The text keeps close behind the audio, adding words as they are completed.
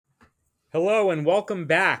Hello and welcome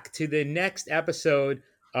back to the next episode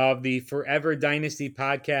of the Forever Dynasty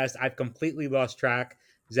podcast. I've completely lost track,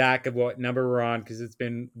 Zach, of what number we're on because it's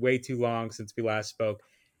been way too long since we last spoke.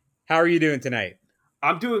 How are you doing tonight?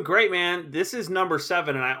 I'm doing great, man. This is number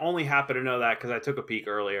 7, and I only happen to know that because I took a peek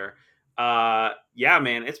earlier. Yeah,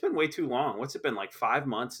 man, it's been way too long. What's it been, like 5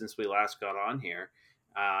 months since we last got on here?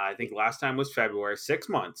 I think last time was February, 6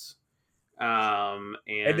 months. And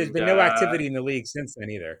there's And been no activity in the league since then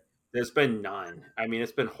either. There's been none. I mean,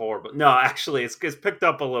 it's been horrible. No, actually, it's picked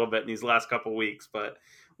up a little bit in these last couple weeks, but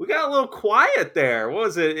we got a little quiet there. What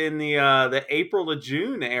was it in the April to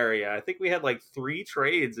June area? I think we had like 3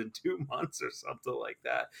 trades in 2 months or something like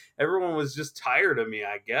that. Everyone was just tired of me.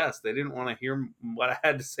 I guess they didn't want to hear what I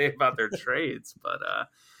had to say about their trades. But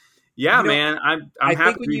yeah, You know, man, I'm I think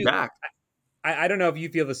happy to when be you, back. I don't know if you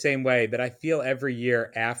feel the same way, but I feel every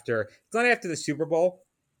year after, it's not after the Super Bowl.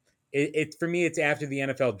 It for me, it's after the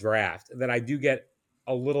NFL draft that I do get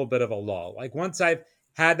a little bit of a lull. Like once I've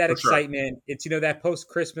had that For sure. excitement, it's that post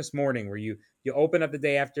Christmas morning where you open up the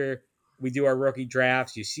day after we do our rookie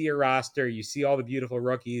drafts, you see a roster, you see all the beautiful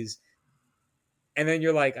rookies, and then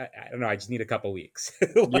you're like, I don't know, I just need a couple weeks.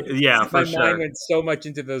 Like Yeah, my for mind sure. went so much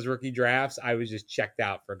into those rookie drafts, I was just checked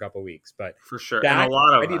out for a couple weeks, but For sure. And a back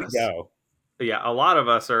lot of ready to us. go. Yeah, a lot of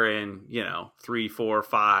us are in, 3, 4,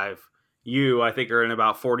 5. You, I think, are in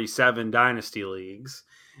about 47 dynasty leagues.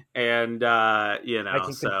 And, I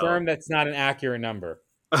can confirm so. that's not an accurate number.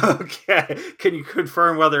 Okay. Can you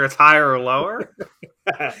confirm whether it's higher or lower?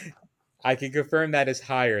 I can confirm that is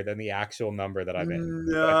higher than the actual number that I'm in.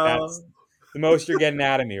 But that's No. the most you're getting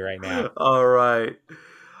out of me right now. All right.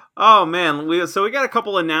 Oh man, we got a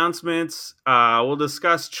couple announcements. We'll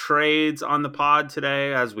discuss trades on the pod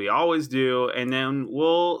today, as we always do, and then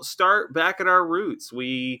we'll start back at our roots.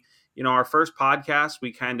 Our first podcast,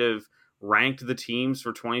 we kind of ranked the teams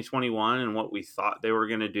for 2021 and what we thought they were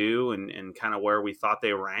going to do, and kind of where we thought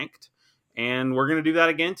they ranked, and we're going to do that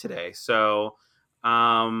again today. So,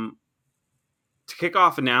 um, to kick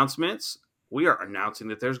off announcements, we are announcing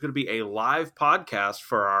that there's going to be a live podcast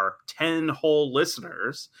for our 10 whole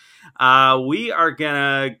listeners. We are going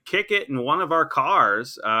to kick it in one of our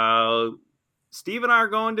cars. Steve and I are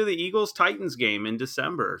going to the Eagles Titans game in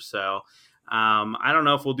December. So I don't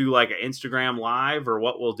know if we'll do like an Instagram live or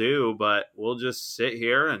what we'll do, but we'll just sit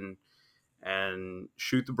here and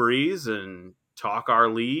shoot the breeze and talk our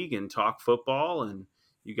league and talk football. And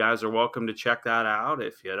you guys are welcome to check that out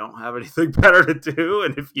if you don't have anything better to do.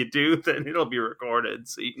 And if you do, then it'll be recorded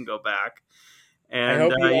so you can go back. I And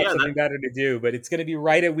hope you have yeah, something better to do, but it's going to be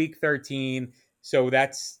right at week 13. So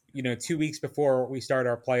that's, 2 weeks before we start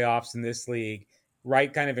our playoffs in this league,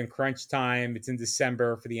 right kind of in crunch time. It's in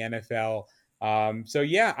December for the NFL. So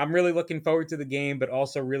yeah, I'm really looking forward to the game, but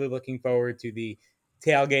also really looking forward to the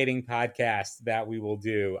tailgating podcast that we will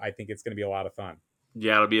do. I think it's going to be a lot of fun.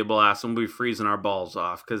 yeah, it'll be a blast. And we'll be freezing our balls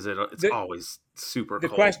off because it's The, always super the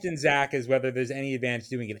cold. question, Zach, is whether there's any advantage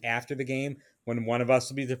doing it after the game when one of us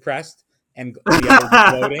will be depressed and the other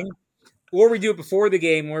will be gloating, or we do it before the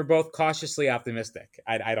game. We're both cautiously optimistic.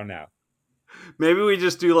 I don't know. Maybe we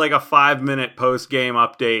just do like a 5-minute post game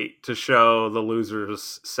update to show the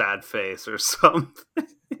loser's sad face or something.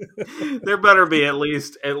 There better be at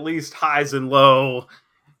least highs and low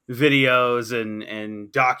videos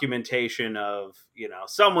and documentation of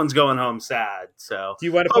someone's going home sad. So Do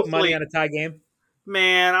you want to put money hopefully, on a tie game?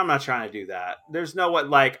 man, I'm not trying to do that. There's no what,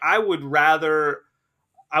 like, I would rather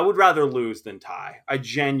lose than tie. I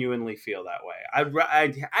genuinely feel that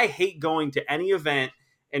way. I hate going to any event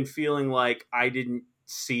and feeling like I didn't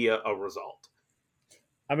see a result.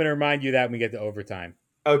 I'm going to remind you that when we get to overtime.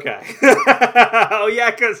 Okay. Oh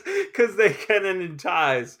yeah, because they can end in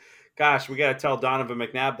ties. Gosh, we got to tell Donovan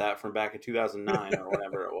McNabb that from back in 2009 or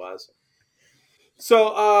whatever it was.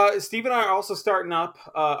 So, Steve and I are also starting up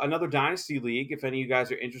another Dynasty League. If any of you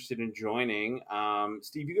guys are interested in joining,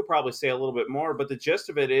 Steve, you could probably say a little bit more, but the gist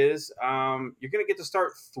of it is you're going to get to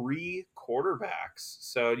start 3 quarterbacks.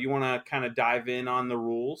 So, do you want to kind of dive in on the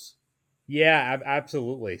rules? Yeah,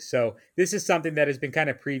 absolutely. So this is something that has been kind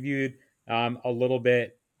of previewed a little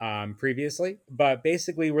bit previously, but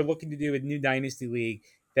basically we're looking to do a new dynasty league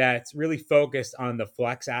that's really focused on the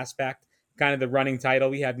flex aspect. Kind of the running title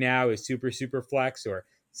we have now is super flex, or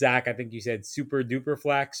Zach, I think you said super duper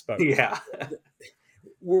flex, but Yeah.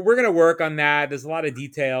 we're going to work on that. There's a lot of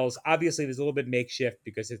details. Obviously, there's a little bit makeshift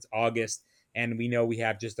because it's August and we know we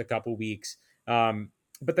have just a couple weeks.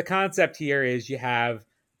 But the concept here is you have,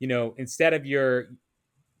 instead of your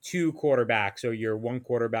 2 quarterbacks or your 1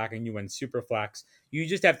 quarterback and you win super flex, you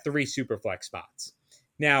just have 3 super flex spots.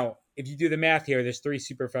 Now, if you do the math here, there's three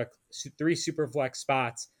super flex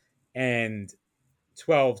spots. and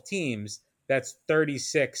 12 teams, that's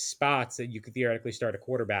 36 spots that you could theoretically start a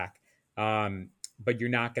quarterback. But you're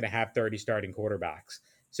not going to have 30 starting quarterbacks.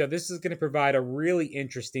 So this is going to provide a really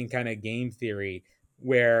interesting kind of game theory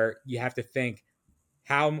where you have to think,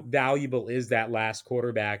 how valuable is that last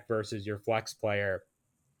quarterback versus your flex player?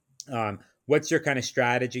 What's your kind of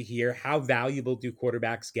strategy here? How valuable do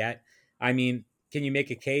quarterbacks get? I mean, can you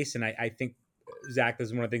make a case? And I think, Zach, this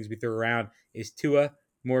is one of the things we threw around. Is Tua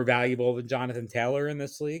more valuable than Jonathan Taylor in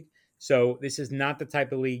this league? So this is not the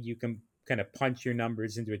type of league you can kind of punch your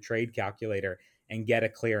numbers into a trade calculator and get a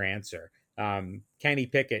clear answer. Kenny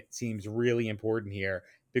Pickett seems really important here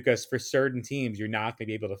because for certain teams, you're not going to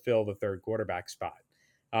be able to fill the third quarterback spot.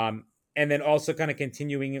 And then also kind of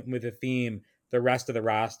continuing with the theme, the rest of the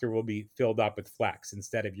roster will be filled up with flex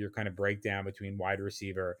instead of your kind of breakdown between wide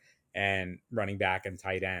receiver and running back and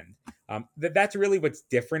tight end. That's really what's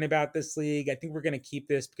different about this league. I think we're going to keep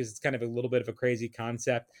this because it's kind of a little bit of a crazy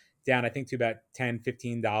concept, down I think to about $10,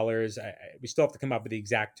 $15. We still have to come up with the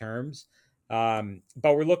exact terms. But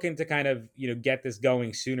we're looking to kind of, get this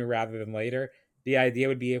going sooner rather than later. The idea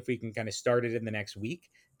would be if we can kind of start it in the next week,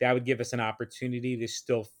 that would give us an opportunity to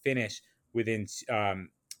still finish within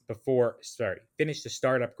finish the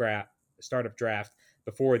startup draft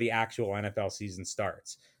before the actual NFL season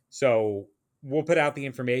starts. So we'll put out the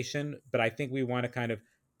information, but I think we want to kind of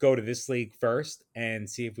go to this league first and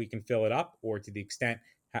see if we can fill it up, or to the extent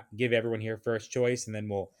give everyone here first choice, and then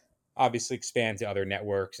we'll obviously expand to other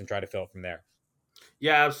networks and try to fill it from there.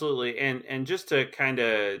 Yeah, absolutely. And just to kind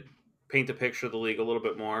of paint the picture of the league a little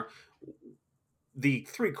bit more, the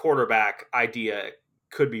 3 quarterback idea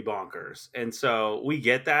could be bonkers. And so we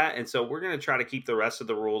get that. And so we're going to try to keep the rest of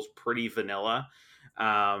the rules pretty vanilla.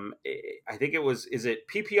 I think is it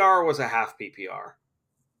PPR or was it half PPR?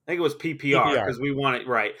 I think it was PPR because we want it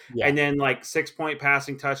right. Yeah. And then like 6-point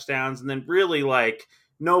passing touchdowns, and then really like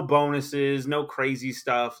no bonuses, no crazy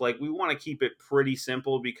stuff. Like we want to keep it pretty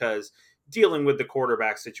simple because dealing with the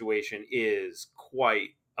quarterback situation is quite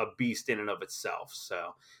a beast in and of itself.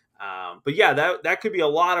 So, but yeah, that could be a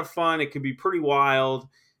lot of fun. It could be pretty wild,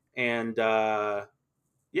 and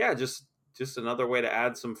yeah, just another way to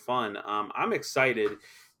add some fun. I'm excited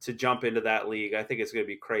to jump into that league. I think it's going to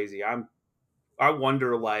be crazy. I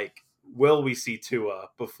wonder, like, will we see Tua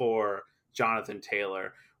before Jonathan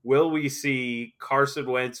Taylor? Will we see Carson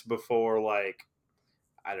Wentz before, like,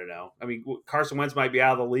 I don't know. I mean, Carson Wentz might be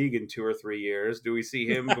out of the league in 2 or 3 years. Do we see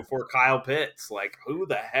him before Kyle Pitts? Like, who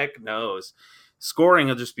the heck knows? Scoring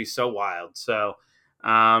will just be so wild. So,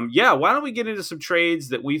 yeah, why don't we get into some trades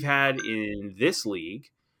that we've had in this league?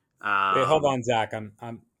 Wait, hold on, Zach. I'm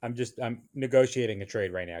negotiating a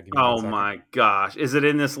trade right now. Give me oh my gosh, is it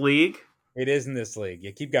in this league? It is in this league.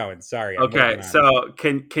 Yeah, keep going. Sorry. Okay, so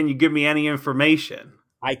can you give me any information?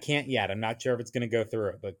 I can't yet. I'm not sure if it's going to go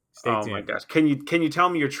through, but stay tuned. Oh my gosh, can you tell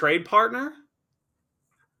me your trade partner?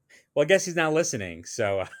 Well, I guess he's not listening.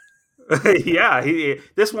 So yeah,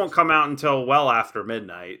 this won't come out until well after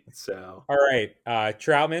midnight. So all right,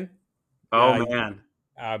 Troutman. Oh man,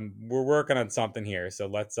 we're working on something here. So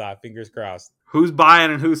let's fingers crossed. Who's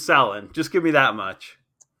buying and who's selling? Just give me that much.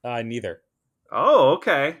 Neither. Oh,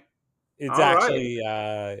 okay. It's all actually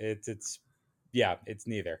right. It's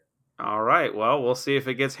neither. All right. Well, we'll see if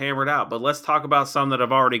it gets hammered out. But let's talk about some that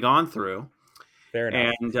I've already gone through. Fair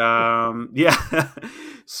enough. And yeah.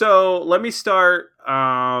 So let me start.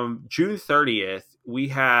 June 30th, we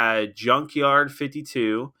had Junkyard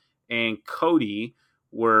 52 and Cody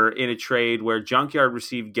were in a trade where Junkyard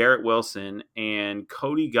received Garrett Wilson and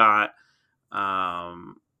Cody got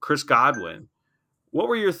Chris Godwin. What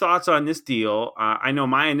were your thoughts on this deal? I know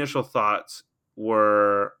my initial thoughts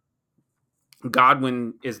were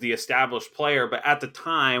Godwin is the established player, but at the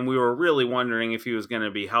time we were really wondering if he was going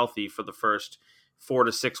to be healthy for the first 4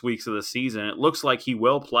 to 6 weeks of the season. It looks like he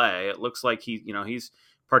will play. It looks like he's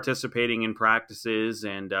participating in practices,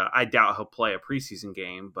 and I doubt he'll play a preseason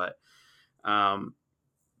game, but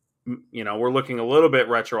we're looking a little bit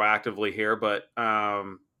retroactively here, but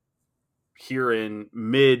here in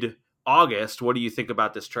mid-August, what do you think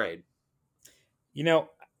about this trade?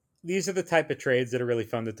 These are the type of trades that are really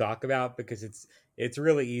fun to talk about because it's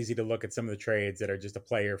really easy to look at some of the trades that are just a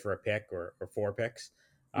player for a pick or 4 picks.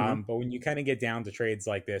 Mm-hmm. But when you kind of get down to trades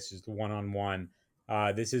like this, just one-on-one,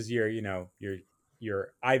 this is your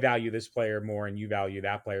I value this player more and you value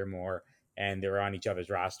that player more, and they're on each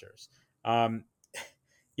other's rosters.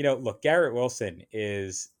 Look, Garrett Wilson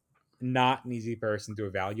is not an easy person to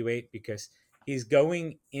evaluate because he's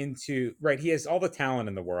going into, right, he has all the talent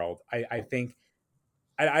in the world. I think,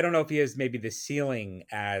 I don't know if he has maybe the ceiling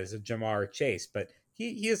as a Jamar Chase, but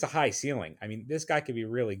he has a high ceiling. I mean, this guy could be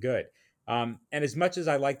really good. And as much as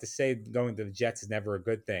I like to say going to the Jets is never a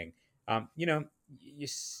good thing, you know, you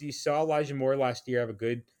saw Elijah Moore last year have a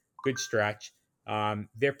good stretch.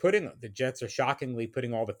 The Jets are shockingly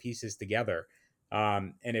putting all the pieces together.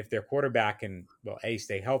 And if their quarterback can, well, A,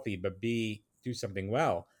 stay healthy, but B, do something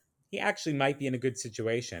well, he actually might be in a good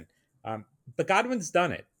situation. But Godwin's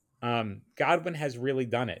done it. Godwin has really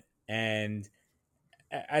done it. And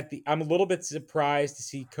I'm a little bit surprised to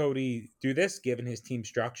see Cody do this given his team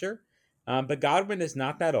structure. But Godwin is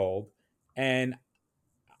not that old. And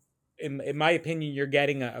in my opinion, you're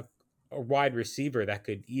getting a wide receiver that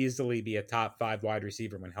could easily be a top 5 wide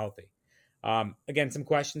receiver when healthy. Again, some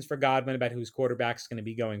questions for Godwin about whose quarterback's going to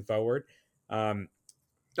be going forward. It's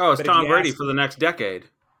But if Tom you Brady ask, for the next decade.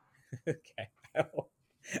 okay,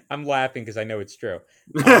 I'm laughing because I know it's true.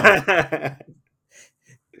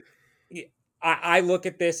 I look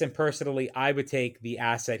at this and personally, I would take the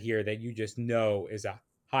asset here that you just know is a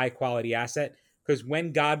high quality asset because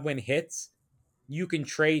when Godwin hits, you can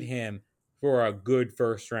trade him for a good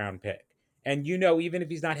first round pick. And even if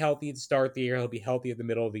he's not healthy at the start of the year, he'll be healthy at the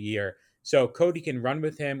middle of the year. So Cody can run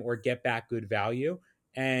with him or get back good value.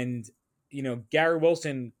 And, Gary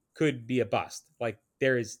Wilson could be a bust. Like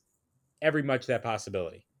there is every much that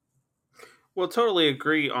possibility. Well, totally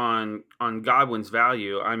agree on Godwin's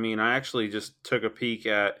value. I mean, I actually just took a peek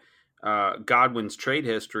at Godwin's trade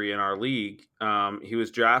history in our league. He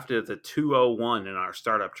was drafted at the 201 in our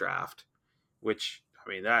startup draft, which, I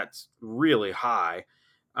mean, that's really high.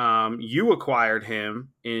 You acquired him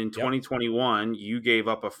in Yep. 2021. You gave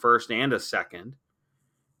up a first and a second.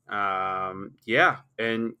 Yeah,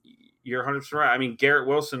 and you're 100% right. I mean, Garrett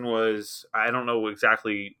Wilson was, I don't know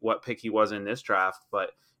exactly what pick he was in this draft,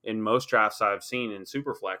 but in most drafts I've seen in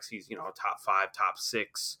Superflex, he's, a top 5, top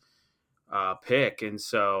 6 pick. And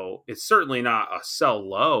so it's certainly not a sell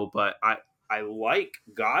low, but I like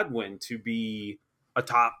Godwin to be a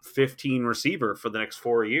top 15 receiver for the next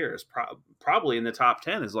 4 years, probably in the top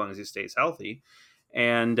 10 as long as he stays healthy.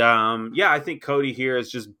 And I think Cody here is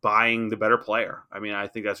just buying the better player. I mean, I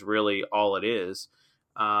think that's really all it is.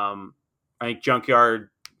 I think Junkyard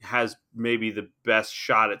has maybe the best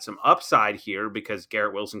shot at some upside here because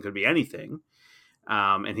Garrett Wilson could be anything.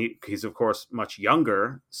 And he's of course much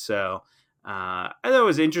younger. So I thought it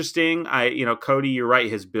was interesting. Cody, you're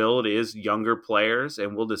right. His build is younger players,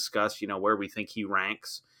 and we'll discuss, where we think he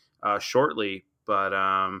ranks shortly. But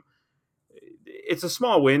it's a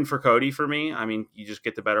small win for Cody for me. I mean, you just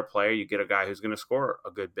get the better player. You get a guy who's going to score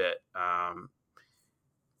a good bit.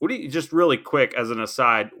 What do you, just really quick as an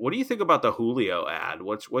aside, what do you think about the Julio ad?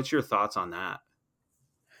 What's your thoughts on that?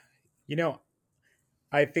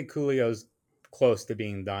 I think Julio's close to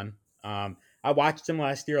being done. I watched him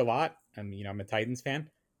last year a lot. I'm a Titans fan.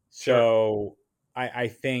 So sure. I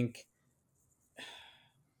think,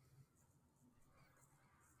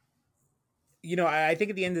 I think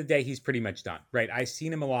at the end of the day, he's pretty much done, right? I've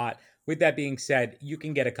seen him a lot. With that being said, you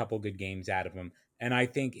can get a couple good games out of him. And I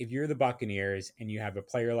think if you're the Buccaneers and you have a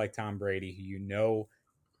player like Tom Brady, who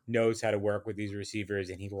knows how to work with these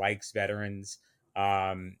receivers and he likes veterans,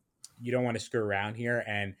 you don't want to screw around here.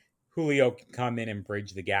 And Julio can come in and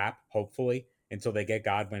bridge the gap, hopefully, until they get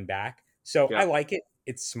Godwin back. So I like it.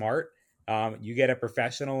 It's smart. You get a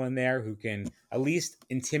professional in there who can at least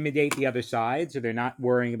intimidate the other side so they're not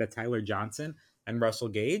worrying about Tyler Johnson and Russell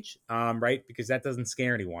Gage, right? Because that doesn't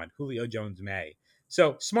scare anyone. Julio Jones may.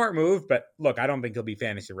 So smart move, but look, I don't think he'll be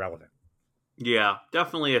fantasy relevant. Yeah,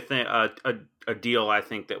 definitely a deal I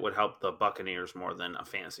think that would help the Buccaneers more than a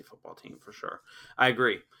fantasy football team for sure. I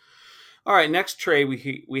agree. All right, next trade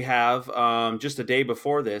we have just a day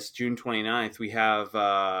before this, June 29th, we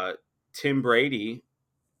have Tim Brady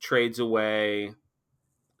trades away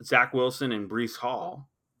Zach Wilson and Breece Hall,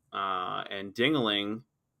 and Dingaling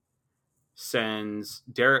sends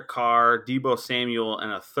Derek Carr, Deebo Samuel,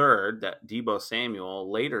 and a third. That Deebo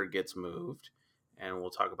Samuel later gets moved, and we'll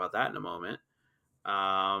talk about that in a moment.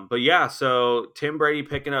 But yeah, so Tim Brady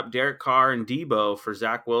picking up Derek Carr and Deebo for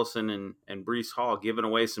Zach Wilson and Breece Hall, giving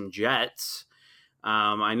away some Jets.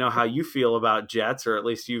 I know how you feel about Jets, or at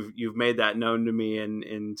least you've made that known to me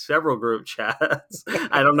in several group chats.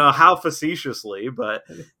 I don't know how facetiously, but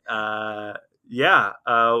what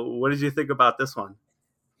did you think about this one?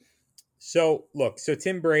 So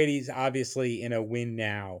Tim Brady's obviously in a win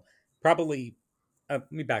now. Probably,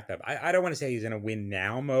 let me back up. I don't want to say he's in a win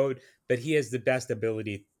now mode, but he has the best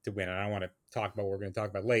ability to win. And I don't want to talk about what we're going to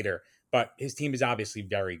talk about later, but his team is obviously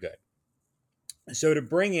very good. So to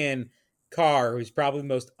bring in Carr, who's probably the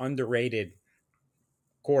most underrated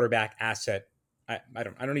quarterback asset, I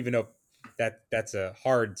don't even know if that's a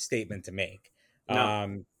hard statement to make.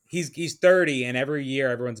 No. He's 30, and every year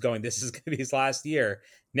everyone's going, this is going to be his last year.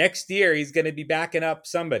 Next year he's going to be backing up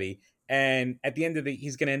somebody, and at the end of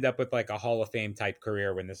he's going to end up with like a Hall of Fame type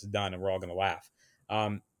career when this is done, and we're all going to laugh.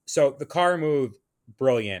 So the Carr move,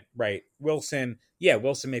 brilliant, right? Wilson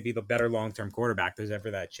may be the better long term quarterback. There's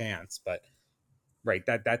ever that chance, but right,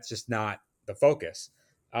 that's just not the focus.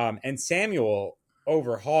 And Samuel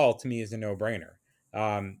over Hall to me is a no brainer.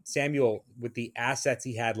 Samuel, with the assets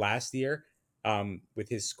he had last year, with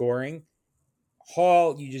his scoring,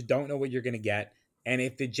 Hall, you just don't know what you're going to get. And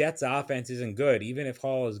if the Jets' offense isn't good, even if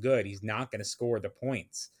Hall is good, he's not going to score the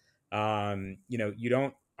points. You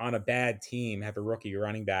don't on a bad team have a rookie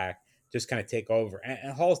running back just kind of take over.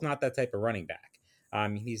 And Hall's not that type of running back.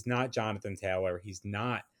 He's not Jonathan Taylor. He's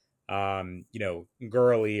not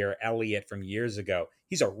Gurley or Elliott from years ago.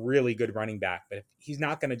 He's a really good running back, but he's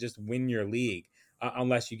not going to just win your league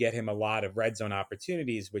unless you get him a lot of red zone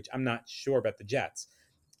opportunities, which I'm not sure about the Jets.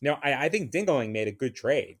 Now, I think Dingling made a good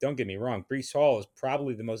trade. Don't get me wrong. Breece Hall is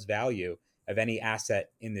probably the most value of any asset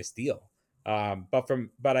in this deal.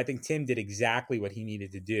 But I think Tim did exactly what he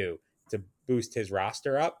needed to do to boost his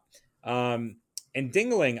roster up. And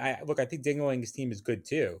Dingling, I think Dingling's team is good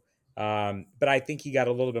too. But I think he got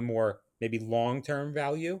a little bit more maybe long-term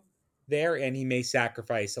value there, and he may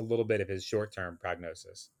sacrifice a little bit of his short-term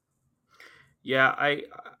prognosis. Yeah, I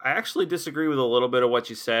actually disagree with a little bit of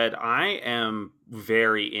what you said. I am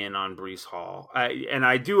very in on Breece Hall.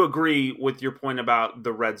 I do agree with your point about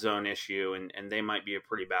the red zone issue, and they might be a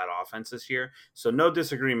pretty bad offense this year. So no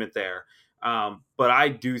disagreement there. But I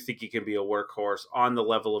do think he can be a workhorse on the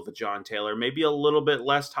level of a John Taylor, maybe a little bit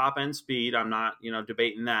less top end speed. I'm not,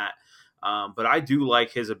 debating that. But I do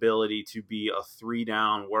like his ability to be a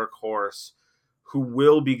 3-down workhorse who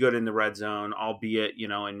will be good in the red zone, albeit,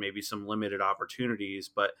 in maybe some limited opportunities.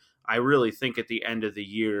 But I really think at the end of the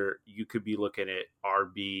year, you could be looking at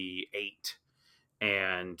RB8.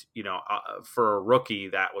 And, for a rookie,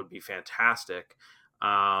 that would be fantastic.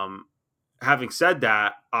 Having said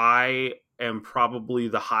that, I am probably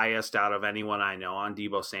the highest out of anyone I know on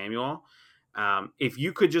Deebo Samuel. If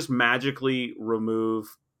you could just magically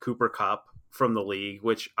remove Cooper Kupp from the league,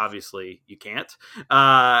 which obviously you can't.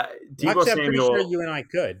 Deebo Samuel, I'm pretty sure you and I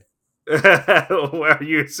could. Are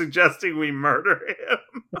you suggesting we murder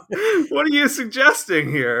him? What are you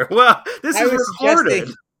suggesting here? Well, this is recorded.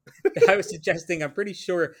 I was suggesting, I'm pretty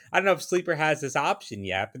sure, I don't know if Sleeper has this option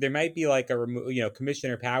yet, but there might be like a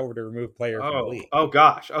commissioner power to remove player from the league. Oh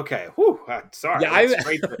gosh. Okay. Whew. Sorry. Yeah,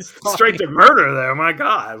 straight to murder there. My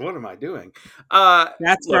God. What am I doing?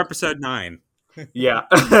 That's for episode 9. Yeah.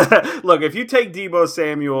 Look, if you take Deebo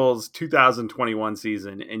Samuel's 2021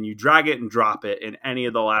 season and you drag it and drop it in any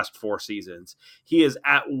of the last 4 seasons, he is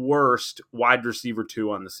at worst wide receiver 2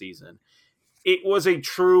 on the season. It was a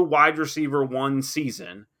true wide receiver 1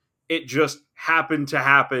 season. It just happened to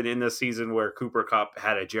happen in the season where Cooper Kupp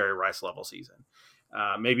had a Jerry Rice level season.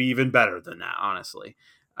 Maybe even better than that, honestly.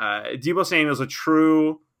 Deebo Samuel is a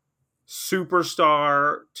true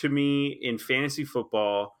superstar to me in fantasy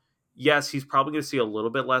football. Yes, he's probably going to see a little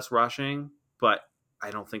bit less rushing, but I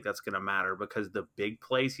don't think that's going to matter because the big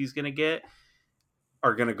plays he's going to get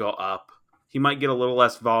are going to go up. He might get a little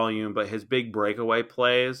less volume, but his big breakaway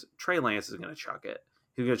plays, Trey Lance is going to chuck it.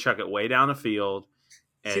 He's going to chuck it way down the field.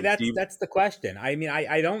 And see, that's the question. I mean,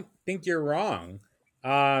 I don't think you're wrong,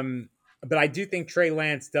 but I do think Trey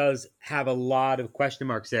Lance does have a lot of question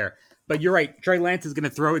marks there. But you're right. Trey Lance is going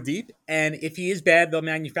to throw it deep, and if he is bad, they'll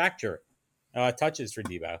manufacture touches for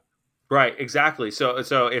Deebo. Right, exactly. So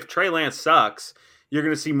if Trey Lance sucks, you're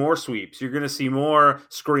going to see more sweeps. You're going to see more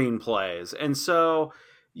screen plays. And so,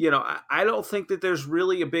 I don't think that there's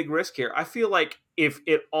really a big risk here. I feel like if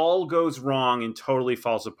it all goes wrong and totally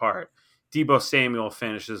falls apart, Deebo Samuel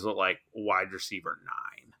finishes at like wide receiver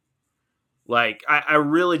 9. Like, I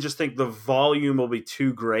really just think the volume will be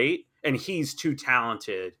too great and he's too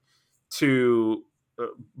talented to,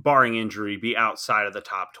 barring injury, be outside of the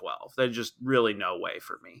top 12. There's just really no way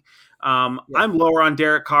for me. I'm lower on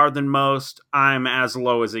Derek Carr than most. I'm as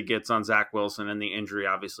low as it gets on Zach Wilson, and the injury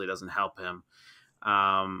obviously doesn't help him.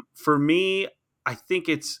 For me, I think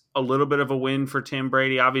it's a little bit of a win for Tim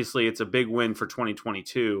Brady. Obviously, it's a big win for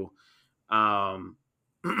 2022. I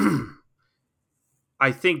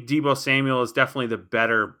think Deebo Samuel is definitely the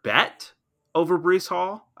better bet over Breece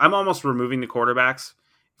Hall. I'm almost removing the quarterbacks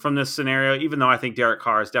from this scenario, even though I think Derek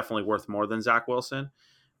Carr is definitely worth more than Zach Wilson.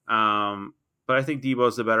 But I think Deebo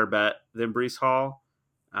is the better bet than Breece Hall.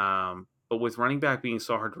 but with running back being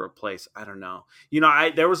so hard to replace, I don't know.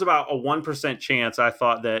 There was about a 1% chance I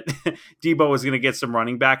thought that Debo was going to get some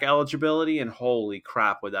running back eligibility, and holy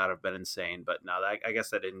crap, would that have been insane. But no, I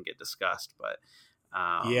guess that didn't get discussed. But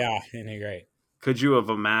Yeah, and you're right. could you have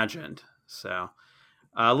imagined? So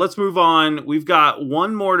let's move on. We've got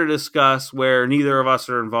one more to discuss where neither of us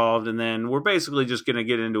are involved, and then we're basically just going to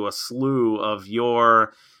get into a slew of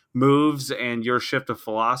your moves and your shift of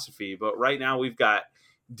philosophy. But right now we've got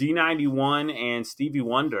D91 and Stevie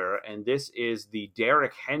Wonder, and this is the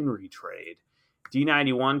Derrick Henry trade.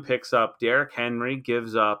 D91 picks up Derrick Henry,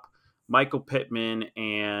 gives up Michael Pittman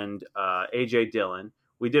and A.J. Dillon.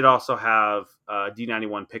 We did also have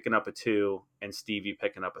D91 picking up a 2 and Stevie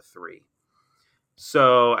picking up a 3.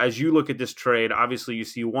 So as you look at this trade, obviously you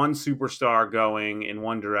see one superstar going in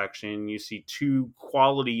one direction. You see 2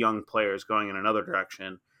 quality young players going in another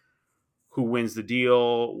direction. Who wins the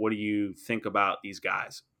deal? What do you think about these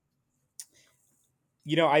guys?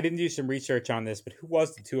 I didn't do some research on this, but who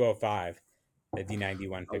was the 205 that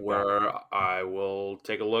D91 picked up? Where I will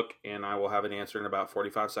take a look and I will have an answer in about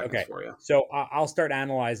 45 seconds for you. So I'll start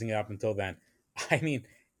analyzing it up until then. I mean,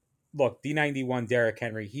 look, D91 Derrick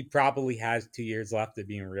Henry, he probably has 2 years left of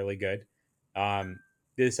being really good.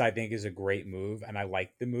 This I think is a great move, and I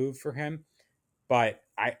like the move for him. But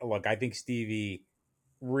I think Stevie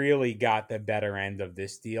really got the better end of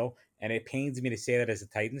this deal, and it pains me to say that as a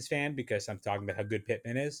Titans fan because I'm talking about how good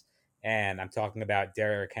Pittman is, and I'm talking about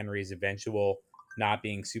Derrick Henry's eventual not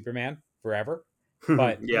being Superman forever.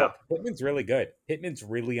 But Yeah. look, Pittman's really good. Pittman's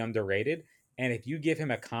really underrated, and if you give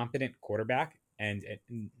him a competent quarterback, and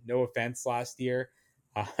no offense last year,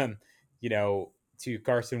 um, to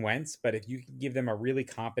Carson Wentz, but if you give them a really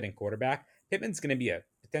competent quarterback, Pittman's going to be a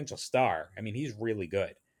potential star. I mean, he's really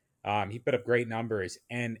good. He put up great numbers,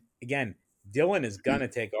 and again, Dillon is going to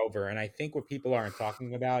take over. And I think what people aren't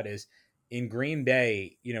talking about is in Green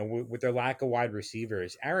Bay, with their lack of wide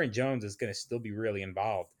receivers, Aaron Jones is going to still be really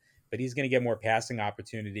involved, but he's going to get more passing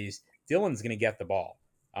opportunities. Dillon's going to get the ball.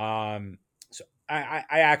 So I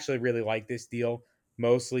actually really like this deal,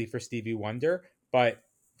 mostly for Stevie Wonder. But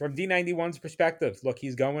from D91's perspective, look,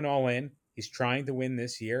 he's going all in. He's trying to win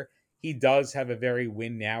this year. He does have a very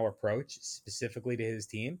win now approach specifically to his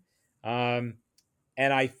team. And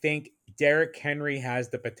I think Derrick Henry has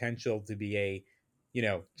the potential to be a,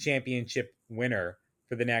 championship winner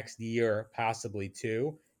for the next year, possibly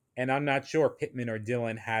 2. And I'm not sure Pittman or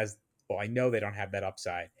Dillon I know they don't have that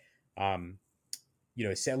upside.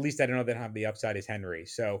 At least I don't know they don't have the upside as Henry.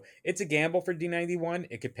 So it's a gamble for D91.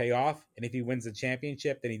 It could pay off. And if he wins the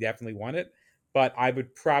championship, then he definitely won it. But I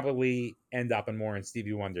would probably end up on more on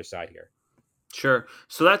Stevie Wonder's side here. Sure.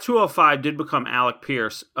 So that 205 did become Alec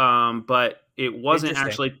Pierce, but it wasn't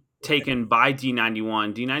actually taken by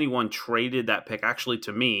D91. D91 traded that pick actually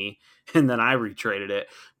to me, and then I retraded it.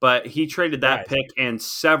 But he traded that pick and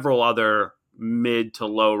several other mid to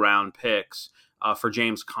low round picks for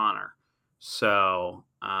James Conner. So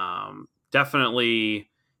definitely,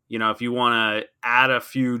 if you want to add a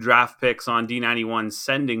few draft picks on D91's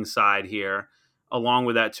sending side here, along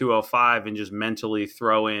with that 205 and just mentally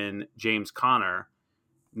throw in James Conner,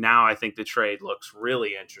 now I think the trade looks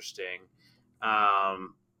really interesting. I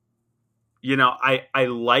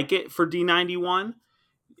like it for D91.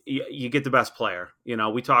 You get the best player.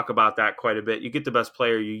 We talk about that quite a bit. You get the best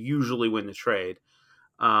player, you usually win the trade.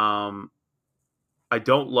 I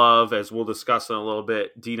don't love, as we'll discuss in a little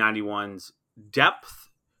bit, D91's depth,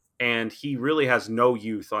 and he really has no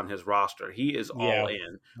youth on his roster. He is all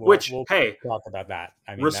in, we'll talk about that.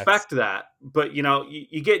 I mean, respect that. But,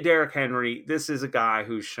 you get Derrick Henry. This is a guy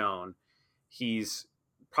who's shown he's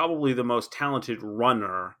probably the most talented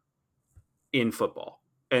runner in football.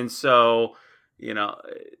 And so,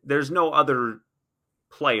 there's no other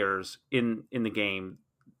players in the game.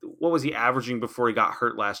 What was he averaging before he got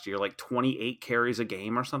hurt last year? Like 28 carries a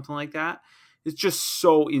game or something like that. It's just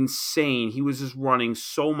so insane. He was just running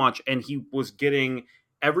so much, and he was getting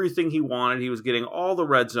everything he wanted. He was getting all the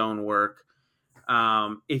red zone work.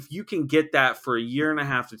 If you can get that for a year and a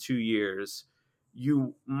half to 2 years,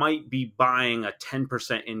 you might be buying a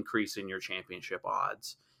 10% increase in your championship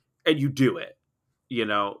odds, and you do it.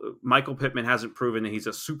 Michael Pittman hasn't proven that he's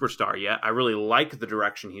a superstar yet. I really like the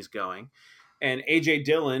direction he's going. And A.J.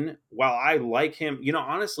 Dillon, while I like him,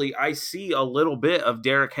 honestly, I see a little bit of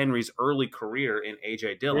Derrick Henry's early career in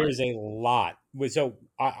A.J. Dillon. There's a lot. So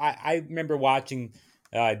I remember watching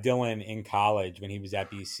Dillon in college when he was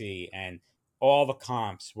at BC, and all the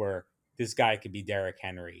comps were this guy could be Derrick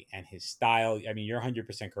Henry, and his style. I mean, you're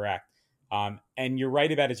 100% correct. And you're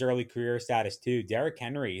right about his early career status too. Derrick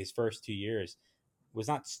Henry, his first 2 years, was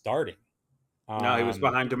not starting. No, he was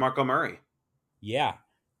behind DeMarco Murray. Yeah.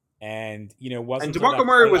 And, it And wasn't until DeMarco that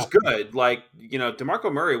Murray was playoff. good. Like,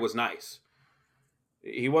 DeMarco Murray was nice.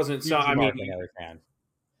 He wasn't so, Huge I mean, DeMarco Murray fan.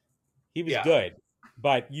 He was yeah. good,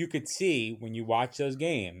 but you could see when you watch those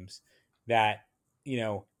games that,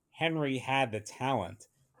 Henry had the talent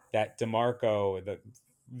that DeMarco, the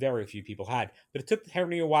very few people had, but it took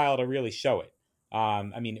Henry a while to really show it.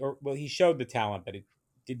 He showed the talent, but it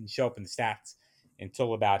didn't show up in the stats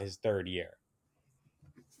until about his third year.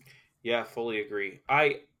 Yeah, fully agree.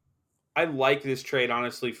 I like this trade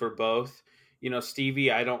honestly for both.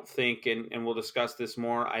 Stevie, I don't think, and we'll discuss this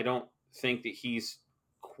more. I don't think that he's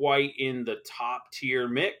quite in the top tier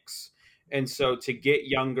mix, and so to get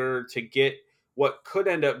younger, to get what could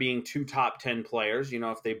end up being two top 10 players,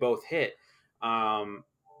 if they both hit,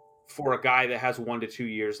 for a guy that has 1 to 2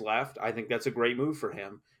 years left, I think that's a great move for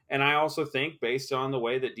him. And I also think, based on the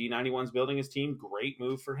way that D91's building his team, great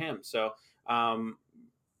move for him. So,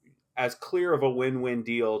 as clear of a win-win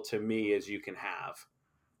deal to me as you can have.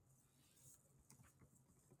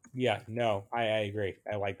 Yeah, no, I agree.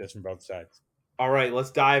 I like this from both sides. All right,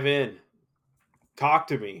 let's dive in. Talk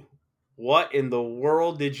to me. What in the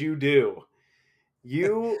world did you do?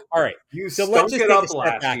 You All right, you so let's stunk just it take a up step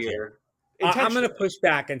last back here. year. I'm going to Intentionally. push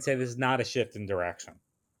back and say this is not a shift in direction.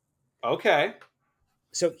 Okay.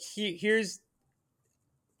 So here's,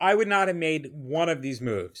 I would not have made one of these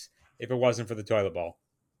moves if it wasn't for the toilet bowl.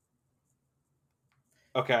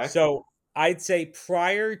 Okay. So I'd say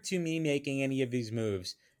prior to me making any of these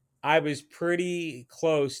moves, I was pretty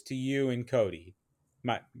close to you and Cody.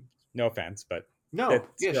 No offense, but No. that's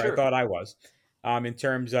Yeah, where I sure. thought I was, in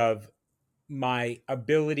terms of my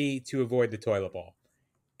ability to avoid the toilet bowl.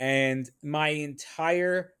 And my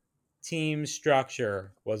entire team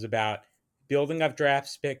structure was about building up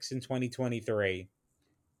draft picks in 2023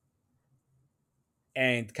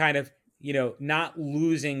 and kind of, not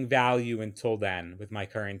losing value until then with my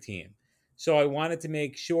current team. So I wanted to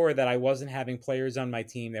make sure that I wasn't having players on my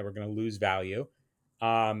team that were going to lose value,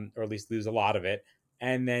 or at least lose a lot of it,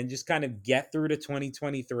 and then just kind of get through to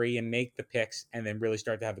 2023 and make the picks and then really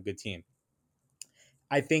start to have a good team.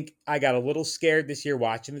 I think I got a little scared this year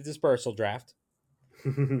watching the dispersal draft,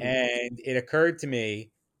 and it occurred to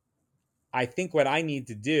me, I think what I need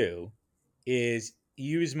to do is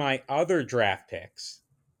use my other draft picks,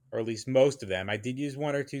 or at least most of them. I did use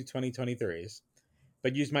one or two 2023s,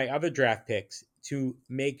 but use my other draft picks to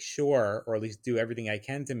make sure, or at least do everything I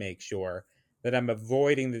can to make sure, that I'm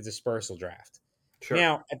avoiding the dispersal draft. Sure.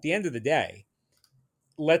 Now, at the end of the day,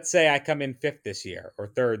 let's say I come in fifth this year or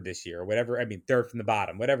third this year, or whatever. I mean, third from the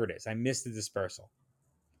bottom, whatever it is. I missed the dispersal.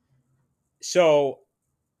 So,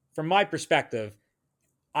 from my perspective,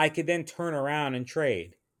 I could then turn around and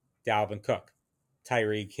trade Dalvin Cook,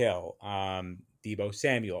 Tyreek Hill, Deebo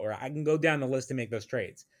Samuel, or I can go down the list and make those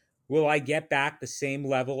trades. Will I get back the same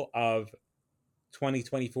level of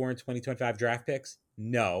 2024 and 2025 draft picks?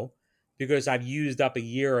 No, because I've used up a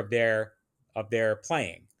year of their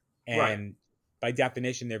playing, Right. and by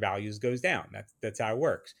definition, their values goes down. That's how it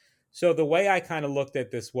works. So the way I kind of looked at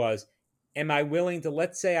this was, am I willing to,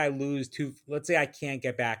 let's say I can't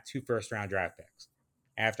get back 2 first-round draft picks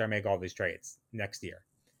after I make all these trades next year.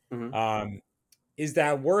 Mm-hmm. Is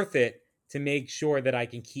that worth it to make sure that I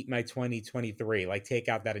can keep my 2023, like take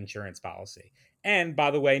out that insurance policy? And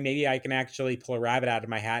by the way, maybe I can actually pull a rabbit out of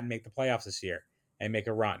my hat and make the playoffs this year and make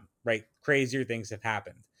a run, right? Crazier things have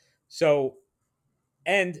happened. So,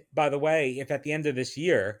 and by the way, if at the end of this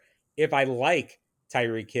year, if I like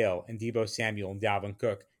Tyreek Hill and Deebo Samuel and Dalvin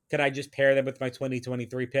Cook, could I just pair them with my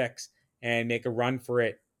 2023 picks and make a run for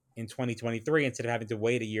it in 2023 instead of having to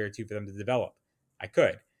wait a year or two for them to develop? I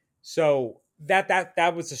could. So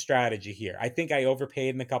that was the strategy here. I think I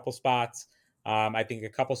overpaid in a couple spots. I think a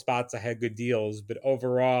couple spots I had good deals, but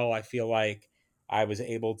overall, I feel like I was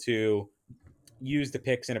able to use the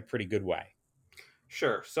picks in a pretty good way.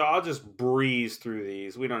 Sure. So I'll just breeze through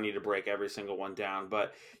these. We don't need to break every single one down,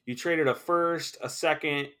 but you traded a first, a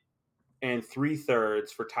second, and 3/3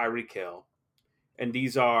 for Tyreek Hill. And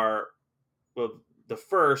these are, well, the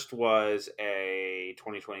first was a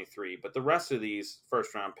 2023, but the rest of these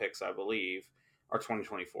first round picks, I believe, are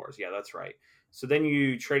 2024s. Yeah, that's right. So then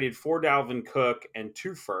you traded for Dalvin Cook and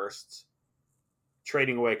 2 firsts,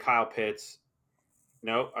 trading away Kyle Pitts.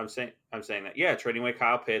 No, I'm saying that. Yeah, trading away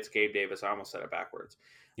Kyle Pitts, Gabe Davis. I almost said it backwards.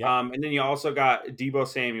 Yep. And then you also got Deebo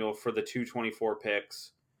Samuel for the 224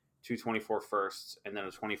 picks, 224 firsts, and then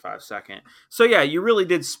a 25 second. So yeah, you really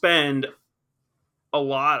did spend a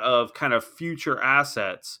lot of kind of future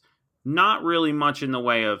assets. Not really much in the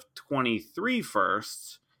way of 23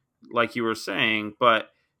 firsts, like you were saying, but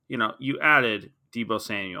you added Deebo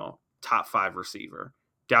Samuel, top 5 receiver.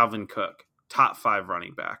 Dalvin Cook, top 5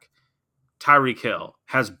 running back. Tyreek Hill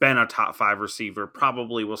has been a top 5 receiver,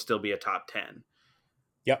 probably will still be a top 10.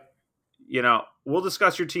 Yep. We'll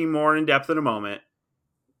discuss your team more in depth in a moment.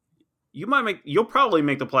 You'll probably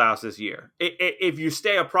make the playoffs this year if you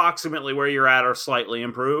stay approximately where you're at or slightly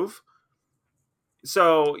improve.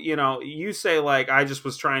 So, you say like, I just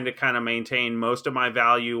was trying to kind of maintain most of my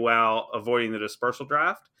value while avoiding the dispersal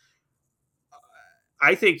draft.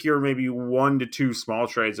 I think you're maybe 1 to 2 small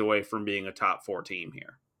trades away from being a top 4 team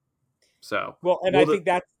here. So, I think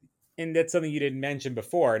that's something you didn't mention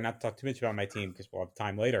before, and not to talk too much about my team because we'll have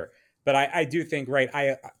time later. But I do think, right,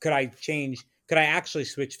 could I actually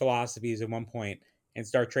switch philosophies at one point and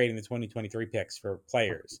start trading the 2023 picks for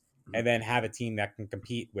players and then have a team that can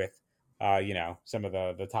compete with, some of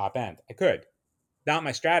the top end? I could. Not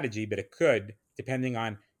my strategy, but it could, depending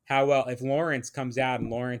on how well, if Lawrence comes out and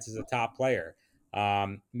Lawrence is a top player,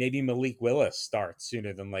 maybe Malik Willis starts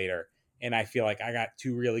sooner than later. And I feel like I got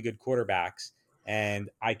 2 really good quarterbacks and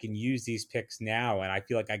I can use these picks now. And I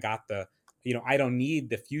feel like I got I don't need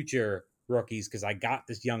the future rookies because I got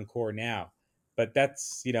this young core now. But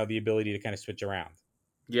that's, the ability to kind of switch around.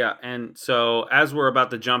 Yeah, and so as we're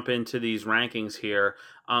about to jump into these rankings here,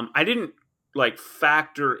 I didn't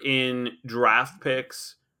factor in draft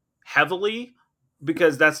picks heavily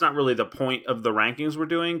because that's not really the point of the rankings we're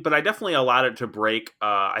doing. But I definitely allowed it to break,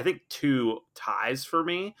 I think, 2 ties for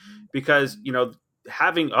me because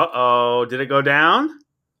having did it go down?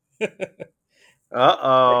 You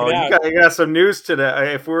got some news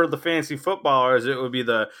today. If we're the fancy footballers, it would be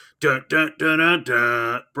the dun dun dun dun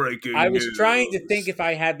dun breaking news. I was trying to think if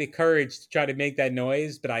I had the courage to try to make that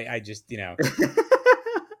noise, but I just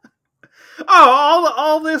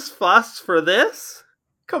all this fuss for this?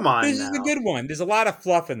 Come on, this is a good one. There's a lot of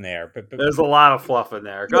fluff in there, but there's a lot of fluff in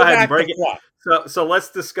there. Go ahead and break it. So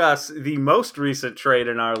let's discuss the most recent trade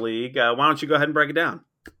in our league. Why don't you go ahead and break it down?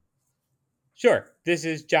 Sure. This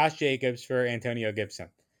is Josh Jacobs for Antonio Gibson.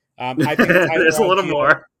 I think there's a little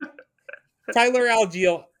more. Tyler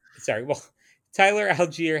Algier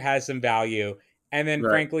has some value. And then,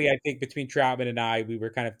 frankly, I think between Troutman and I, we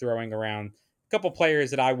were kind of throwing around a couple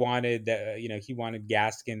players that I wanted. That he wanted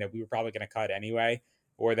Gaskin that we were probably going to cut anyway,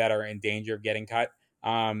 or that are in danger of getting cut.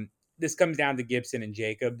 This comes down to Gibson and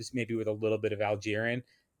Jacobs, maybe with a little bit of Algier.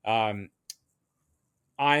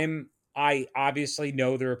 I obviously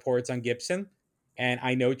know the reports on Gibson, and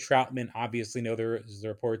I know Troutman obviously know the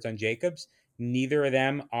reports on Jacobs. Neither of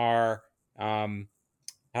them are, how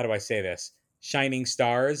do I say this, shining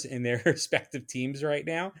stars in their respective teams right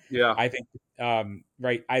now. Yeah. I think,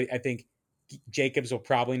 I think Jacobs will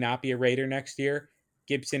probably not be a Raider next year.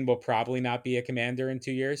 Gibson will probably not be a Commander in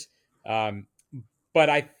 2 years. But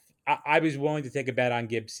I was willing to take a bet on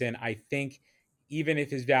Gibson. I think even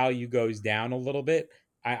if his value goes down a little bit,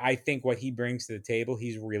 I think what he brings to the table,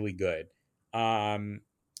 he's really good.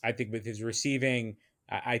 I think with his receiving,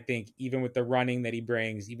 I think even with the running that he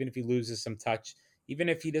brings, even if he loses some touch, even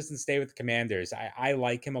if he doesn't stay with the Commanders, I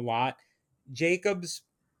like him a lot. Jacobs,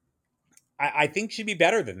 I think should be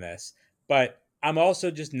better than this, but I'm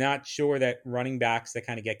also just not sure that running backs that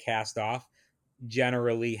kind of get cast off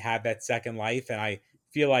generally have that second life, and I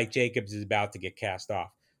feel like Jacobs is about to get cast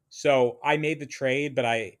off. So I made the trade, but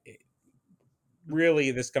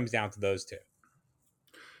really this comes down to those 2.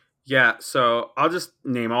 Yeah, so I'll just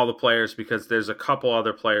name all the players because there's a couple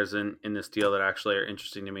other players in this deal that actually are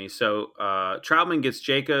interesting to me. So Troutman gets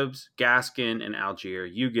Jacobs, Gaskin, and Algier.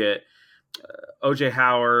 You get OJ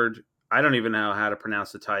Howard. I don't even know how to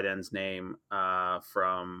pronounce the tight end's name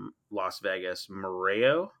from Las Vegas.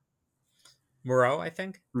 Moreau, I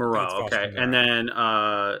think. Moreau, okay. And then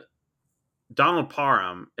Donald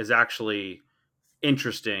Parham is actually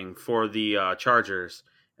interesting for the Chargers.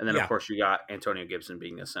 And then, of course, you got Antonio Gibson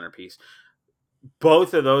being the centerpiece.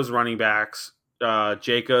 Both of those running backs,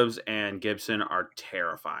 Jacobs and Gibson, are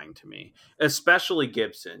terrifying to me, especially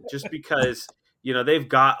Gibson, just because, they've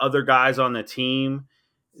got other guys on the team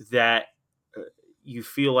that you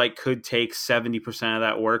feel like could take 70% of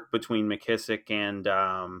that work between McKissick and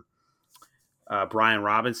Brian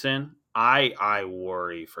Robinson. I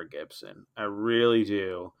worry for Gibson. I really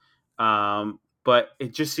do. But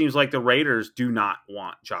it just seems like the Raiders do not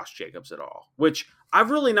want Josh Jacobs at all, which I've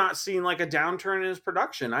really not seen like a downturn in his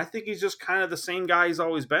production. I think he's just kind of the same guy he's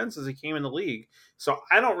always been since he came in the league. So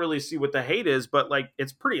I don't really see what the hate is, but like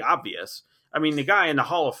it's pretty obvious. I mean, the guy in the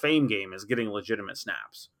Hall of Fame game is getting legitimate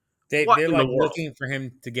snaps. They're like looking for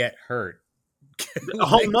him to get hurt.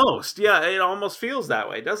 Almost. Yeah, it almost feels that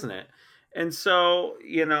way, doesn't it? And so,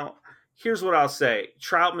 here's what I'll say.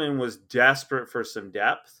 Troutman was desperate for some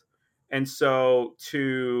depth. And so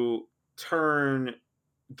to turn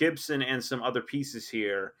Gibson and some other pieces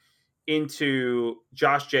here into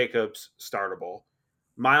Josh Jacobs startable.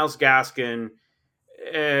 Myles Gaskin,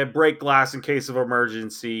 break glass in case of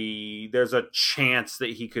emergency. There's a chance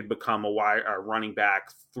that he could become a running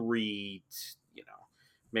back 3,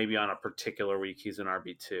 maybe on a particular week he's an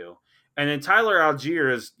RB2. And then Tyler Algier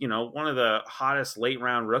is, one of the hottest late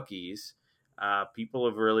round rookies. People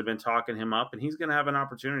have really been talking him up, and he's going to have an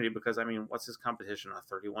opportunity because, what's his competition?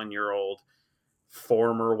 A 31-year-old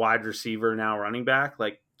former wide receiver, now running back.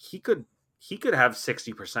 Like he could have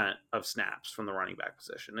 60% of snaps from the running back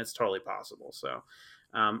position. It's totally possible. So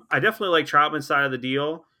I definitely like Troutman's side of the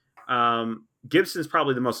deal. Gibson's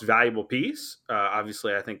probably the most valuable piece.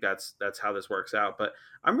 Obviously, I think that's how this works out. But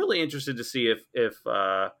I'm really interested to see if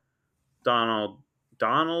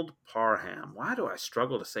Donald Parham. Why do I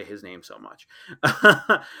struggle to say his name so much?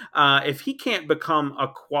 If he can't become a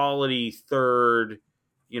quality third,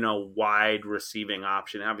 wide receiving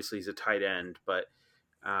option. Obviously, he's a tight end, but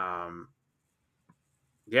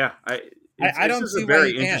yeah, I don't see a why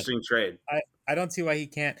very he can't. interesting trade. I don't see why he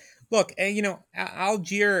can't. Look, and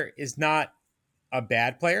Algier is not a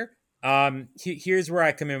bad player. Here's where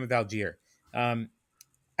I come in with Algier. I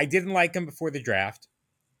didn't like him before the draft,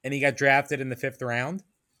 and he got drafted in the 5th round.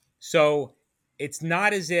 So it's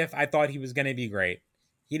not as if I thought he was going to be great.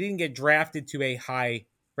 He didn't get drafted to a high,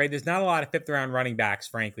 right? There's not a lot of 5th round running backs,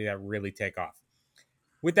 frankly, that really take off.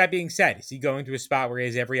 With that being said, is he going to a spot where he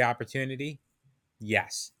has every opportunity?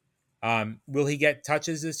 Yes. Will he get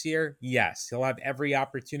touches this year? Yes. He'll have every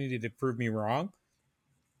opportunity to prove me wrong.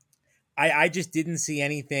 I just didn't see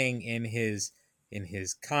anything in his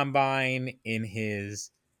combine, in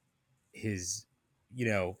his his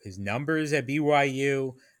numbers at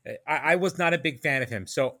BYU. I was not a big fan of him.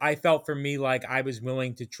 So I felt for me like I was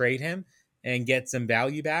willing to trade him and get some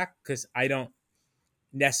value back because I don't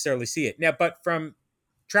necessarily see it. Now, but from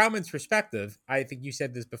Troutman's perspective, I think you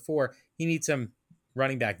said this before, he needs some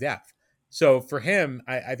running back depth. So for him,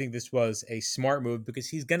 I think this was a smart move because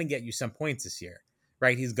he's going to get you some points this year,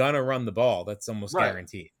 right? He's going to run the ball. That's almost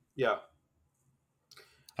guaranteed. Yeah.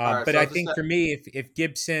 But I think for me, if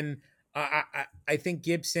Gibson, I think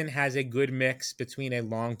Gibson has a good mix between a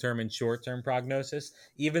long-term and short-term prognosis,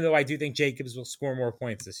 even though I do think Jacobs will score more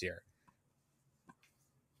points this year.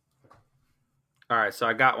 All right, so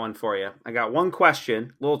I got one for you. I got one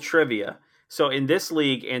question, little trivia. So in this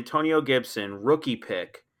league, Antonio Gibson, rookie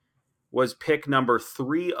pick, was pick number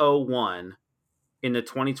 301 in the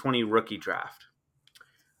 2020 rookie draft.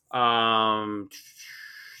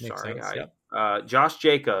 Josh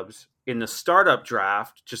Jacobs in the startup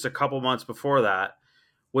draft, just a couple months before that,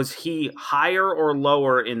 was he higher or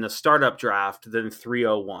lower in the startup draft than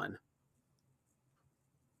 301?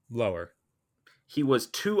 Lower. He was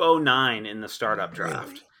 209 in the startup draft.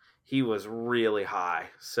 Really? He was really high.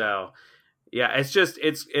 So, yeah,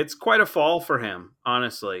 it's quite a fall for him,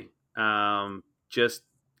 honestly. Just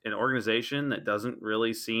an organization that doesn't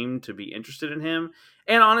really seem to be interested in him.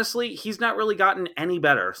 And honestly, he's not really gotten any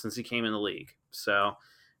better since he came in the league. So,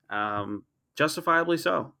 justifiably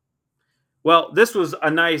so. Well, this was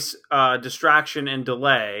a nice distraction and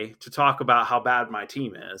delay to talk about how bad my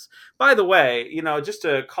team is. By the way, just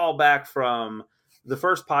to call back from the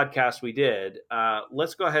first podcast we did,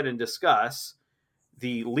 let's go ahead and discuss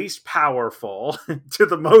the least powerful to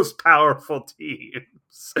the most powerful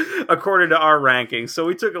teams according to our rankings. So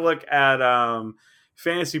we took a look at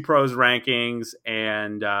Fantasy Pros rankings,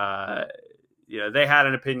 and they had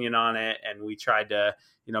an opinion on it, and we tried to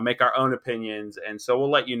make our own opinions. And so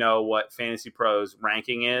we'll let you know what Fantasy Pros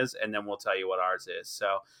ranking is, and then we'll tell you what ours is.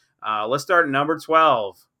 So let's start at number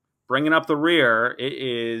 12. Bringing up the rear, it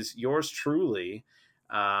is yours truly.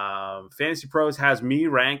 Fantasy Pros has me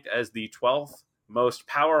ranked as the 12th most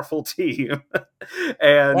powerful team.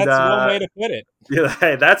 And that's one way to put it.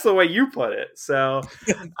 Yeah, that's the way you put it. So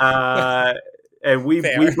and we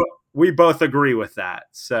both agree with that.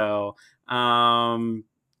 So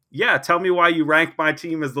yeah, tell me why you rank my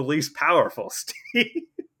team as the least powerful, Steve.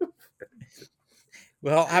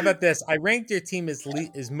 Well, how about this? I ranked your team as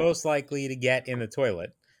most likely to get in the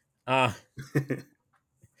toilet. So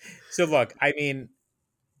look,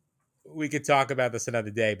 we could talk about this another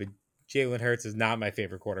day, but Jalen Hurts is not my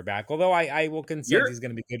favorite quarterback. Although I will concede he's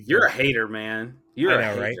going to be good. You're a hater, man. You're a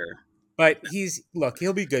hater. Right? But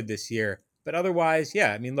he'll be good this year. But otherwise,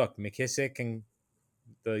 yeah. Look, McKissick and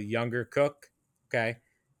the younger Cook, okay.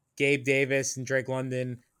 Gabe Davis and Drake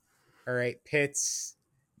London, all right. Pitts,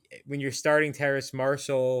 when you're starting Terrace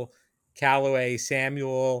Marshall, Callaway,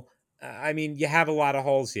 Samuel, you have a lot of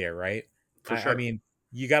holes here, right? For sure.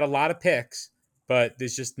 You got a lot of picks, but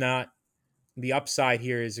there's just not the upside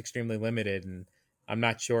here is extremely limited, and I'm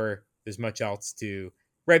not sure there's much else to.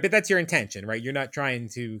 Right, but that's your intention, right? You're not trying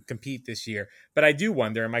to compete this year. But I do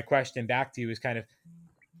wonder, and my question back to you is kind of,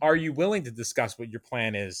 are you willing to discuss what your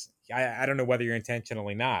plan is? I don't know whether you're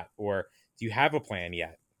intentionally not, or do you have a plan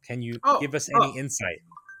yet? Can you Oh, give us any oh, insight?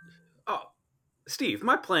 oh, Steve,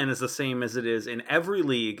 my plan is the same as it is in every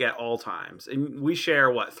league at all times, and we share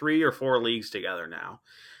what 3 or 4 leagues together now.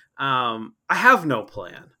 I have no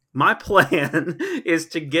plan. My plan is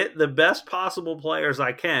to get the best possible players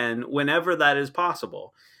I can whenever that is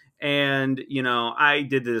possible. And, I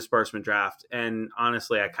did the disbursement draft, and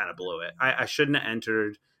honestly, I kind of blew it. I shouldn't have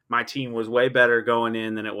entered. My team was way better going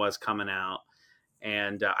in than it was coming out.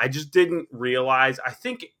 And I just didn't realize. I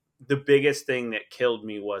think the biggest thing that killed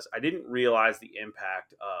me was I didn't realize the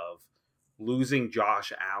impact of losing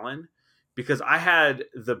Josh Allen because I had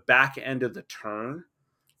the back end of the turn,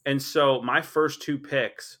 and so my first 2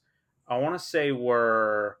 picks, I want to say,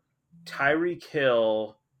 were Tyreek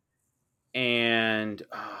Hill and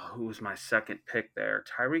who was my second pick there?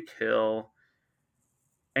 Tyreek Hill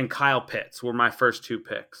and Kyle Pitts were my first 2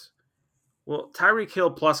 picks. Well, Tyreek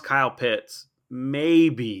Hill plus Kyle Pitts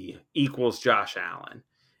maybe equals Josh Allen.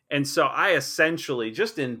 And so I essentially,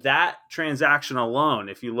 just in that transaction alone,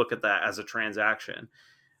 if you look at that as a transaction,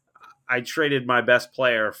 I traded my best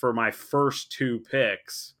player for my first 2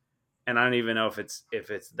 picks, and I don't even know if it's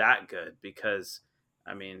that good because,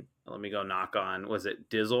 I mean, let me go knock on. Was it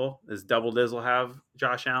Dizzle? Does Double Dizzle have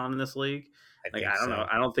Josh Allen in this league? I Like, think I don't know. so.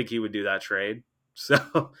 I don't think he would do that trade.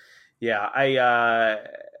 So, yeah,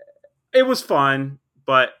 it was fun,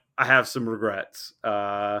 but I have some regrets.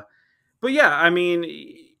 But yeah, I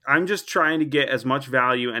mean, I'm just trying to get as much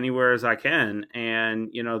value anywhere as I can, and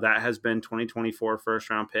that has been 2024 first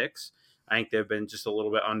round picks. I think they've been just a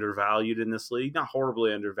little bit undervalued in this league, not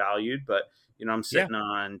horribly undervalued, but I'm Yeah, sitting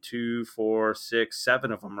on 2, 4, 6,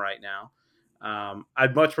 7 of them right now.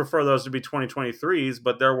 I'd much prefer those to be 2023s,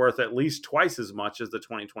 but they're worth at least twice as much as the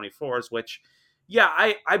 2024s. Which, yeah,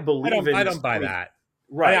 I I believe don't. in I this don't buy 20. that.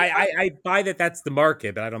 Right. I buy that that's the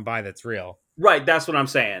market, but I don't buy that's real. Right, that's what I'm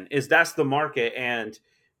saying. Is that's the market, and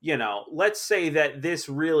let's say that this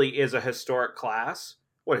really is a historic class.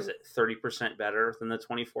 What is it? 30% better than the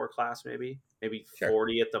 24 class, maybe Sure.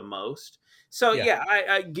 40 at the most. So Yeah.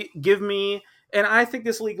 yeah, give me, and I think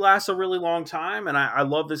this league lasts a really long time, and I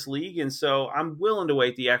love this league, and so I'm willing to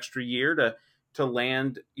wait the extra year to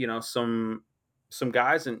land some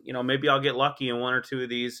guys, and maybe I'll get lucky in 1 or 2 of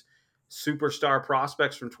these superstar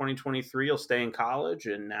prospects from 2023 will stay in college,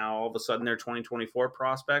 and now all of a sudden they're 2024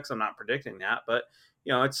 prospects. I'm not predicting that, but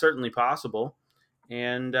it's certainly possible.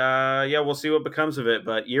 And yeah, we'll see what becomes of it.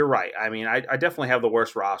 But you're right. I mean, I definitely have the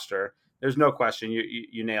worst roster. There's no question.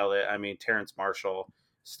 You nailed it. I mean, Terrence Marshall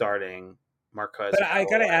starting, Marquez But I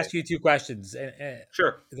got to Callaway. ask you 2 questions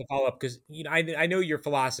Sure. as a follow up because I know your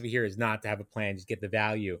philosophy here is not to have a plan, just get the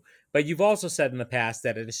value. But you've also said in the past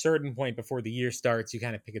that at a certain point before the year starts, you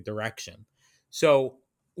kind of pick a direction. So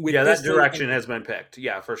with Yeah, that this league, direction has been picked.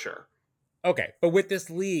 Yeah, for sure. okay, but with this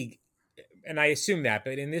league, and I assume that,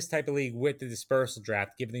 but in this type of league with the dispersal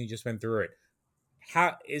draft, given that you just went through it,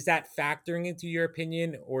 how is that factoring into your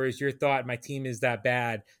opinion, or is your thought my team is that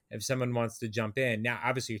bad if someone wants to jump in? Now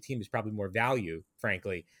obviously your team is probably more value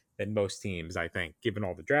frankly than most teams, I think, given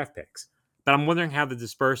all the draft picks, but I'm wondering how the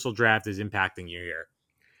dispersal draft is impacting you here,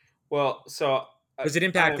 Well, so because it I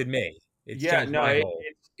impacted me. It's Yeah, changed no, my whole.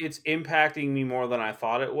 it's impacting me more than I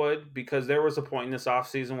thought it would, because there was a point in this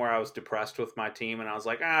offseason where I was depressed with my team, and I was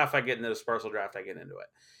like, if I get in the dispersal draft, I get into it.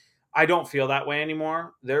 I don't feel that way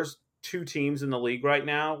anymore. There's 2 teams in the league right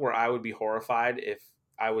now where I would be horrified if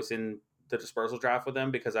I was in the dispersal draft with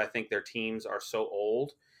them, because I think their teams are so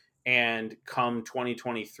old. And come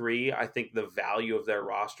 2023, I think the value of their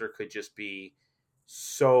roster could just be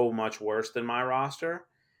so much worse than my roster,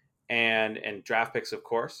 and draft picks, of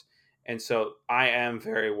course. And so I am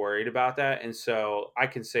very worried about that. And so I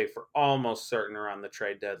can say for almost certain around the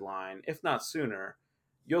trade deadline, if not sooner,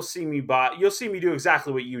 you'll see me do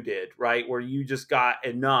exactly what you did, right? Where you just got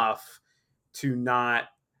enough to not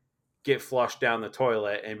get flushed down the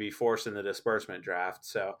toilet and be forced in the disbursement draft.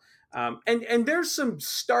 So and there's some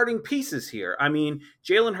starting pieces here. I mean,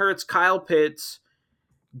 Jalen Hurts, Kyle Pitts,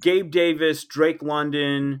 Gabe Davis, Drake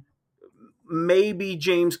London, maybe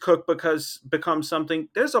James Cook becomes something.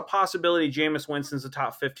 There's a possibility Jameis Winston's a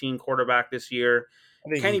top 15 quarterback this year. I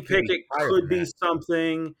think he Kenny could be Pickett higher could than be that.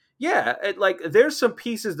 something. Yeah, there's some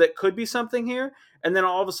pieces that could be something here, and then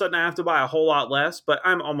all of a sudden I have to buy a whole lot less. But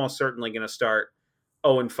I'm almost certainly going to start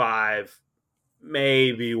 0-5,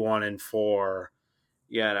 maybe 1-4.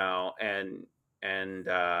 And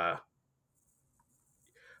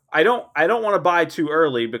I don't want to buy too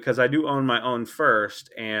early because I do own my own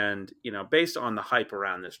first, and based on the hype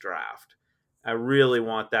around this draft, I really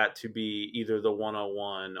want that to be either the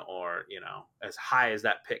 101 or as high as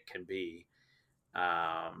that pick can be.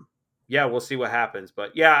 Um, yeah, we'll see what happens,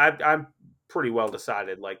 but yeah, I'm pretty well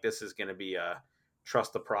decided. Like this is going to be a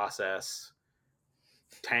trust the process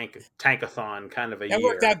tankathon kind of a That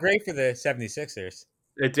worked year. out great for the 76ers.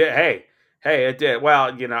 It did. Hey, it did.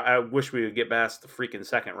 Well, I wish we would get past the freaking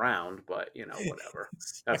second round, but whatever.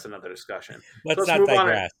 That's another discussion. So Let's not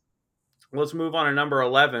digress. let's move on to number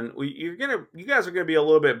 11. You guys are gonna be a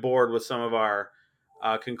little bit bored with some of our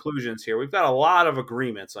conclusions here. We've got a lot of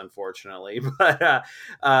agreements, unfortunately, but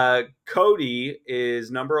Cody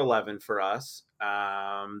is number 11 for us.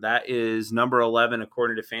 That is number 11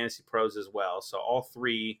 according to Fantasy Pros as well. So all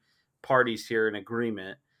three parties here in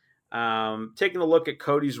agreement. Taking a look at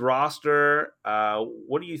Cody's roster,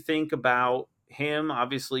 what do you think about him?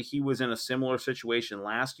 Obviously, he was in a similar situation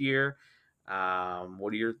last year.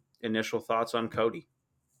 What are your initial thoughts on Cody?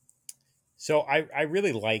 So I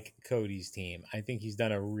really like Cody's team. I think he's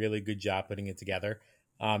done a really good job putting it together.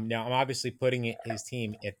 Now I'm obviously putting his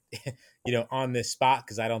team at, on this spot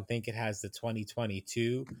because I don't think it has the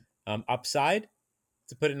 2022 upside,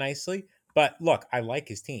 to put it nicely. But look, I like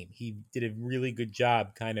his team. He did a really good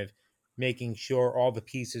job kind of making sure all the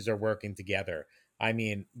pieces are working together. I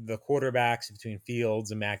mean, the quarterbacks between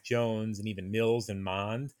Fields and Mac Jones and even Mills and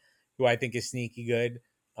Mond, who I think is sneaky good.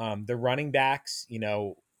 The running backs,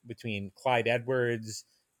 between Clyde Edwards,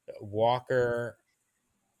 Walker,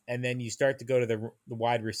 and then you start to go to the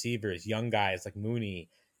wide receivers, young guys like Mooney,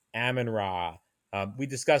 Amon Ra. We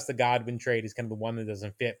discussed the Godwin trade is kind of the one that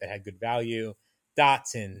doesn't fit but had good value.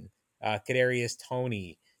 Dotson, Kadarius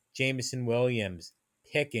Toney, Jameson Williams,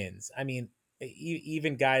 Pickens. I mean,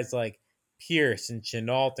 even guys like Pierce and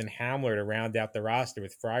Chenault and Hamler to round out the roster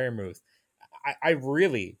with Fryermuth. I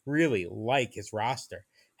really, really like his roster.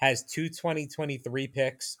 Has two 2023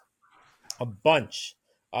 picks, a bunch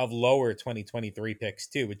of lower 2023 picks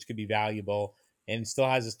too, which could be valuable, and still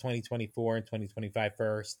has his 2024 and 2025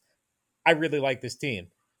 first. I really like this team.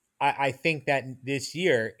 I think that this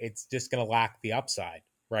year it's just going to lack the upside,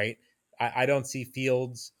 right? I don't see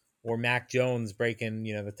Fields or Mac Jones breaking,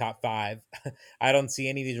 the top five. I don't see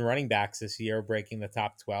any of these running backs this year breaking the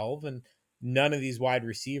top 12. And none of these wide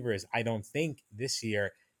receivers, I don't think this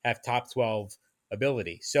year have top 12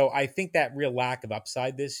 ability. So I think that real lack of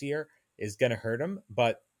upside this year is going to hurt him.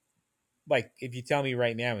 But like, if you tell me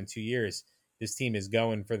right now in 2 years, this team is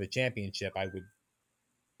going for the championship, I would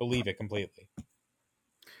believe it completely.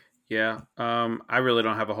 Yeah, I really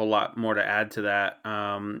don't have a whole lot more to add to that.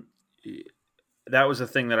 That was the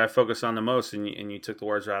thing that I focused on the most, and you took the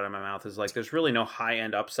words right out of my mouth. Is like there's really no high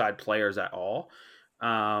end upside players at all.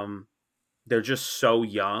 They're just so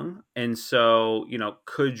young, and so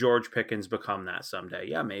could George Pickens become that someday?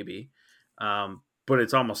 Yeah, maybe. But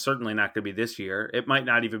it's almost certainly not going to be this year. It might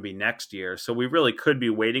not even be next year. So we really could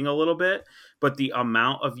be waiting a little bit. But the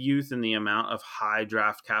amount of youth and the amount of high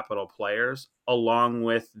draft capital players, along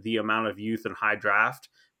with the amount of youth and high draft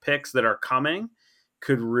picks that are coming,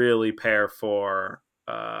 could really pair for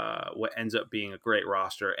what ends up being a great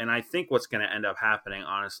roster. And I think what's going to end up happening,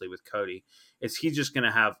 honestly, with Cody is he's just going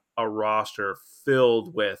to have a roster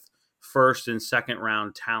filled with first and second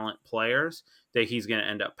round talent players that he's going to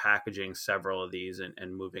end up packaging several of these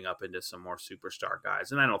and moving up into some more superstar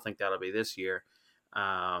guys. And I don't think that'll be this year.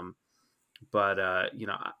 But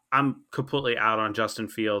I'm completely out on Justin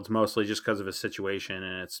Fields, mostly just because of his situation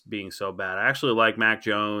and it's being so bad. I actually like Mac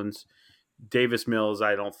Jones. Davis Mills,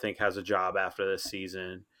 I don't think has a job after this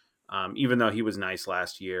season, even though he was nice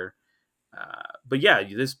last year. But yeah,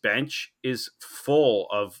 this bench is full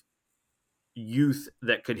of youth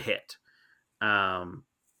that could hit.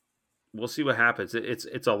 We'll see what happens.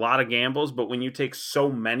 It's a lot of gambles, but when you take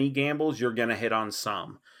so many gambles, you're going to hit on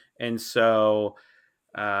some. And so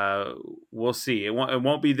we'll see. It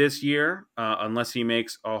won't be this year unless he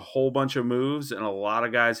makes a whole bunch of moves and a lot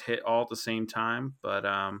of guys hit all at the same time. But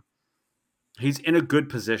he's in a good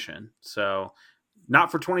position. So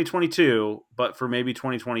not for 2022, but for maybe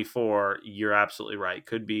 2024, you're absolutely right.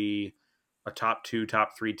 Could be a top 2,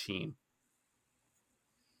 top 3 team.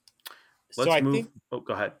 So I think, go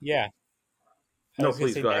ahead. yeah. I was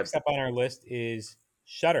going to say next up on our list is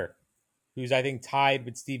Shutter, who's I think tied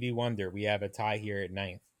with Stevie Wonder. We have a tie here at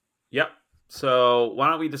 9th. Yep. So why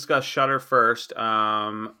don't we discuss Shutter first?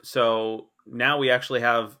 So now we actually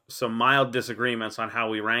have some mild disagreements on how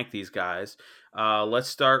we rank these guys. Let's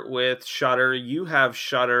start with Shutter. You have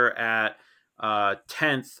Shutter at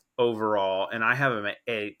 10th overall, and I have him at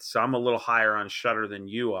 8th. So I'm a little higher on Shutter than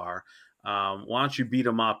you are. Why don't you beat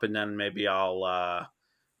him up, and then maybe I'll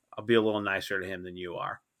be a little nicer to him than you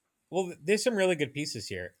are. Well, there's some really good pieces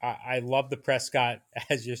here. I love the Prescott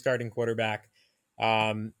as your starting quarterback.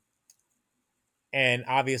 Um, and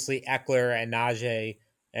obviously Eckler and Najee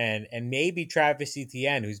and maybe Travis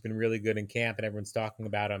Etienne, who's been really good in camp and everyone's talking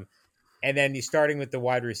about him. And then you're starting with the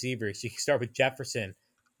wide receivers. You can start with Jefferson.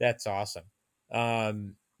 That's awesome.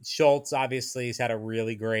 Um, Schultz obviously has had a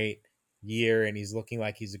really great year and he's looking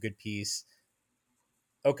like he's a good piece.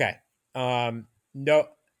 Okay. No,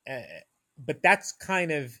 uh, but that's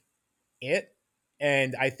kind of it.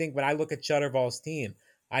 And I think when I look at Shuttervall's team,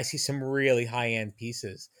 I see some really high end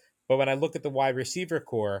pieces. But when I look at the wide receiver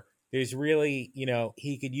core, there's really,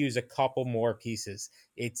 he could use a couple more pieces.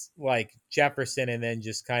 It's like Jefferson and then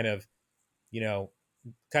just you know,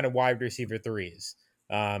 kind of wide receiver threes.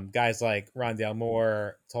 Guys like Rondale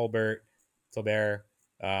Moore, Tolbert,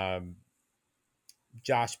 um,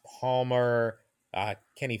 Josh Palmer,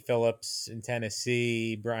 Kenny Phillips in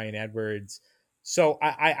Tennessee, Brian Edwards. So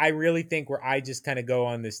I really think where I just kind of go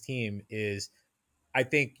on this team is I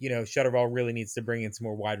think, Shuttervall really needs to bring in some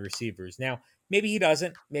more wide receivers. Now, maybe he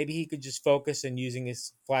doesn't. Maybe he could just focus on using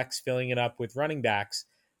his flex, filling it up with running backs.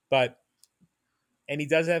 And he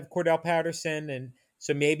does have Cordell Patterson. And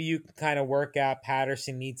so maybe you can kind of work out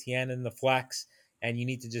Patterson, Etienne in the flex, and you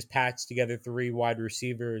need to just patch together three wide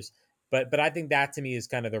receivers. But I think that to me is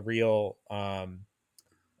kind of the real kind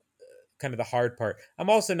of the hard part. I'm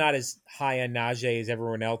also not as high on Najee as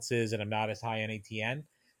everyone else is, and I'm not as high on ATN.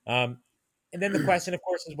 Um, and then the question, of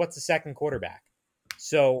course, is what's the second quarterback?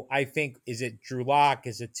 So I think, is it Drew Lock?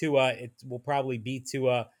 Is it Tua? It will probably be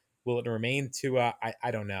Tua. Will it remain Tua?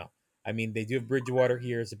 I don't know. I mean, they do have Bridgewater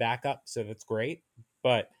here as a backup, so that's great.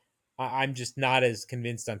 But I'm just not as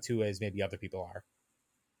convinced on Tua as maybe other people are.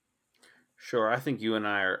 Sure, I think you and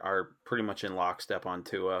I are pretty much in lockstep on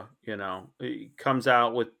Tua. He comes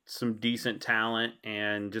out with some decent talent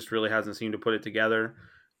and just really hasn't seemed to put it together.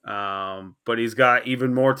 But he's got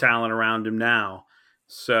even more talent around him now.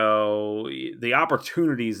 So the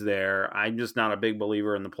opportunity's there. I'm just not a big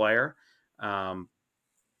believer in the player. Um,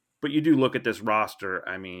 but you do look at this roster.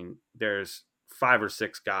 I mean, there's 5 or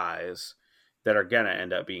 6 guys that are going to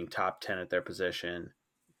end up being top 10 at their position.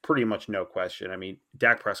 Pretty much no question. I mean,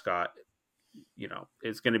 Dak Prescott,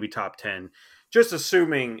 is going to be top 10, just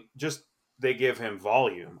assuming just they give him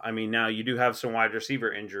volume. I mean, now you do have some wide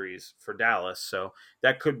receiver injuries for Dallas, so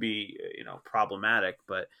that could be, problematic,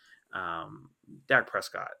 but Dak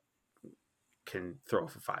Prescott can throw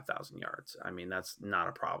for 5,000 yards. I mean, that's not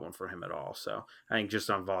a problem for him at all. So I think just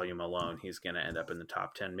on volume alone, he's going to end up in the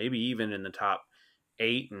top 10, maybe even in the top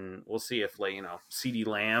 8. And we'll see if, CeeDee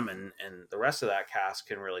Lamb and the rest of that cast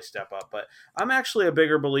can really step up. But I'm actually a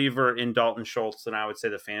bigger believer in Dalton Schultz than I would say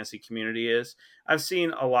the fantasy community is. I've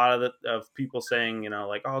seen a lot of people saying,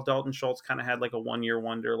 oh, Dalton Schultz kind of had like a 1-year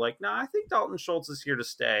wonder. Like, no, I think Dalton Schultz is here to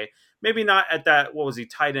stay. Maybe not at that, what was he,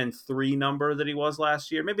 tight end 3 number that he was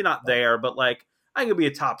last year. Maybe not there, but I could be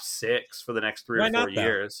a top 6 for the next 3 or Why 4 not though?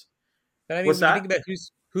 years. But I mean, What's when you think that? about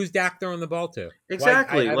who's Dak throwing the ball to, why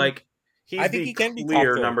Exactly. I He's think the he can be top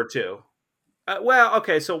clear 4. number 2. Well,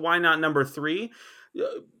 okay, so why not number 3?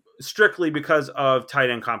 Strictly because of tight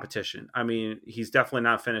end competition. I mean, he's definitely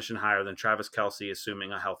not finishing higher than Travis Kelce,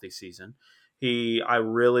 assuming a healthy season. I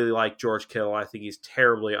really like George Kittle. I think he's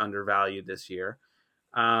terribly undervalued this year.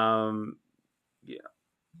 Yeah,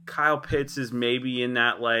 Kyle Pitts is maybe in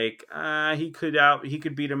that he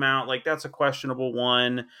could beat him out. That's a questionable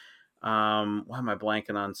one. Why am I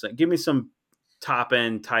blanking on? Give me some top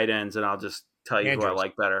end tight ends, and I'll just tell you who I Andrews,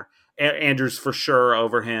 like better. Andrews for sure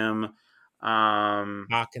over him. Um,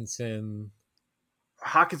 Hawkinson.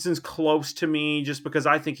 Hawkinson's close to me just because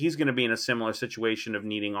I think he's going to be in a similar situation of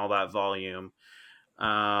needing all that volume.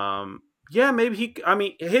 Yeah, maybe I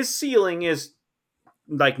mean, his ceiling is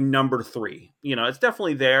like number 3. It's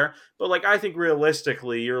definitely there, but I think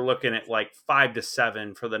realistically, you're looking at 5 to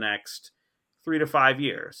 7 for the next 3 to 5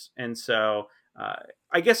 years. And so,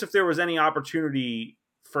 I guess if there was any opportunity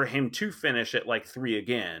for him to finish at 3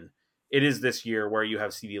 again, it is this year where you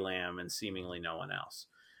have CeeDee Lamb and seemingly no one else.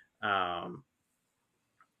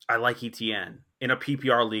 I like ETN in a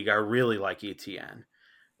PPR league. I really like ETN.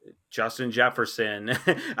 Justin Jefferson.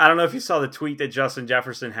 I don't know if you saw the tweet that Justin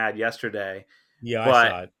Jefferson had yesterday, Yeah, I but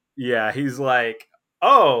saw it. yeah, he's like,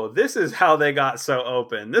 "Oh, this is how they got so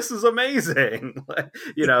open. This is amazing."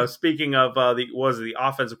 Speaking of the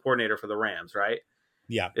offensive coordinator for the Rams, right?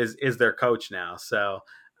 Yeah. Is their coach now. So,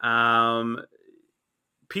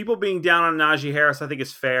 people being down on Najee Harris, I think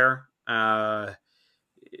is fair. Ben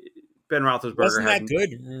Roethlisberger Wasn't had that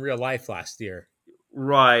good in real life last year?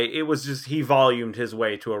 Right. It was just he volumed his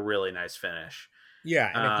way to a really nice finish.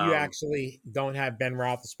 Yeah, and if you Um, actually don't have Ben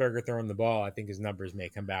Roethlisberger throwing the ball, I think his numbers may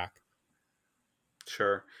come back.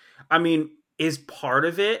 sure. I mean, is part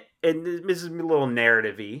of it, and this is a little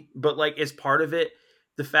narrative-y, but like, is part of it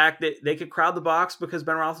the fact that they could crowd the box because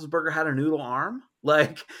Ben Roethlisberger had a noodle arm?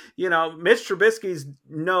 Like, Mitch Trubisky's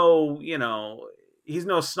he's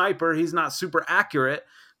no sniper. He's not super accurate,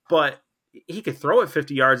 but he could throw it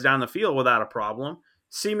 50 yards down the field without a problem.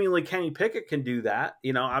 Seemingly, Kenny Pickett can do that.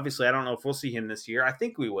 Obviously, I don't know if we'll see him this year. I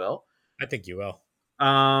think we will. I think you will.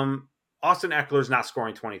 Um, Austin Eckler's not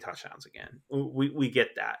scoring 20 touchdowns again. We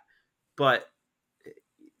get that. But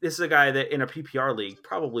this is a guy that in a PPR league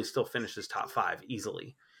probably still finishes top 5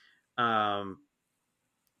 easily.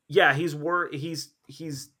 Yeah, he's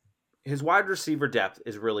his wide receiver depth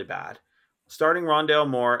is really bad. Starting Rondale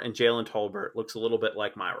Moore and Jalen Tolbert looks a little bit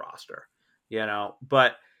like my roster,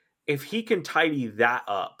 but if he can tidy that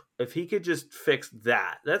up, if he could just fix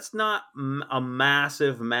that, that's not a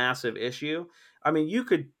massive issue. I mean, you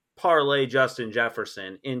could parlay Justin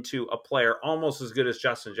Jefferson into a player almost as good as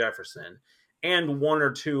Justin Jefferson and one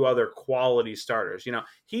or two other quality starters.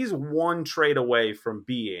 He's one trade away from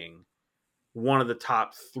being one of the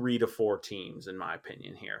top 3 to 4 teams, in my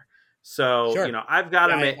opinion, here. So, Sure. I've got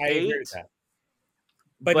Yeah, him at I 8. agree with that.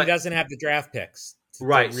 But he doesn't have the draft picks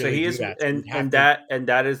right. to So really he do is, that. and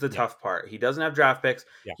that is the tough part. He doesn't have draft picks.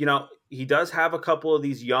 Yeah. He does have a couple of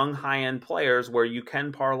these young high end players where you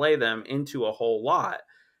can parlay them into a whole lot,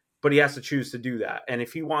 but he has to choose to do that. And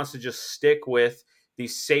if he wants to just stick with the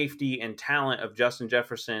safety and talent of Justin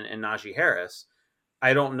Jefferson and Najee Harris,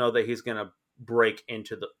 I don't know that he's going to break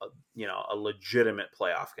into a legitimate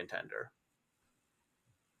playoff contender.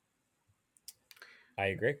 I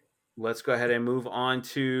agree. Let's go ahead and move on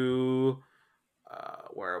to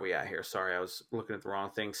where are we at here? Sorry, I was looking at the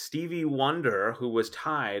wrong thing. Stevie Wonder, who was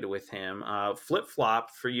tied with him,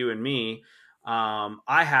 flip-flopped for you and me.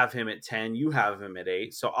 I have him at 10. You have him at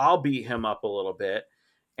 8. So I'll beat him up a little bit.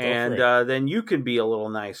 And then you can be a little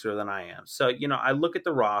nicer than I am. So, I look at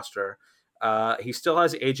the roster. He still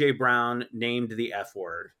has A.J. Brown named the F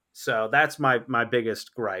word. So that's my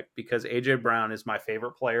biggest gripe because A.J. Brown is my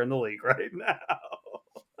favorite player in the league right now.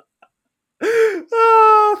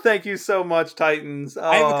 Oh, thank you so much, Titans. Oh,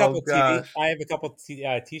 I have a couple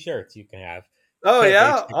t-shirts you can have. Oh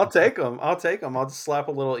yeah, I'll take them. I'll just slap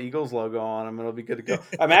a little Eagles logo on them. It'll be good to go.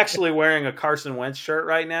 I'm actually wearing a Carson Wentz shirt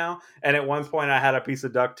right now, and at one point I had a piece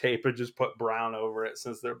of duct tape and just put Brown over it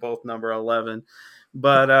since they're both number 11.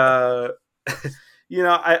 But I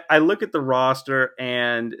look at the roster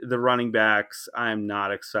and the running backs. I'm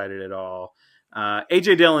not excited at all.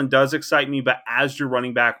 AJ Dillon does excite me, but as your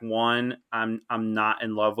running back 1, I'm not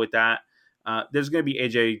in love with that. There's going to be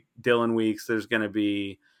AJ Dillon weeks. There's going to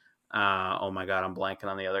be oh my God, I'm blanking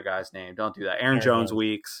on the other guy's name. Don't do that. Aaron Jones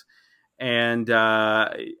weeks. And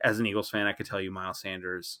as an Eagles fan, I could tell you Miles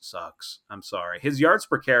Sanders sucks. I'm sorry. His yards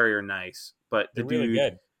per carry are nice, but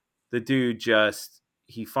the dude just,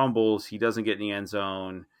 he fumbles. He doesn't get in the end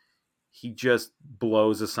zone. He just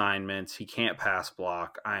blows assignments. He can't pass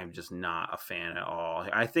block. I'm just not a fan at all.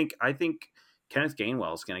 I think Kenneth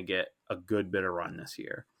Gainwell is going to get a good bit of run this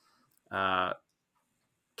year.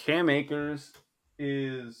 Cam Akers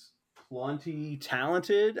is plenty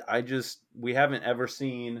talented. We haven't ever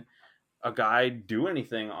seen a guy do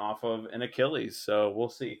anything off of an Achilles, so we'll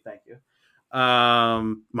see. Thank you.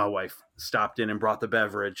 My wife stopped in and brought the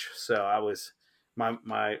beverage, so I was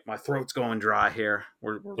my throat's going dry here.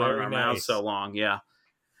 We're running our mouths so long. Yeah.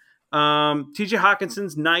 TJ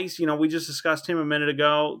Hawkinson's nice. We just discussed him a minute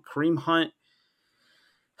ago. Kareem Hunt.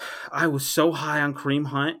 I was so high on Kareem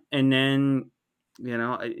Hunt, and then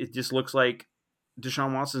it just looks like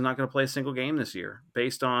Deshaun Watson is not going to play a single game this year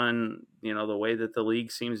based on, the way that the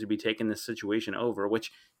league seems to be taking this situation over,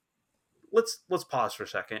 which let's pause for a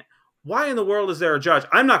second. Why in the world is there a judge?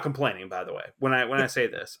 I'm not complaining, by the way, when I say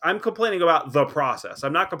this. I'm complaining about the process.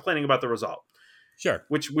 I'm not complaining about the result. Sure.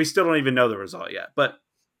 Which we still don't even know the result yet. But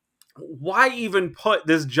why even put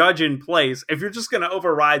this judge in place if you're just going to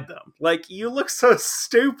override them? Like, you look so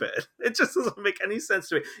stupid. It just doesn't make any sense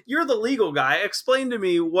to me. You're the legal guy. Explain to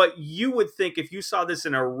me what you would think if you saw this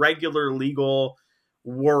in a regular legal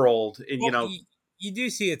world. And, you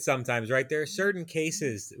do see it sometimes, right? There are certain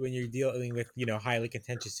cases when you're dealing with, highly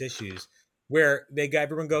contentious issues where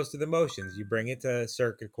everyone goes through the motions. You bring it to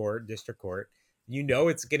circuit court, district court.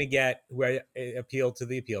 It's going to get appealed to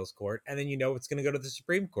the appeals court, and then it's going to go to the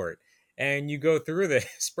Supreme Court, and you go through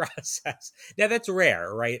this process. Now, that's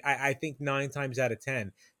rare, right? I think 9 times out of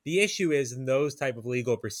 10. The issue is in those type of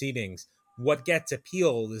legal proceedings, what gets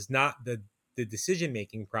appealed is not the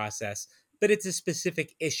decision-making process, but it's a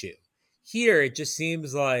specific issue. Here, it just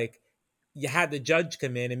seems like you had the judge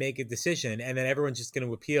come in and make a decision, and then everyone's just going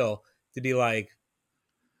to appeal to be like,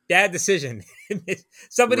 bad decision.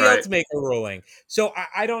 Somebody Right. else make a ruling. So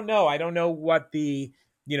I don't know. I don't know what the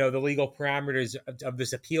legal parameters of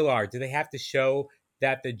this appeal are. Do they have to show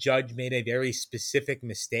that the judge made a very specific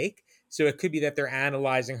mistake? So it could be that they're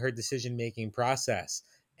analyzing her decision making process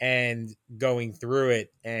and going through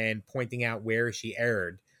it and pointing out where she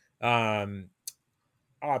erred. Um,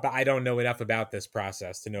 but I don't know enough about this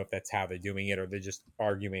process to know if that's how they're doing it or they're just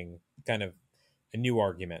arguing kind of a new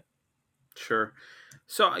argument. Sure.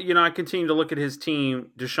 So, I continue to look at his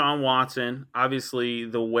team. Deshaun Watson, obviously,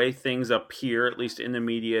 the way things appear, at least in the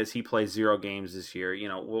media, is he plays 0 games this year.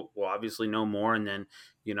 We'll obviously know more. And then,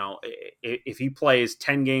 if he plays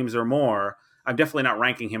 10 games or more, I'm definitely not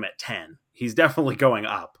ranking him at 10. He's definitely going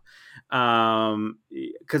up.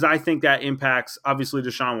 Because I think that impacts, obviously,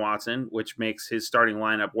 Deshaun Watson, which makes his starting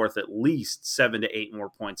lineup worth at least 7 to 8 more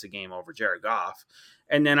points a game over Jared Goff.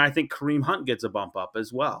 And then I think Kareem Hunt gets a bump up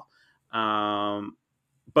as well.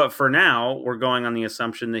 But for now, we're going on the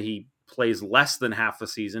assumption that he plays less than half the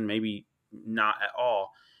season, maybe not at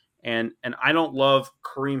all. And I don't love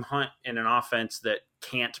Kareem Hunt in an offense that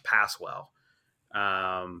can't pass well.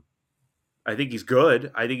 I think he's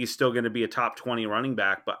good. I think he's still going to be a top 20 running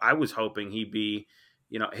back, but I was hoping he'd be,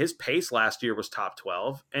 his pace last year was top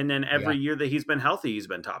 12. And then every year that he's been healthy, he's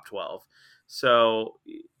been top 12. So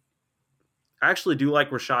I actually do like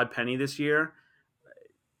Rashad Penny this year.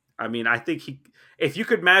 I mean, I think if you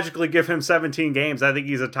could magically give him 17 games, I think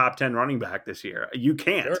he's a top 10 running back this year. You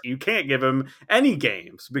can't. Sure. You can't give him any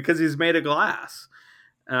games because he's made of glass.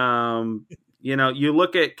 You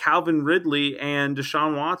look at Calvin Ridley and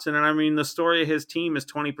Deshaun Watson, and I mean, the story of his team is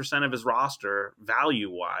 20% of his roster,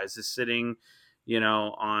 value-wise, is sitting,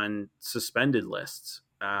 on suspended lists.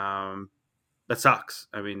 That sucks.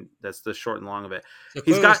 I mean, that's the short and long of it. So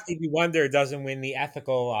he's got Stevie Wonder doesn't win the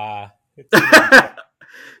ethical.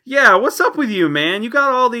 Yeah, what's up with you, man? You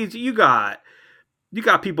got all these. You got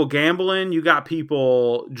people gambling. You got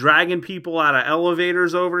people dragging people out of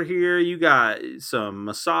elevators over here. You got some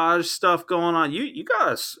massage stuff going on. You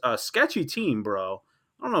got a sketchy team, bro.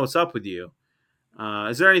 I don't know what's up with you.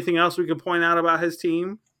 Is there anything else we can point out about his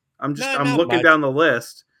team? I'm looking much. down the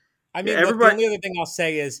list. I mean, look, the only other thing I'll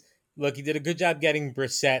say is, look, he did a good job getting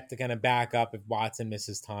Brissett to kind of back up if Watson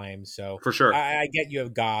misses time. So for sure, I get you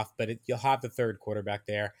have Goff, but you'll have the third quarterback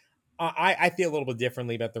there. I feel a little bit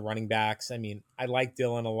differently about the running backs. I mean, I like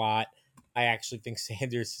Dillon a lot. I actually think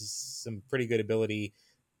Sanders has some pretty good ability.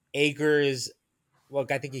 Akers,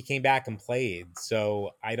 look, I think he came back and played.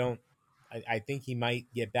 So I think he might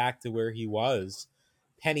get back to where he was.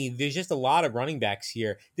 Penny, there's just a lot of running backs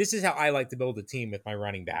here. This is how I like to build a team with my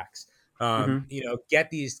running backs.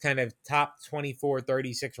 Get these kind of top 24,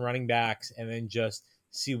 36 running backs and then just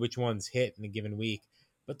see which ones hit in a given week.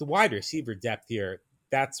 But the wide receiver depth here,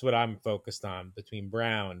 that's what I'm focused on between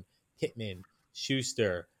Brown, Pittman,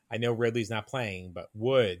 Schuster. I know Ridley's not playing, but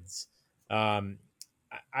Woods.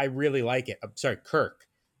 I really like it. I'm sorry, Kirk,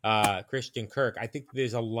 Christian Kirk. I think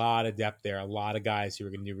there's a lot of depth there, a lot of guys who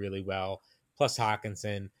are going to do really well. Plus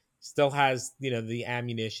Hawkinson still has, the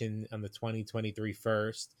ammunition on the 2023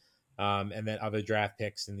 first. And then other draft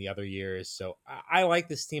picks in the other years. So I like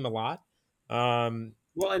this team a lot.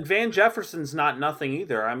 Well, and Van Jefferson's not nothing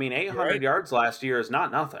either. I mean, 800 yards last year is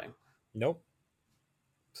not nothing. Nope.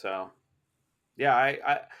 So, yeah,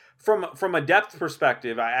 I from a depth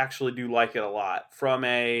perspective, I actually do like it a lot. From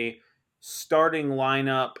a starting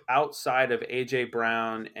lineup outside of A.J.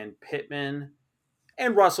 Brown and Pittman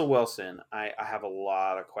and Russell Wilson, I have a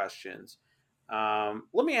lot of questions.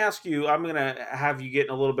 Let me ask you, I'm going to have you get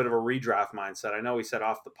in a little bit of a redraft mindset. I know we said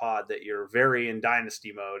off the pod that you're very in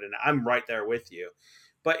dynasty mode, and I'm right there with you.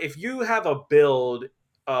 But if you have a build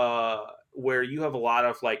where you have a lot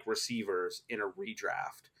of like receivers in a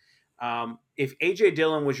redraft, if A.J.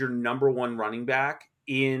 Dillon was your number one running back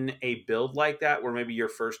in a build like that, where maybe your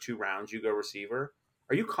first 2 rounds you go receiver,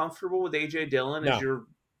 are you comfortable with A.J. Dillon as your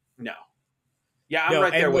 – no. Yeah, I'm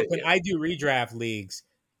right there with you. When I do redraft leagues,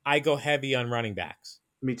 I go heavy on running backs.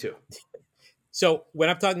 Me too. So when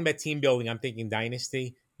I'm talking about team building, I'm thinking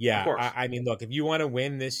dynasty. Yeah, I mean, look, if you want to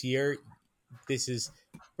win this year, this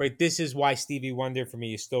is why Stevie Wonder for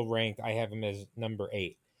me is still ranked. I have him as number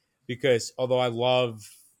 8 because although I love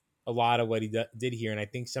a lot of what he did here, and I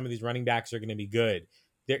think some of these running backs are going to be good,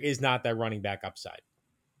 there is not that running back upside.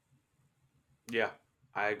 Yeah,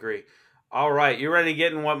 I agree. All right, you ready to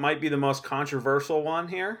get in what might be the most controversial one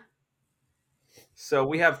here? So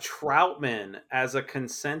we have Troutman as a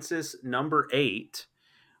consensus number 8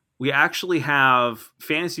 we actually have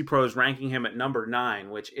Fantasy Pros ranking him at number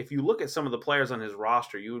 9, which if you look at some of the players on his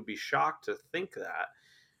roster, you would be shocked to think that.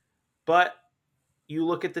 But you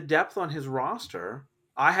look at the depth on his roster,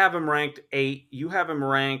 I have him ranked 8, you have him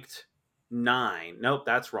ranked 9. Nope,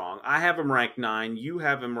 that's wrong. I have him ranked 9, you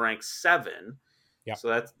have him ranked 7. Yep.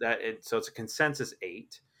 So so it's a consensus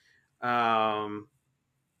 8. Yeah,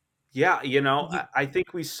 I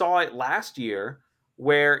think we saw it last year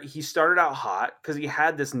where he started out hot because he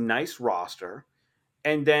had this nice roster,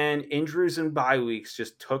 and then injuries and bye weeks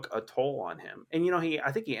just took a toll on him. And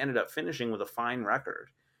I think he ended up finishing with a fine record,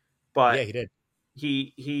 but Yeah, he did.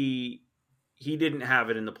 He didn't have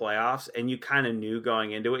it in the playoffs, and you kind of knew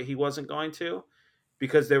going into it he wasn't going to,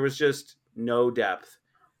 because there was just no depth.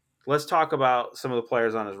 Let's talk about some of the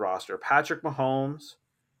players on his roster: Patrick Mahomes,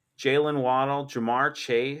 Jalen Waddle, Jamar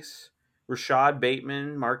Chase, Rashad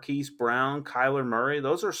Bateman, Marquise Brown, Kyler Murray.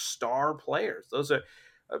 Those are star players. Those are,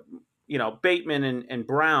 Bateman and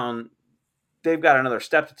Brown, they've got another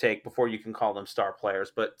step to take before you can call them star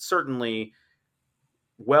players, but certainly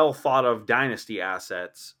well thought of dynasty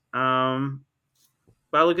assets. But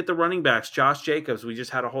I look at the running backs. Josh Jacobs, we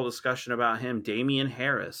just had a whole discussion about him. Damian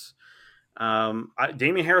Harris.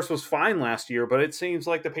 Damian Harris was fine last year, but it seems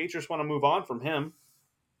like the Patriots want to move on from him.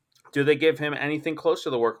 Do they give him anything close to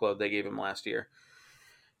the workload they gave him last year?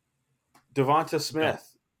 Devonta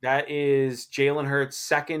Smith. That is Jalen Hurts'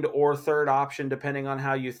 second or third option, depending on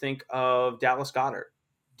how you think of Dallas Goedert.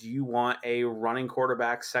 Do you want a running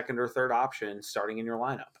quarterback second or third option starting in your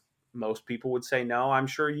lineup? Most people would say no. I'm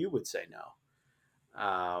sure you would say no.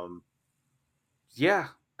 Yeah.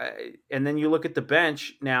 And then you look at the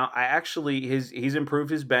bench. Now, he's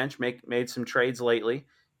improved his bench, made some trades lately.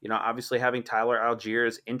 Obviously having Tyler Algier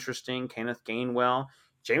is interesting. Kenneth Gainwell.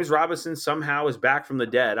 James Robinson somehow is back from the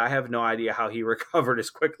dead. I have no idea how he recovered as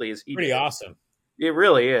quickly as he did. Pretty awesome. It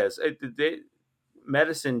really is.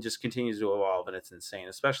 Medicine just continues to evolve, and it's insane,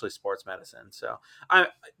 especially sports medicine. So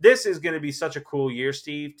this is going to be such a cool year,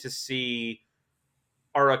 Steve, to see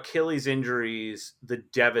our Achilles injuries the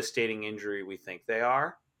devastating injury we think they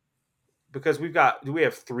are. Because we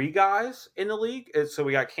have 3 guys in the league? So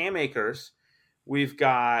we got Cam Akers. We've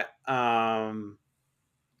got James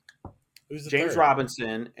third?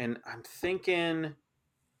 Robinson, and I'm thinking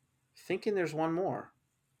there's one more.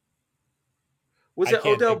 Was it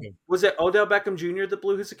Odell Beckham Jr. that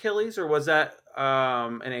blew his Achilles, or was that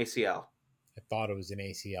an ACL? I thought it was an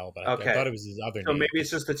ACL, but okay. I thought it was his other so name. Maybe it's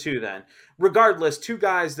just the 2 then. Regardless, 2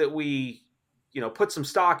 guys that we, put some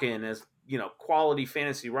stock in as, quality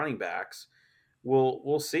fantasy running backs.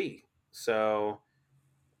 We'll see. So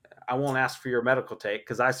I won't ask for your medical take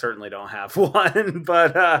because I certainly don't have one.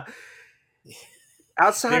 But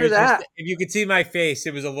outside of that, if you could see my face,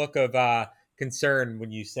 it was a look of concern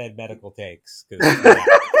when you said medical takes.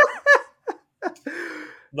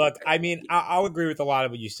 Look, I mean, I'll agree with a lot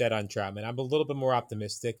of what you said on Troutman. I'm a little bit more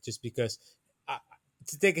optimistic just because,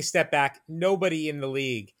 to take a step back, nobody in the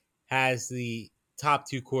league has the top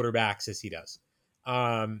 2 quarterbacks as he does.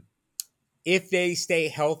 If they stay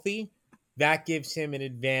healthy, that gives him an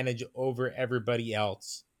advantage over everybody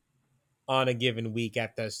else on a given week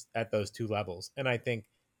at those 2 levels. And I think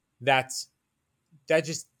that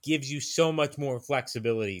just gives you so much more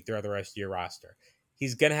flexibility throughout the rest of your roster.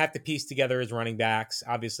 He's going to have to piece together his running backs.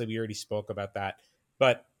 Obviously, we already spoke about that.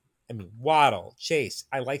 But, I mean, Waddle, Chase,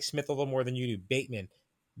 I like Smith a little more than you do. Bateman,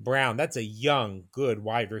 Brown, that's a young, good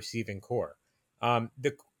wide receiving core.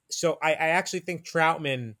 So I actually think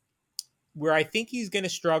Troutman, where I think he's going to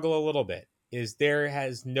struggle a little bit, is there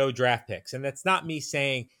has no draft picks. And that's not me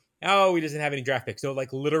saying, oh, he doesn't have any draft picks. So,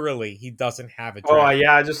 like, literally, he doesn't have a draft pick.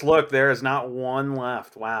 I just looked. There is not one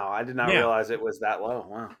left. Wow. I did not realize it was that low.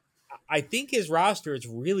 Wow. I think his roster is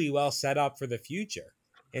really well set up for the future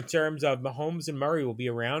in terms of Mahomes and Murray will be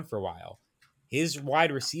around for a while. His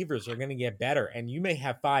wide receivers are going to get better, and you may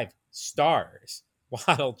have 5 stars: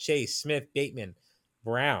 Waddle, Chase, Smith, Bateman,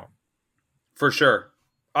 Brown. For sure.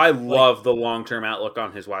 I love the long-term outlook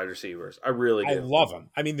on his wide receivers. I really do. I love them.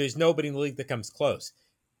 I mean, there's nobody in the league that comes close.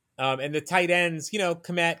 And the tight ends,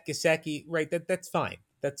 Kmet, Gesicki, right? That's fine.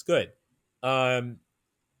 That's good.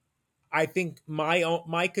 I think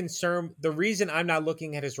my concern, the reason I'm not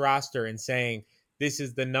looking at his roster and saying this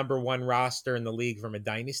is the number 1 roster in the league from a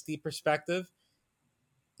dynasty perspective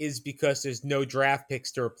is because there's no draft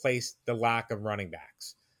picks to replace the lack of running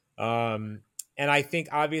backs. And I think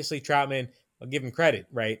obviously Troutman, I'll give him credit,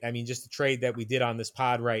 right? I mean, just the trade that we did on this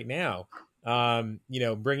pod right now,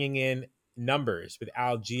 bringing in numbers with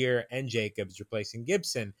Algier and Jacobs replacing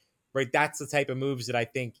Gibson, right? That's the type of moves that I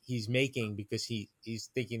think he's making because he's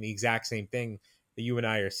thinking the exact same thing that you and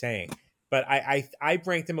I are saying. But I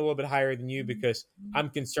ranked him a little bit higher than you because I'm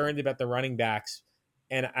concerned about the running backs,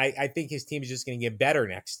 and I think his team is just going to get better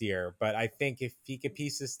next year. But I think if he could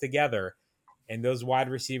piece this together, and those wide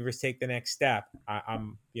receivers take the next step, I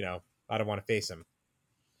don't want to face him.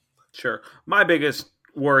 Sure. My biggest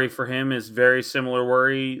worry for him is very similar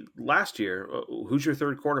worry last year. Who's your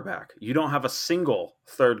third quarterback? You don't have a single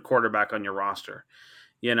third quarterback on your roster.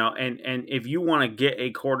 And if you want to get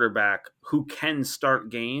a quarterback who can start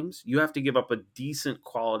games, you have to give up a decent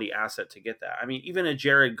quality asset to get that. I mean, even a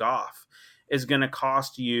Jared Goff is going to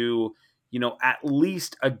cost you, at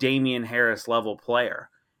least a Damian Harris level player.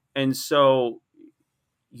 And so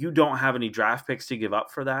you don't have any draft picks to give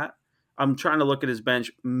up for that. I'm trying to look at his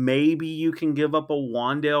bench. Maybe you can give up a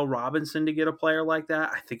Wan'Dale Robinson to get a player like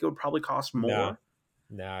that. I think it would probably cost more.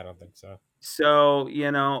 No, I don't think so. So,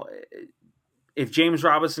 if James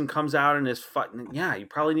Robinson comes out and is fucking, you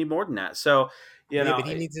probably need more than that. So, but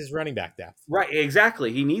he needs his running back depth. Right,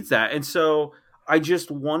 exactly. He needs that. And so I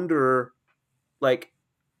just wonder,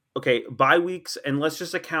 okay, bye weeks, and let's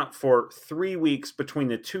just account for 3 weeks between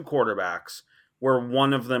the two quarterbacks where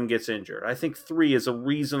one of them gets injured. I think 3 is a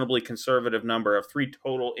reasonably conservative number of 3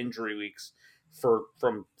 total injury weeks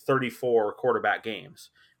from 34 quarterback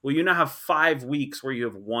games. Well, you now have 5 weeks where you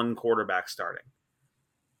have one quarterback starting.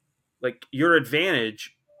 Your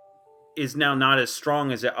advantage is now not as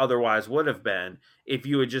strong as it otherwise would have been if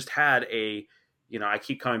you had just had I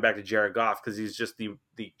keep coming back to Jared Goff because he's just the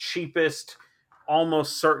cheapest,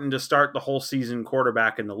 almost certain to start the whole season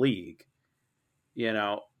quarterback in the league.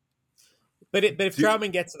 But if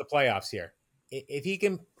Trautman gets to the playoffs here, if he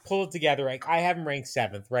can pull it together, I have him ranked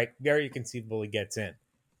 7th, right? Very conceivable he gets in.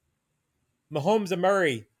 Mahomes and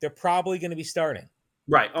Murray, they're probably going to be starting.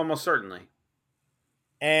 Right, almost certainly.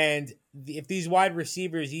 And if these wide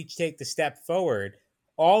receivers each take the step forward,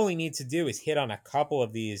 all he needs to do is hit on a couple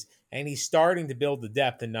of these, and he's starting to build the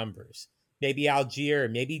depth in numbers. Maybe Algier,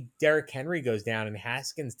 maybe Derrick Henry goes down and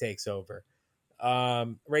Haskins takes over.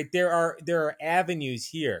 Right, there are avenues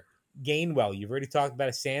here. Gainwell, you've already talked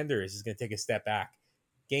about Sanders is going to take a step back.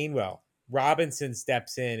 Gainwell, Robinson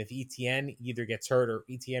steps in if ETN either gets hurt or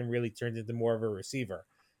ETN really turns into more of a receiver.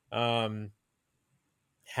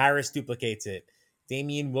 Harris duplicates it.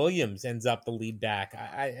 Damian Williams ends up the lead back.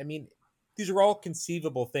 I mean, these are all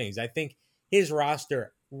conceivable things. I think his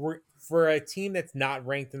roster, for a team that's not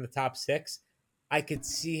ranked in the top 6, I could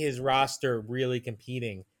see his roster really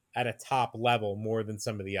competing at a top level more than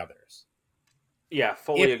some of the others. Yeah,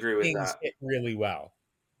 fully agree with that. Fit really well.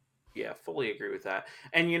 Yeah, fully agree with that.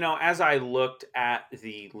 And, as I looked at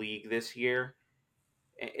the league this year,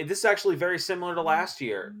 this is actually very similar to last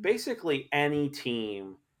year. Basically, any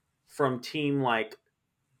team from team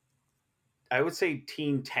I would say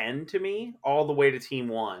team 10 to me, all the way to team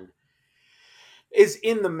 1, is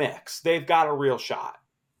in the mix. They've got a real shot.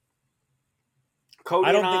 Cody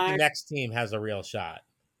I don't think the next team has a real shot.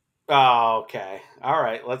 Oh, okay. All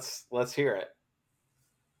right. Let's hear it.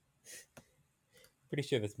 Pretty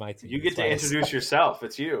sure that's my team. You get to introduce yourself.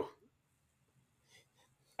 It's you.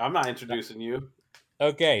 I'm not introducing you.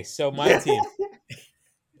 Okay, so my team.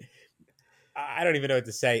 I don't even know what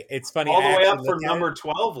to say. It's funny. All the way up from number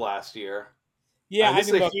 12 last year. Yeah, this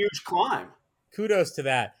is a huge climb. Kudos to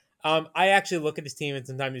that. I actually look at this team and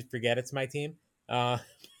sometimes forget it's my team.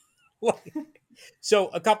 So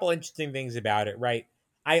a couple interesting things about it, right?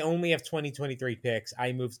 I only have 2023 picks.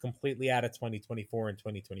 I moved completely out of 2024 and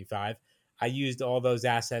 2025. I used all those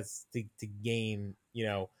assets to gain,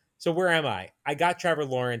 So where am I? I got Trevor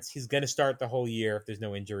Lawrence. He's going to start the whole year if there's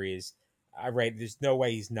no injuries. Right? There's no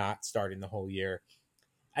way he's not starting the whole year.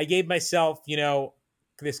 I gave myself,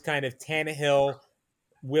 this kind of Tannehill,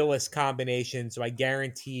 Willis combination. So I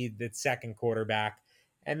guaranteed that second quarterback.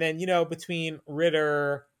 And then, between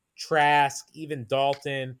Ritter, Trask, even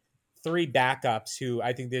Dalton, 3 backups who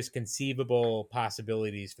I think there's conceivable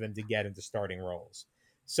possibilities for them to get into starting roles.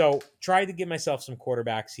 So tried to give myself some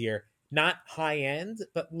quarterbacks here. Not high end,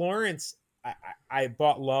 but Lawrence, I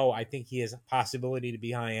bought low. I think he has a possibility to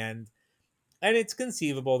be high end. And it's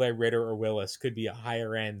conceivable that Ritter or Willis could be a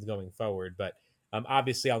higher end going forward. But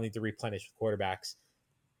obviously I'll need to replenish with quarterbacks.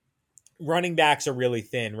 Running backs are really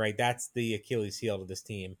thin, right? That's the Achilles heel to this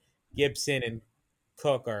team. Gibson and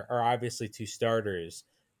Cook are obviously 2 starters.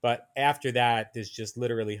 But after that, there's just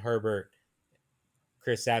literally Herbert,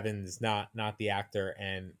 Chris Evans, not the actor,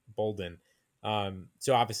 and Bolden.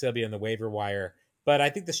 So obviously they'll be on the waiver wire. But I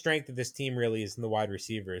think the strength of this team really is in the wide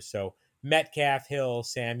receivers. So Metcalf, Hill,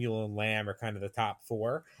 Samuel, and Lamb are kind of the top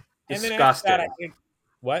 4. Disgusting. And then after that, I think,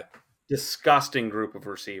 what? Disgusting group of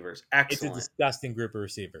receivers. Excellent. It's a disgusting group of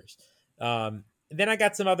receivers. then I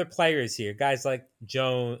got some other players here, guys like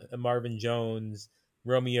Marvin Jones,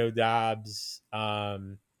 Romeo Dobbs,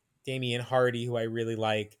 Damian Hardy, who I really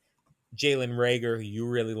like, Jalen Rager, who you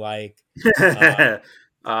really like. If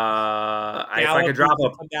I Gallup, could who drop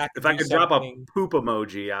could come back and do a something. poop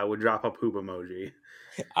emoji, I would drop a poop emoji.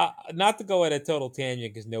 Not to go at a total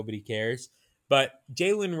tangent because nobody cares, but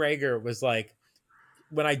Jalen Rager was like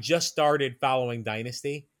when I just started following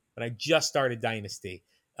Dynasty. When I just started Dynasty,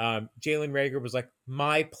 Jalen Rager was like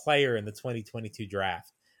my player in the 2022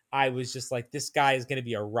 draft. I was just like, this guy is going to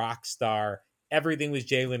be a rock star. Everything was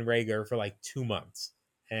Jalen Rager for like 2 months,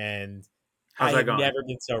 and How's I that have going? never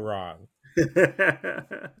been so wrong.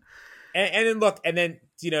 And then look, and then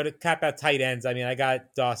to cap out tight ends. I mean, I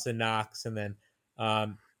got Dawson Knox, and then I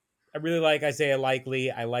really like Isaiah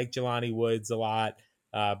Likely. I like Jelani Woods a lot.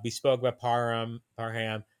 We spoke about Parham.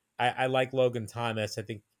 I like Logan Thomas. I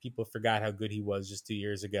think people forgot how good he was just 2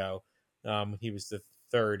 years ago. He was the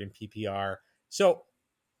third in PPR. So,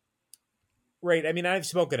 right. I mean, I've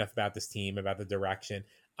spoken enough about this team, about the direction.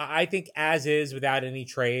 I think as is, without any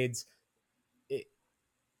trades,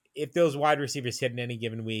 if those wide receivers hit in any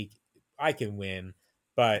given week, I can win.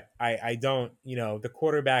 But I don't, the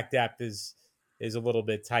quarterback depth is a little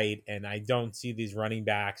bit tight, and I don't see these running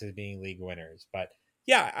backs as being league winners. But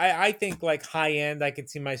yeah, I think like high end, I could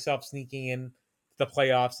see myself sneaking in the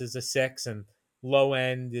playoffs as a 6, and low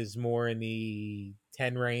end is more in the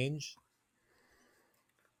 10 range.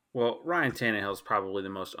 Well, Ryan Tannehill is probably the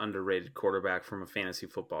most underrated quarterback from a fantasy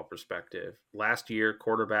football perspective. Last year,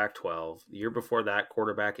 quarterback 12. The year before that,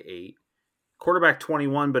 quarterback 8. Quarterback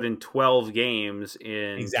 21, but in 12 games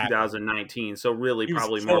in Exactly. 2019. So really He was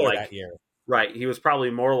probably more killer like, that year. right, he was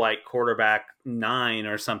probably more like quarterback 9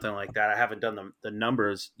 or something like that. I haven't done the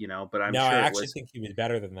numbers, but I'm No, I sure it actually was, think he was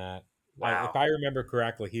better than that. If wow. I remember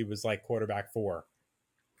correctly, he was like quarterback 4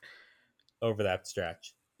 over that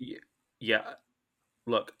stretch. Yeah. Yeah.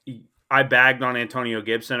 Look, I bagged on Antonio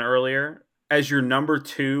Gibson earlier. As your number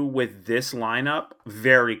 2 with this lineup,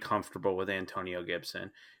 very comfortable with Antonio Gibson.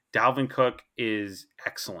 Dalvin Cook is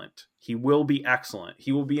excellent. He will be excellent.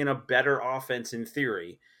 He will be in a better offense in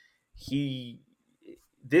theory. He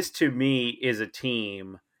This to me is a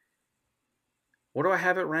team. What do I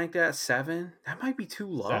have it ranked at? 7? That might be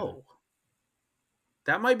too 7. low.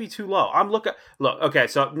 That might be too low. Okay,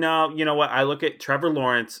 so no, you know what? I look at Trevor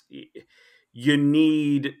Lawrence. You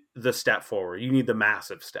need the step forward. You need the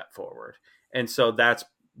massive step forward. And so that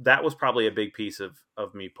was probably a big piece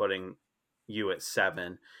of me putting you at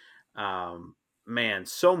 7. Man,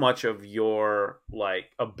 so much of your like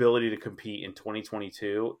ability to compete in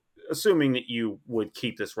 2022, assuming that you would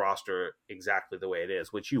keep this roster exactly the way it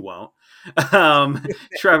is, which you won't. Um,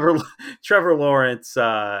 Trevor Trevor Lawrence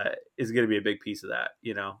is going to be a big piece of that.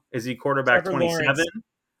 Is he quarterback Trevor 27 Lawrence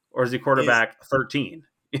or is he is quarterback 13?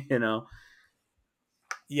 You know, Go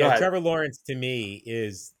Yeah, ahead. Trevor Lawrence to me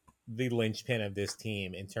is the linchpin of this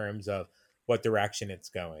team in terms of what direction it's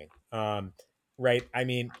going. Right? I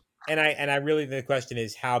mean, and I really think the question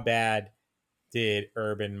is how bad did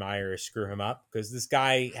Urban Meyer screw him up? Because this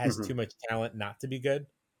guy has too much talent not to be good.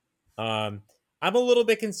 Um, I'm a little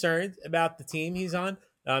bit concerned about the team he's on,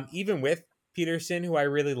 even with Peterson, who I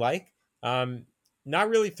really like. Um, Not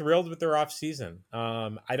really thrilled with their offseason.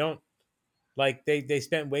 I don't like they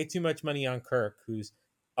spent way too much money on Kirk, who's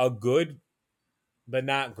a good but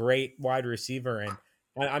not great wide receiver, and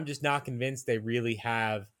I'm just not convinced they really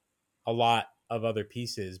have a lot of other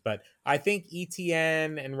pieces. But I think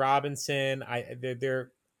ETN and Robinson,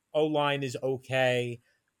 their O line is okay,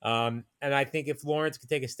 and I think if Lawrence could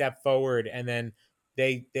take a step forward, and then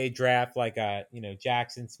they draft like a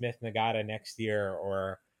Jackson Smith Nagata next year,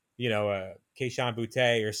 or a Keishon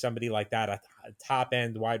Butte or somebody like that, a top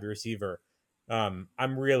end wide receiver. I'm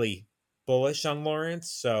really bullish on Lawrence,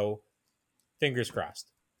 so fingers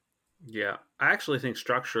crossed. Yeah, I actually think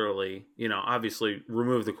structurally, obviously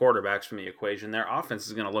remove the quarterbacks from the equation, their offense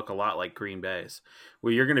is going to look a lot like Green Bay's,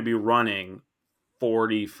 where you're going to be running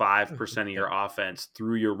 45% of your offense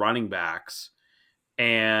through your running backs.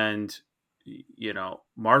 And,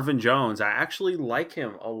 Marvin Jones, I actually like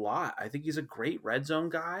him a lot. I think he's a great red zone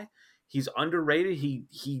guy. He's underrated.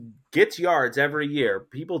 He gets yards every year.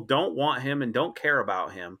 People don't want him and don't care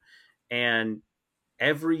about him. And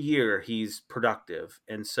every year he's productive.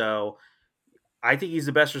 And so I think he's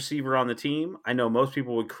the best receiver on the team. I know most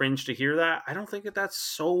people would cringe to hear that. I don't think that that's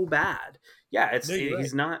so bad. Yeah, No, you're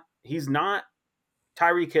right. he's not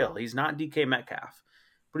Tyreek Hill. He's not DK Metcalf.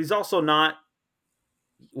 But he's also not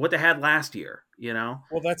what they had last year,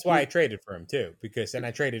 Well, that's why I He traded for him too, and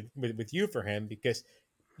I traded with you for him because,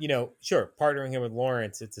 sure, partnering him with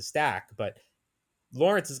Lawrence, it's a stack, but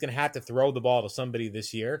Lawrence is going to have to throw the ball to somebody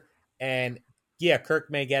this year. And yeah, Kirk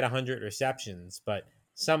may get 100 receptions, but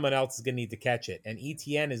someone else is going to need to catch it. And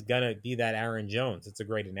ETN is going to be that Aaron Jones. It's a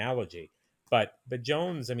great analogy. But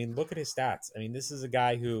Jones, I mean, look at his stats. I mean, this is a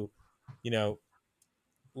guy who, you know,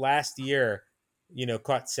 last year,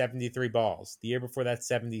 caught 73 balls. The year before that,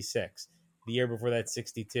 76. The year before that,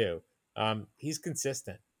 62. He's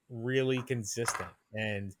consistent, really consistent.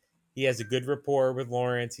 And he has a good rapport with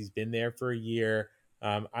Lawrence. He's been there for a year.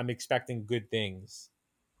 I'm expecting good things.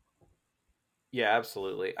 Yeah,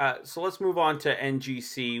 absolutely. So let's move on to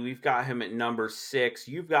NGC. We've got him at number 6.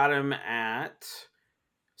 You've got him at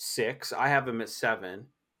 6. I have him at 7.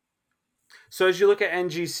 So as you look at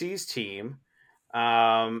NGC's team,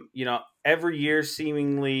 every year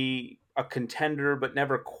seemingly a contender, but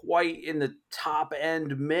never quite in the top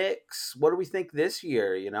end mix. What do we think this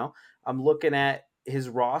year? I'm looking at his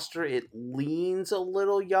roster. It leans a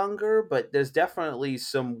little younger, but there's definitely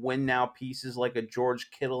some win now pieces like a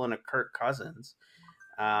George Kittle and a Kirk Cousins.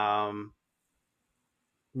 Not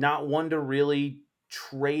one to really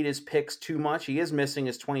trade his picks too much. He is missing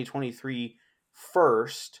his 2023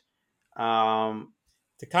 first. It's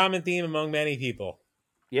a common theme among many people.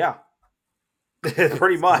 Yeah,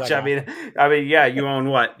 pretty much. I mean, yeah. You own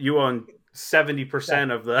what? You own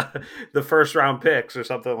 70% of the first round picks or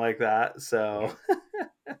something like that. So,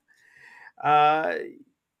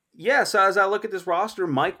 yeah. So as I look at this roster,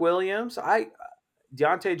 Mike Williams,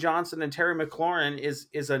 Deontay Johnson, and Terry McLaurin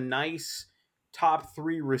is a nice top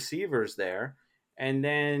 3 receivers there, and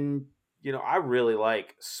then I really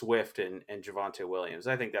like Swift and Javonte Williams.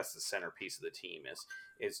 I think that's the centerpiece of the team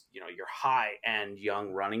is your high end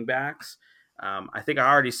young running backs. I think I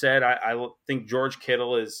already said I think George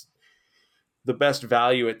Kittle is the best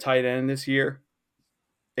value at tight end this year,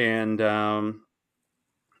 and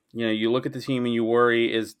you look at the team and you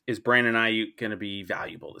worry: is Brandon Ayuk going to be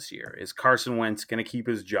valuable this year? Is Carson Wentz going to keep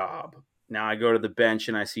his job? Now I go to the bench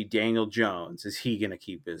and I see Daniel Jones. Is he going to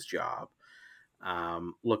keep his job?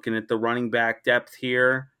 Looking at the running back depth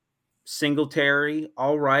here, Singletary,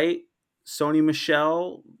 all right. Sony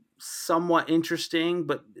Michel, somewhat interesting,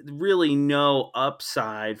 but really no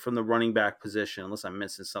upside from the running back position, unless I'm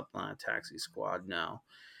missing something on a taxi squad. No.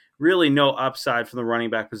 Really no upside from the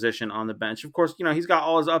running back position on the bench. Of course, he's got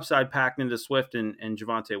all his upside packed into Swift and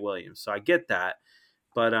Javonte Williams. So I get that.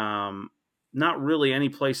 But not really any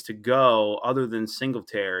place to go other than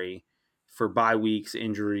Singletary for bye weeks,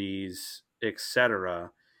 injuries,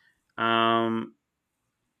 etc.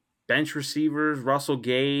 Bench receivers, Russell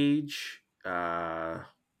Gage. That's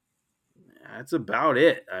about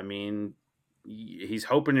it. I mean, he's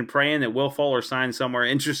hoping and praying that Will Fuller signs somewhere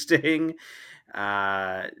interesting.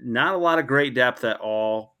 Not a lot of great depth at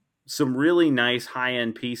all. Some really nice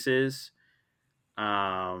high-end pieces.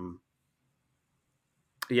 Yeah,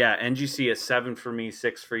 NGC is 7 for me,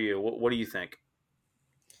 6 for you. What do you think?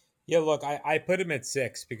 Yeah, look, I put him at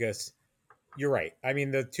 6 because you're right. I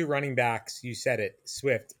mean, the 2 running backs, you said it,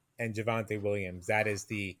 Swift and Javonte Williams. That is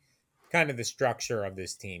the kind of the structure of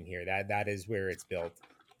this team here. That is where it's built.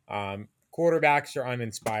 Quarterbacks are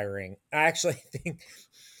uninspiring. I actually think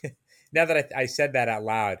now that I said that out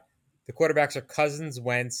loud, the quarterbacks are Cousins,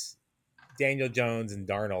 Wentz, Daniel Jones, and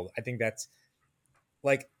Darnold. I think that's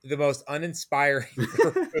like the most uninspiring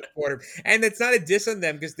quarter. And it's not a diss on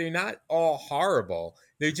them because they're not all horrible.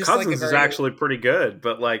 They're just Cousins is actually pretty good,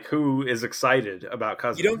 but like, who is excited about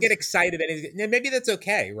Cousins? You don't get excited. And maybe that's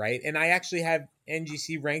okay, right? And I actually have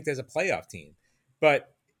NGC ranked as a playoff team.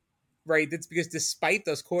 But, right, that's because despite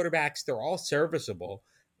those quarterbacks, they're all serviceable.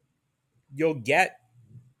 You'll get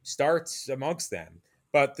starts amongst them.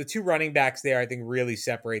 But the 2 running backs there, I think, really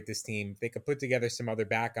separate this team. They could put together some other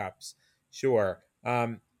backups, sure.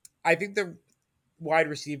 I think the wide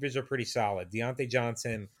receivers are pretty solid. Deontay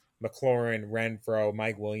Johnson, McLaurin, Renfro,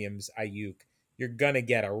 Mike Williams, Ayuk. You're going to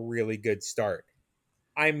get a really good start.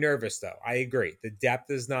 I'm nervous, though. I agree. The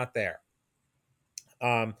depth is not there.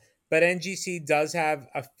 But NGC does have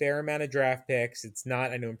a fair amount of draft picks. It's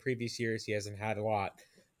not, I know in previous years he hasn't had a lot.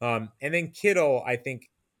 And then Kittle, I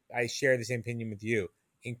think I share the same opinion with you.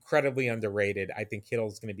 Incredibly underrated. I think Kittle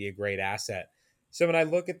is going to be a great asset. So when I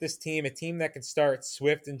look at this team, a team that can start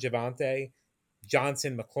Swift and Javonte,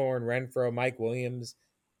 Johnson, McLaurin, Renfro, Mike Williams,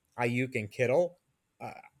 Ayuk, and Kittle,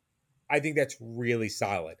 I think that's really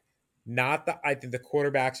solid. I think the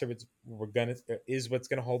quarterbacks is what's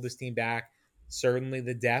gonna hold this team back. Certainly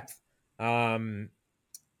the depth. But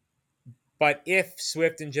if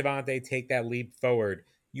Swift and Javonte take that leap forward,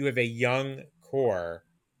 you have a young core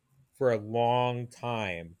for a long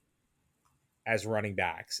time as running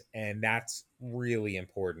backs, and that's really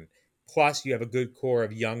important. Plus, you have a good core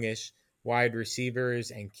of youngish wide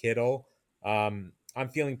receivers, and Kittle, I'm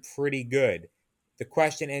feeling pretty good. The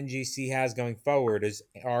question NGC has going forward is,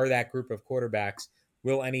 are that group of quarterbacks,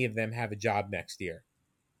 will any of them have a job next year?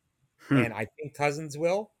 Hmm. And I think Cousins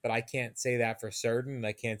will, but I can't say that for certain. And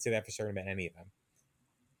I can't say that for certain about any of them.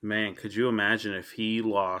 Man, could you imagine if he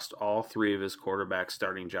lost all three of his quarterbacks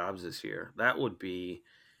starting jobs this year? That would be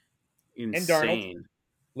And Darnold, insane.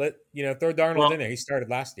 throw Darnold in Well, there. He started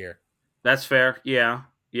last year. that's fair. Yeah.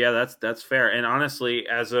 Yeah, that's fair. And honestly,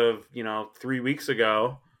 as of, 3 weeks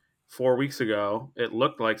ago, 4 weeks ago, it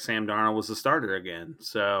looked like Sam Darnold was the starter again.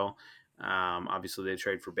 So obviously they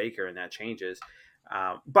trade for Baker and that changes.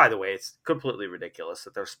 By the way, it's completely ridiculous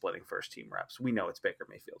that they're splitting first team reps. We know it's Baker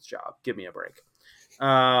Mayfield's job. Give me a break.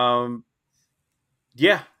 Um,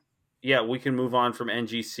 yeah. Yeah, we can move on from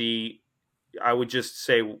NGC. I would just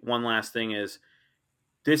say one last thing is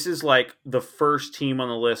this is like the first team on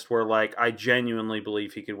the list where like I genuinely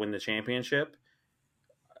believe he could win the championship.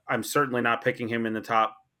 I'm certainly not picking him in the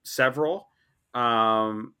top several,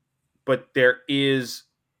 um, but there is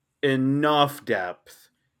enough depth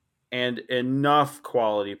and enough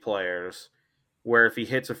quality players where if he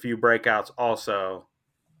hits a few breakouts, also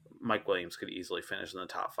Mike Williams could easily finish in the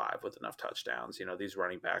top five with enough touchdowns. These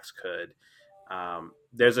running backs could.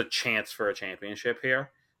 There's a chance for a championship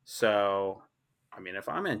here. So, I mean, if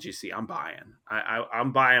I'm NGC, I'm buying.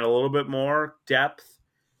 I'm buying a little bit more depth.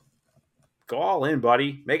 Go all in,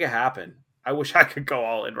 buddy. Make it happen. I wish I could go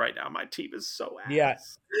all in right now. My team is so Yeah,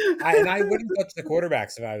 ass. I wouldn't touch the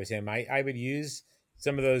quarterbacks if I was him. I would use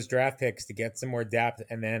some of those draft picks to get some more depth,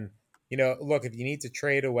 and then look, if you need to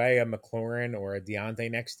trade away a McLaurin or a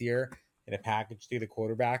Deontay next year in a package to the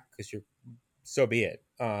quarterback, because you're so be it.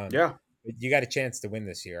 Yeah. You got a chance to win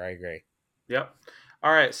this year. I agree. Yep.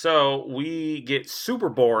 All right, so we get super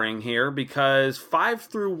boring here because 5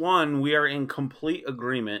 through 1 we are in complete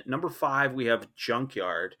agreement. Number 5 we have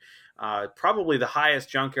Junkyard, probably the highest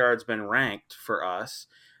Junkyard's been ranked for us.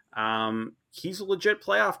 He's a legit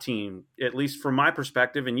playoff team, at least from my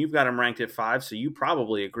perspective, and you've got him ranked at 5, so you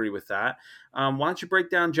probably agree with that. Why don't you break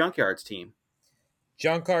down Junkyard's team?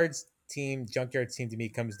 Junkyard's team to me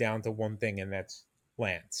comes down to one thing, and that's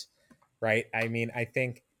Lance. Right? I mean, I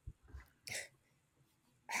think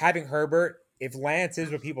having Herbert, if Lance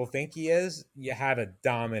is what people think he is, you have a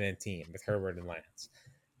dominant team with Herbert and Lance.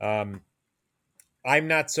 Um, I'm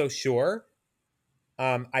not so sure.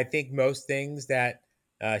 I think most things that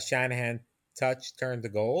Shanahan touched turn to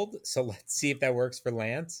gold. So let's see if that works for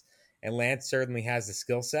Lance. And Lance certainly has the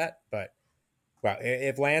skill set. But well,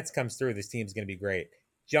 if Lance comes through, this team's going to be great.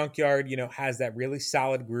 Junkyard, has that really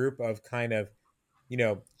solid group of kind of,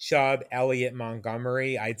 Chubb, Elliott,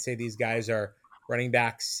 Montgomery. I'd say these guys are running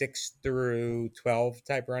back 6 through 12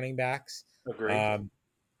 type running backs. Agree. Um,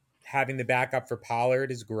 Having the backup for Pollard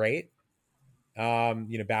is great.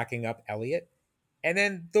 Backing up Elliott. And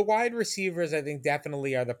then the wide receivers, I think,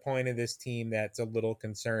 definitely are the point of this team that's a little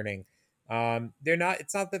concerning. They're not.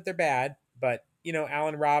 It's not that they're bad, but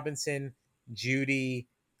Allen Robinson, Judy,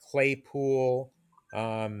 Claypool,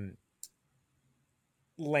 um,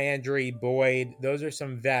 Landry, Boyd. Those are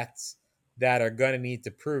some vets that are going to need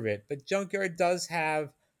to prove it. But Junkyard does have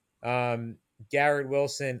um, Garrett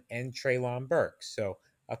Wilson and Treylon Burks, so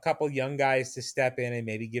a couple young guys to step in and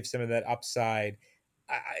maybe give some of that upside.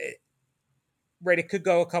 Right, it could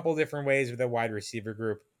go a couple different ways with a wide receiver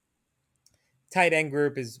group. Tight end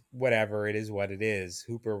group is whatever. It is what it is.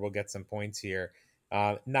 Hooper will get some points here.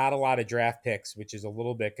 Not a lot of draft picks, which is a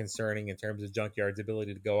little bit concerning in terms of Junkyard's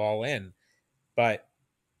ability to go all in. But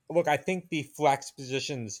look, I think the flex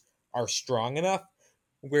positions are strong enough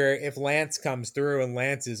where if Lance comes through and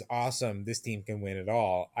Lance is awesome, this team can win it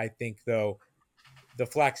all. I think, though, the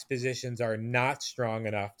flex positions are not strong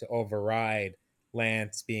enough to override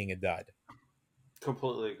Lance being a dud.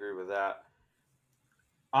 Completely agree with that.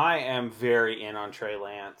 I am very in on Trey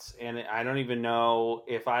Lance, and I don't even know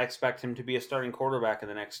if I expect him to be a starting quarterback in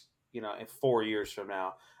the next, in 4 years from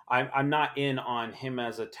now. I'm not in on him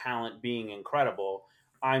as a talent being incredible.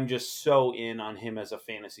 I'm just so in on him as a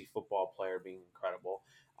fantasy football player being incredible.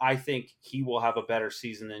 I think he will have a better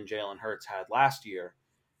season than Jalen Hurts had last year,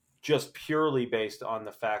 just purely based on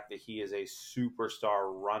the fact that he is a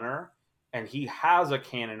superstar runner and he has a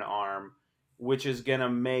cannon arm, which is going to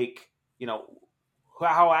make,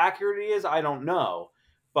 how accurate he is, I don't know.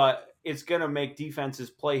 But it's going to make defenses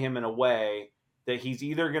play him in a way that he's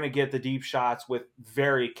either going to get the deep shots with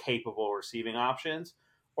very capable receiving options,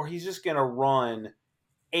 or he's just going to run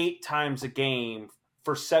 8 times a game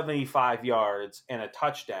for 75 yards and a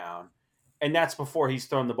touchdown. And that's before he's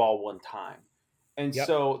thrown the ball one time. And Yep.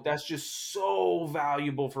 so that's just so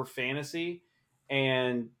valuable for fantasy.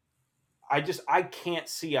 And I can't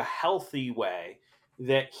see a healthy way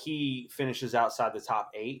that he finishes outside the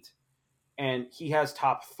top 8, and he has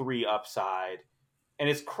top 3 upside. And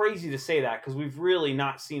it's crazy to say that because we've really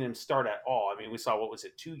not seen him start at all. I mean, we saw, what was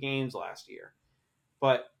it, 2 games last year,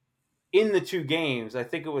 but in the 2 games, I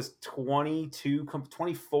think it was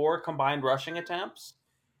 24 combined rushing attempts.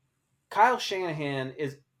 Kyle Shanahan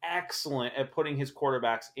is excellent at putting his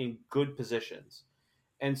quarterbacks in good positions.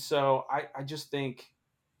 And so I just think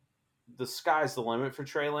the sky's the limit for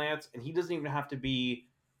Trey Lance, and he doesn't even have to be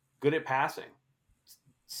good at passing.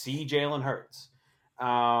 See Jalen Hurts.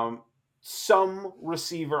 Some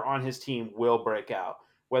receiver on his team will break out,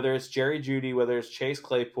 whether it's Jerry Jeudy, whether it's Chase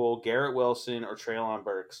Claypool, Garrett Wilson, or Treylon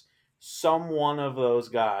Burks. Some one of those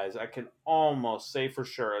guys, I can almost say for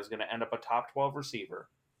sure, is going to end up a top 12 receiver.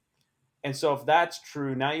 And so if that's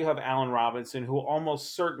true, now you have Allen Robinson, who will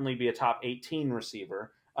almost certainly be a top 18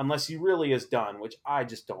 receiver, unless he really is done, which I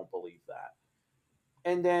just don't believe that.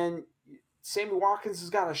 And then Sammy Watkins has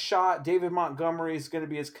got a shot. David Montgomery is going to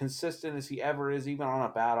be as consistent as he ever is, even on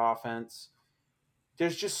a bad offense.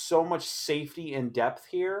 There's just so much safety and depth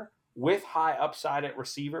here with high upside at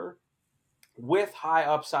receiver, with high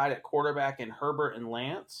upside at quarterback in Herbert and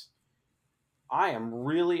Lance. I am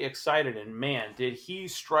really excited, and man, did he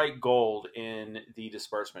strike gold in the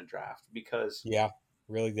disbursement draft, because Yeah,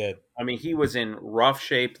 really good. I mean, he was in rough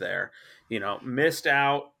shape there. Missed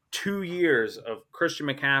out 2 years of Christian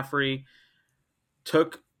McCaffrey,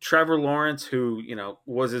 took Trevor Lawrence, who,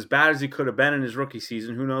 was as bad as he could have been in his rookie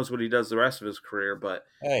season. Who knows what he does the rest of his career, but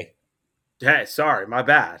Hey, sorry, my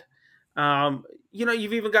bad.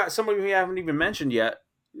 You've even got somebody we haven't even mentioned yet,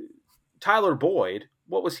 Tyler Boyd.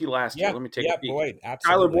 What was he last year? Let me take a peek. Boyd,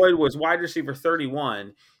 absolutely. Tyler Boyd was wide receiver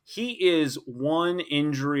 31. He is one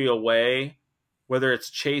injury away, whether it's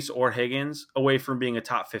Chase or Higgins, away from being a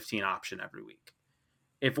top 15 option every week.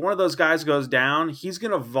 If one of those guys goes down, he's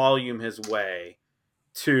going to volume his way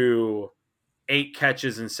to 8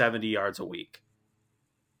 catches and 70 yards a week.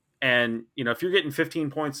 And, if you're getting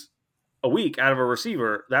 15 points a week out of a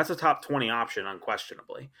receiver, that's a top 20 option,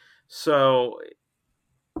 unquestionably. So,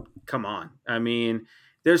 come on. I mean,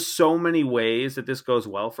 there's so many ways that this goes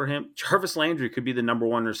well for him. Jarvis Landry could be the number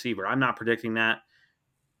 1 receiver. I'm not predicting that.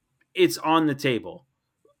 It's on the table.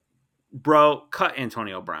 Bro, cut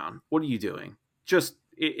Antonio Brown. What are you doing?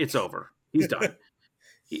 It's over. He's done.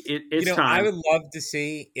 It's time. I would love to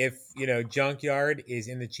see if, Junkyard is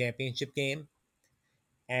in the championship game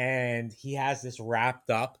and he has this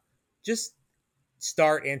wrapped up. Just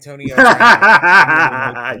start Antonio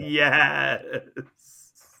Brown. Yes.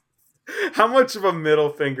 How much of a middle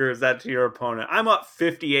finger is that to your opponent? I'm up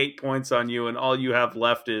 58 points on you, and all you have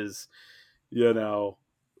left is,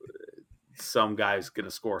 some guy's going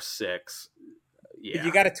to score 6. Yeah,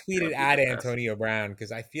 you got to tweet it at Antonio Brown,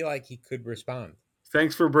 because I feel like he could respond.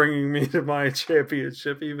 Thanks for bringing me to my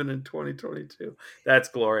championship, even in 2022. That's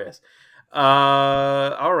glorious.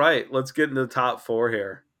 All right, let's get into the top 4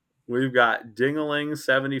 here. We've got Dingaling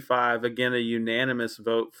 75. Again, a unanimous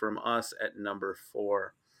vote from us at number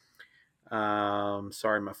 4.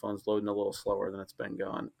 Sorry, my phone's loading a little slower than it's been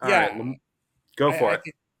going. All right, go for it.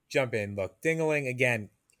 Jump in. Look, Dingaling again.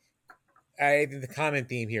 I think the common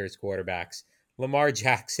theme here is quarterbacks. Lamar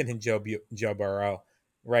Jackson and Joe Burrow,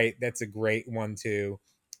 right? That's a great 1-2.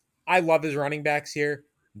 I love his running backs here.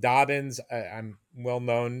 Dobbins, I'm well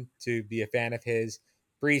known to be a fan of his.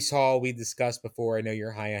 Breece Hall, we discussed before. I know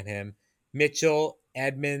you're high on him. Mitchell,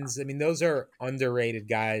 Edmonds. I mean, those are underrated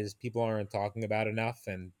guys people aren't talking about enough,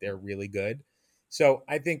 and they're really good. So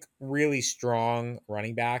I think really strong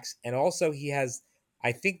running backs. And also he has,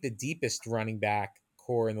 I think, the deepest running back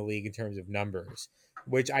core in the league in terms of numbers,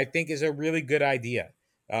 which I think is a really good idea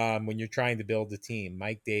when you're trying to build a team.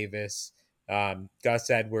 Mike Davis, Gus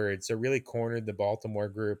Edwards, so really cornered the Baltimore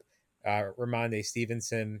group. Ramondre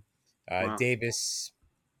Stevenson, Wow. Davis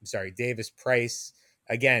Price.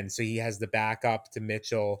 Again, so he has the backup to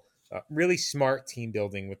Mitchell. Really smart team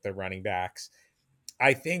building with the running backs.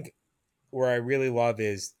 I think where I really love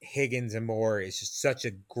is Higgins and Moore is just such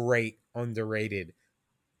a great, underrated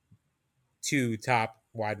 2 top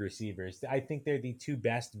wide receivers. I think they're the 2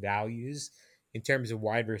 best values in terms of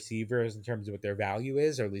wide receivers, in terms of what their value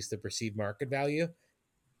is, or at least the perceived market value.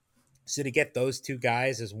 So to get those 2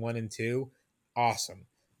 guys as 1 and 2, awesome.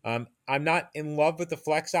 I'm not in love with the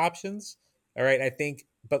flex options. All right, I think,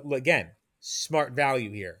 but again, smart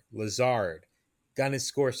value here. Lazard, gonna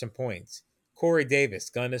score some points. Corey Davis,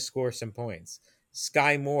 gonna score some points.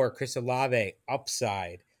 Sky Moore, Chris Olave,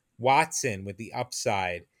 upside. Watson with the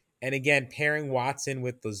upside. And again, pairing Watson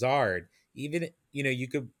with Lazard, even, you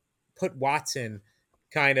could put Watson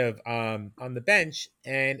kind of on the bench.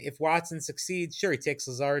 And if Watson succeeds, sure, he takes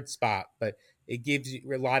Lazard's spot, but it gives you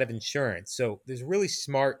a lot of insurance. So there's really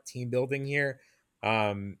smart team building here.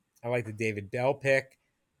 I like the David Bell pick.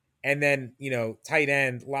 And then, tight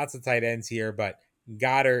end, lots of tight ends here, but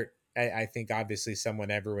Goddard, I think obviously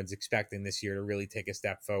someone everyone's expecting this year to really take a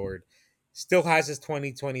step forward. Still has his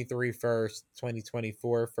 2023 first,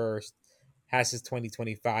 2024 first, has his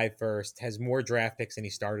 2025 first, has more draft picks than he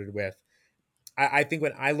started with. I think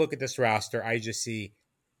when I look at this roster, I just see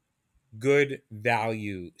good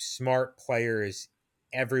value, smart players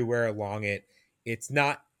everywhere along it. It's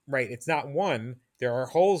not right. It's not one. There are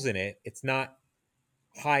holes in it. It's not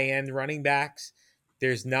high end running backs.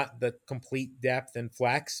 There's not the complete depth and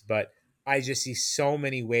flex, but I just see so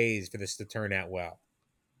many ways for this to turn out well.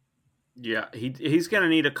 Yeah, he's going to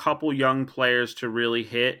need a couple young players to really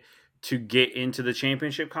hit to get into the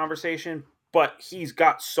championship conversation, but he's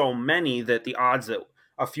got so many that the odds that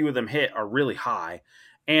a few of them hit are really high.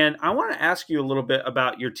 And I want to ask you a little bit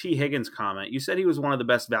about your T. Higgins comment. You said he was one of the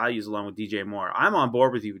best values along with DJ Moore. I'm on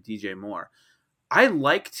board with you with DJ Moore. I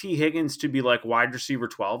like T. Higgins to be like wide receiver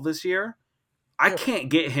 12 this year. I can't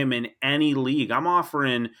get him in any league. I'm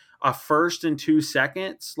offering a first and 2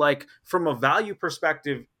 seconds. Like, from a value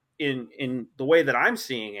perspective, in the way that I'm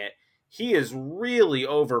seeing it, he is really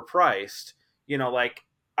overpriced. Like,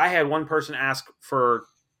 I had one person ask for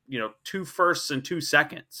 2 firsts and 2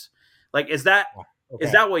 seconds. Like, is that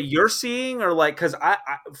what you're seeing, or like, because I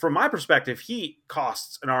from my perspective, he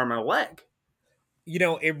costs an arm and a leg.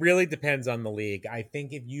 It really depends on the league. I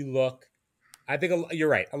think if you look, I think you're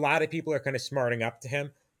right. A lot of people are kind of smarting up to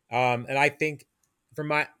him, and I think from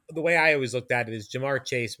the way I always looked at it is Jamar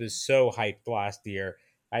Chase was so hyped last year.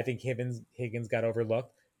 I think Higgins got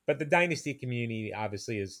overlooked, but the dynasty community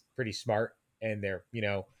obviously is pretty smart, and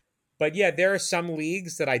but yeah, there are some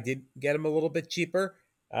leagues that I did get him a little bit cheaper.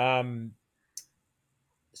 So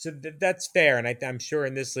that's fair, and I'm sure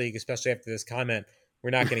in this league, especially after this comment, we're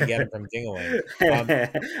not going to get him from Dingling.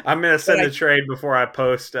 I'm going to send a trade before I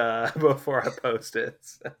post it. But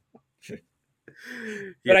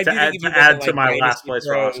I do think if you add to my last place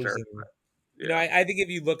roster. I think if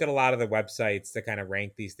you look at a lot of the websites that kind of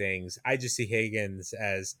rank these things, I just see Higgins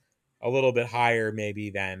as a little bit higher maybe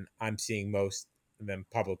than I'm seeing most of them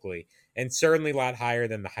publicly, and certainly a lot higher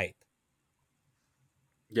than the hype.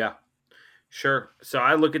 Yeah, sure. So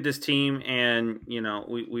I look at this team, and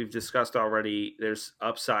we've discussed already. There's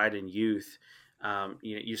upside in youth.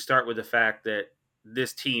 You start with the fact that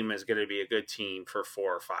this team is going to be a good team for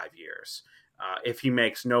 4 or 5 years. If he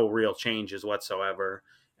makes no real changes whatsoever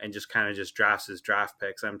and just kind of just drafts his draft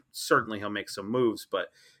picks, I'm certainly he'll make some moves. But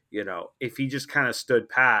if he just kind of stood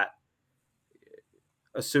pat,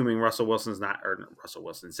 assuming Zach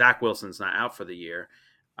Wilson's not out for the year,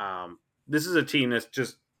 this is a team that's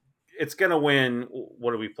just. It's going to win.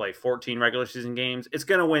 What do we play? 14 regular season games. It's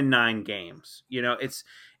going to win 9 games.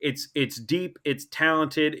 It's deep. It's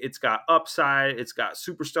talented. It's got upside. It's got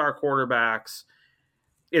superstar quarterbacks.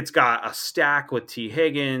 It's got a stack with T.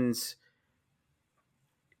 Higgins.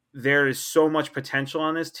 There is so much potential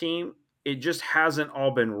on this team. It just hasn't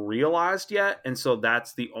all been realized yet. And so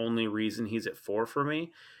that's the only reason he's at 4 for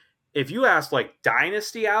me. If you ask like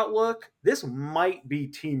dynasty outlook, this might be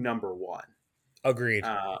team number 1. Agreed.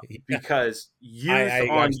 Because youth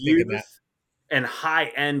and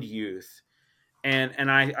high-end youth.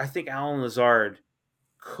 And I think Allen Lazard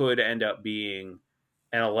could end up being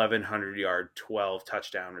an 1,100-yard,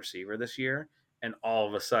 12-touchdown receiver this year. And all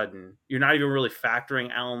of a sudden, you're not even really factoring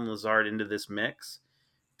Allen Lazard into this mix,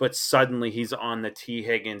 but suddenly he's on the T.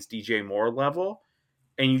 Higgins, DJ Moore level,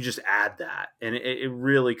 and you just add that. And it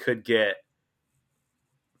really could get,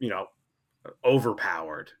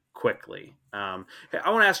 overpowered quickly. I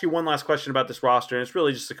want to ask you one last question about this roster, and it's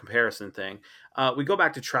really just a comparison thing. We go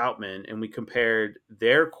back to Troutman, and we compared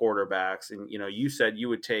their quarterbacks, and you said you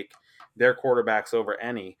would take their quarterbacks over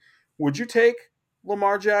any. Would you take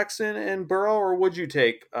Lamar Jackson and Burrow, or would you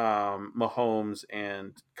take Mahomes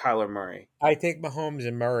and Kyler Murray? I take Mahomes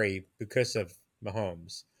and Murray because of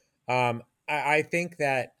Mahomes. I think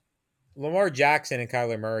that Lamar Jackson and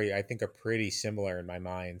Kyler Murray, I think, are pretty similar in my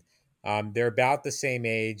mind. They're about the same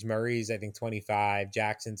age. Murray's, I think, 25.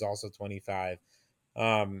 Jackson's also 25.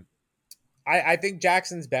 I think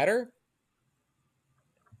Jackson's better,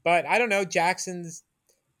 but I don't know. Jackson's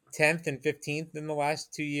 10th and 15th in the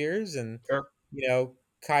last 2 years, and Sure.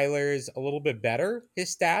 Kyler's a little bit better,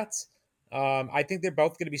 his stats. I think they're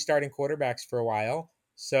both going to be starting quarterbacks for a while,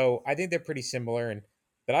 so I think they're pretty similar.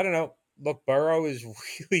 But I don't know. Look, Burrow is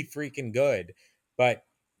really freaking good, but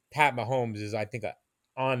Pat Mahomes is, I think,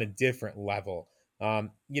 on a different level.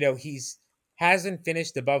 He's hasn't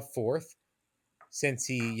finished above fourth since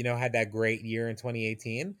he, had that great year in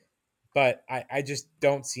 2018. But I just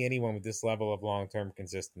don't see anyone with this level of long term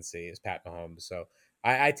consistency as Pat Mahomes. So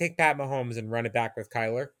I take Pat Mahomes and run it back with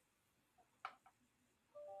Kyler.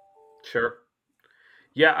 Sure.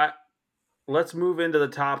 Yeah, let's move into the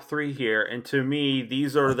top three here. And to me,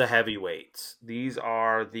 these are the heavyweights. These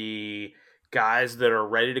are the guys that are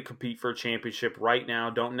ready to compete for a championship right now,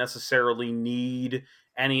 don't necessarily need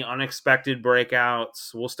any unexpected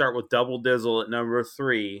breakouts. We'll start with Double Dizzle at number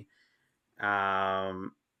three.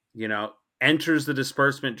 Um, enters the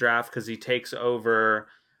disbursement draft because he takes over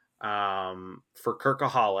for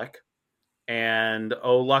Kirkaholic. And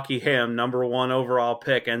oh, lucky him, number one overall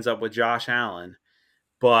pick ends up with Josh Allen.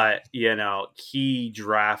 But, he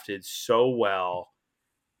drafted so well,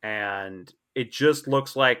 and it just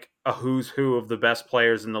looks like a who's who of the best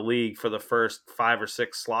players in the league for the first 5 or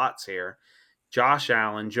 6 slots here. Josh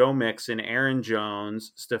Allen, Joe Mixon, Aaron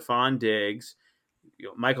Jones, Stephon Diggs,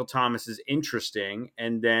 Michael Thomas is interesting,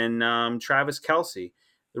 and then Travis Kelce.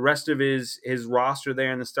 The rest of his roster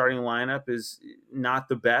there in the starting lineup is not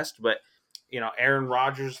the best, but Aaron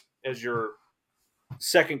Rodgers as your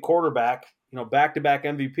second quarterback, back-to-back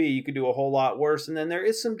MVP, you could do a whole lot worse. And then there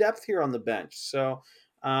is some depth here on the bench. So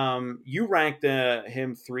you ranked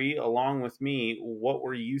him 3 along with me. What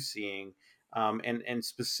were you seeing? And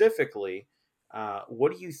specifically,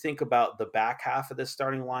 what do you think about the back half of this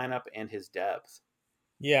starting lineup and his depth?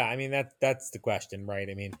 Yeah, I mean that's the question, right?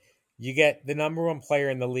 I mean, you get the number one player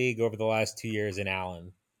in the league over the last 2 years in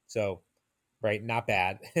Allen. So, right, not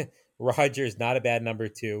bad. Rodgers, not a bad number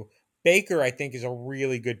 2. Baker, I think, is a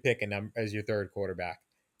really good pick as your third quarterback.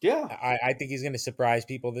 Yeah. I think he's going to surprise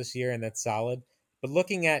people this year, and that's solid. But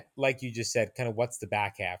looking at, like you just said, kind of what's the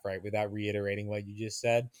back half, right? Without reiterating what you just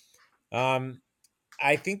said,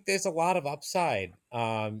 I think there's a lot of upside.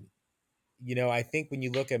 I think when you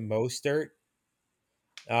look at Mostert,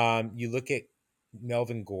 you look at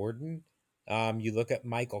Melvin Gordon, you look at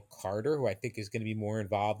Michael Carter, who I think is going to be more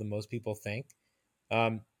involved than most people think.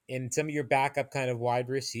 And some of your backup kind of wide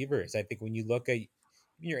receivers. I think when you look at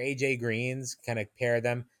your AJ Greens, kind of pair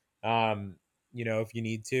them, if you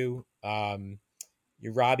need to.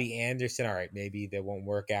 Your Robbie Anderson, all right, maybe that won't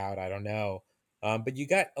work out. I don't know. But you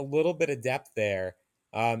got a little bit of depth there.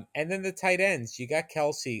 And then the tight ends, you got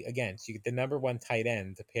Kelce again. So you get the number one tight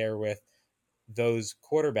end to pair with those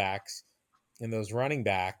quarterbacks and those running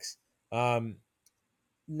backs.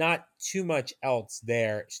 Not too much else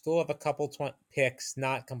there. Still have a couple picks,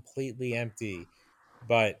 not completely empty,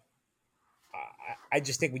 but I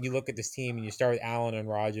just think when you look at this team and you start with Allen and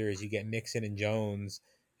Rodgers, you get Mixon and Jones,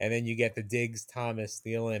 and then you get the Diggs, Thomas,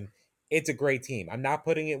 Thielen. It's a great team. I'm not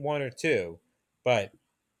putting it 1 or 2, but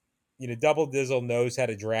Double Dizzle knows how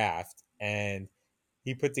to draft, and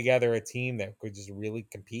he put together a team that could just really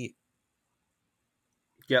compete.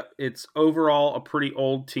 Yep, it's overall a pretty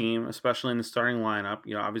old team, especially in the starting lineup.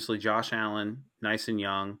 Obviously Josh Allen, nice and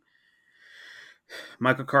young.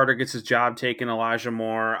 Michael Carter gets his job taken. Elijah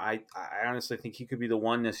Moore, I honestly think he could be the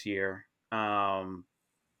one this year. But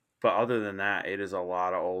other than that, it is a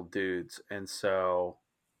lot of old dudes. And so,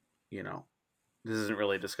 this isn't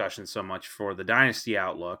really a discussion so much for the dynasty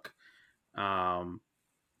outlook.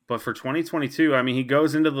 But for 2022, I mean, he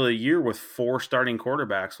goes into the year with 4 starting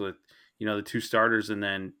quarterbacks with, the 2 starters and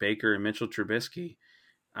then Baker and Mitchell Trubisky.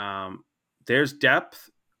 There's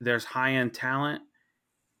depth. There's high-end talent.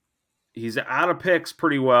 He's out of picks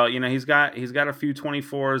pretty well. He's got a few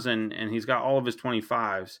 24s and he's got all of his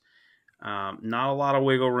 25s. Not a lot of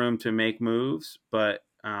wiggle room to make moves, but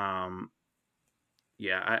I'm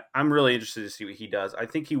really interested to see what he does. I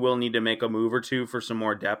think he will need to make a move or two for some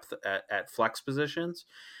more depth at flex positions.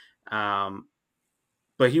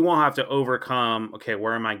 But he won't have to overcome, okay,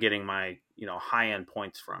 where am I getting my, high-end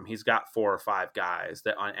points from? He's got 4 or 5 guys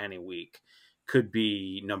that on any week could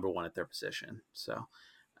be number 1 at their position. So,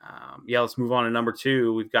 let's move on to number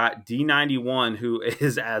 2. We've got D91, who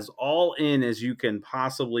is as all in as you can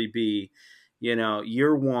possibly be.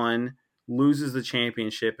 Year 1, loses the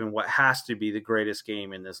championship in what has to be the greatest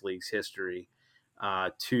game in this league's history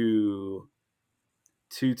to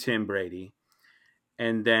Tim Brady.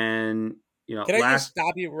 And then, Can I just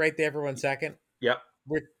stop you right there for 1 second? Yep.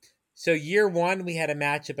 So year 1, we had a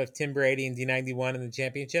matchup of Tim Brady and D91 in the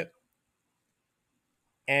championship.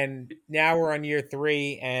 And now we're on year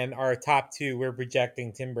 3, and our top 2, we're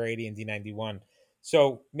projecting Tim Brady and D91.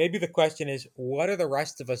 So maybe the question is, what are the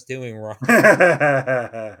rest of us doing wrong?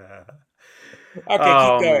 Okay, keep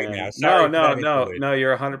going now. Sorry no,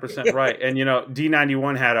 you're 100% right. And,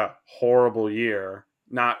 D91 had a horrible year.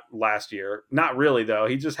 Not last year. Not really, though.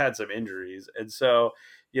 He just had some injuries. And so,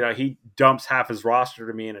 he dumps half his roster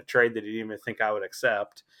to me in a trade that he didn't even think I would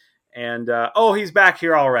accept. And he's back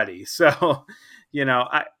here already. So,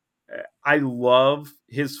 I love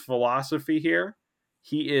his philosophy here.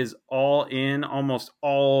 He is all in. Almost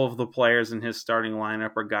all of the players in his starting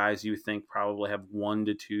lineup are guys you think probably have 1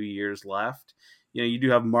 to 2 years left. You do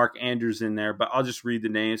have Mark Andrews in there, but I'll just read the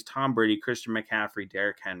names: Tom Brady, Christian McCaffrey,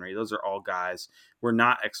 Derrick Henry. Those are all guys we're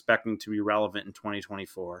not expecting to be relevant in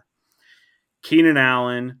 2024. Keenan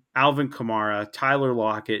Allen, Alvin Kamara, Tyler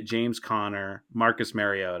Lockett, James Conner, Marcus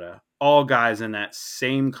Mariota, all guys in that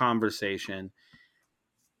same conversation.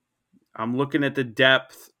 I'm looking at the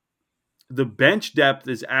depth. The bench depth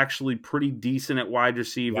is actually pretty decent at wide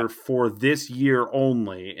receiver for this year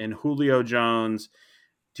only. And Julio Jones,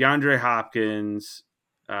 DeAndre Hopkins,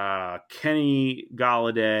 Kenny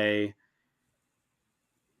Golladay,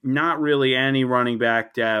 not really any running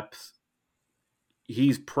back depth.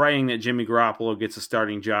 He's praying that Jimmy Garoppolo gets a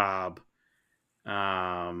starting job.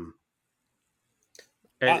 That's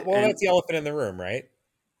the elephant in the room, right?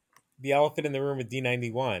 The elephant in the room with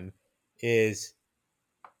D91 is,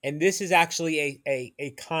 and this is actually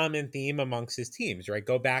a common theme amongst his teams, right?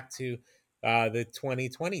 Go back to the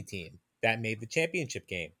 2020 team that made the championship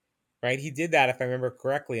game, right? He did that, if I remember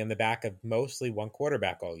correctly, on the back of mostly one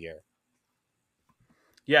quarterback all year.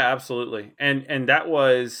 Yeah, absolutely. And that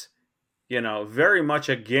was, very much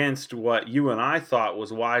against what you and I thought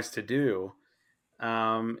was wise to do.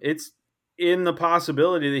 It's in the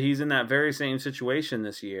possibility that he's in that very same situation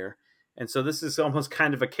this year. And so this is almost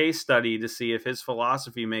kind of a case study to see if his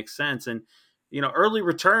philosophy makes sense. And, early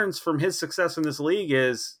returns from his success in this league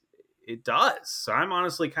it does. So I'm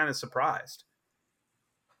honestly kind of surprised.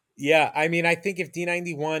 Yeah, I mean, I think if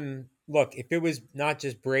D91, look, if it was not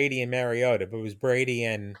just Brady and Mariota, but it was Brady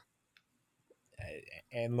and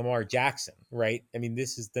Lamar Jackson, right? I mean,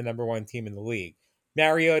 this is the number one team in the league.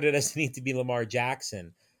 Mariota doesn't need to be Lamar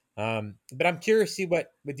Jackson. But I'm curious to see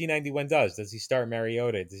what D91 does. Does he start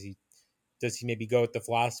Mariota? Does he maybe go with the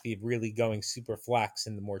philosophy of really going super flex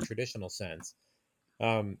in the more traditional sense?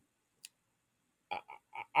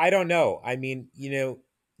 I don't know. I mean,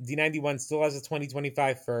 D91 still has a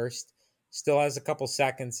 2025 first, still has a couple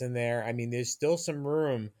seconds in there. I mean, there's still some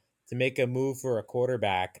room to make a move for a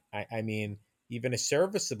quarterback. I mean, even a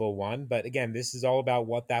serviceable one. But again, this is all about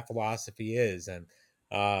what that philosophy is. And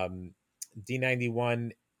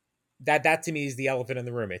D91, that to me is the elephant in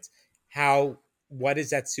the room. It's what is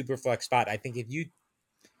that super flex spot? I think if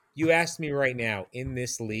you asked me right now in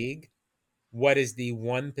this league, what is the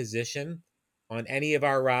one position on any of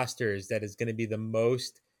our rosters that is going to be the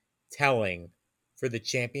most telling for the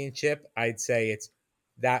championship, I'd say it's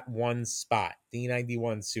that one spot,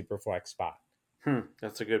 D91 super flex spot.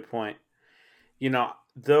 That's a good point.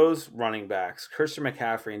 Those running backs, Christian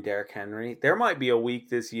McCaffrey and Derrick Henry, there might be a week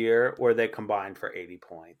this year where they combine for 80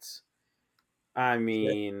 points. I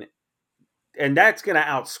mean, and that's going to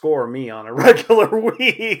outscore me on a regular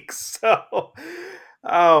week. So,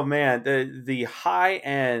 oh man, the high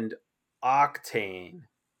end octane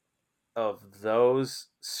of those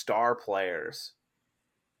star players.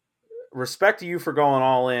 Respect to you for going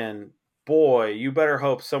all in. Boy, you better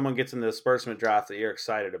hope someone gets in the disbursement draft that you're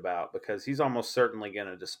excited about, because he's almost certainly going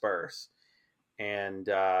to disperse. And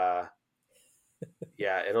yeah,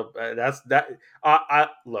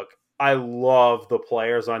 look, I love the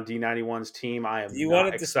players on D91's team. I am. Do you not want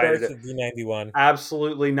to excited disperse with D91?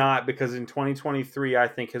 Absolutely not, because in 2023, I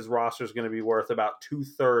think his roster is going to be worth about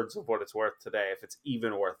 2/3 of what it's worth today, if it's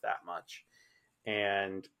even worth that much.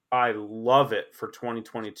 And I love it for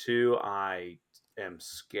 2022. I am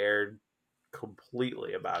scared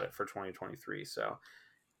completely about it for 2023. So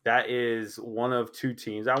that is one of two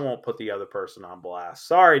teams. I won't put the other person on blast.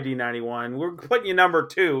 Sorry, D91. We're putting you number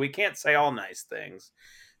 2. We can't say all nice things.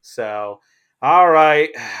 So, all right.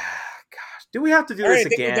 Gosh, do we have to do this again? I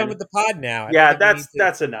think we're done with the pod now. Yeah,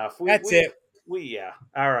 that's enough. That's it. Yeah.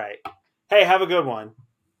 All right. Hey, have a good one.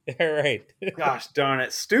 All right. Gosh darn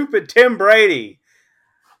it. Stupid Tim Brady.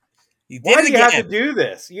 Why do you have to do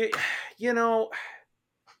this? You know,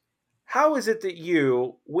 how is it that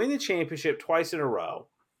you win the championship twice in a row,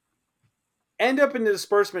 end up in the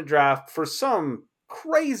disbursement draft for some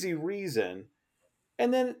crazy reason,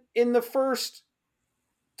 and then in the first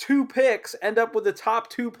 2 picks end up with the top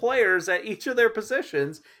 2 players at each of their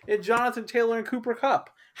positions in Jonathan Taylor and Cooper Kupp?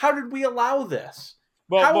 How did we allow this?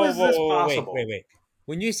 How is this possible? Wait.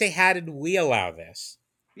 When you say how did we allow this?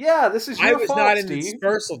 Yeah, this is your fault, I was not in Steve. the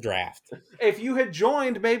dispersal draft. If you had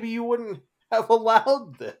joined, maybe you wouldn't have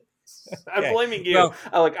allowed this. Okay. I'm blaming you.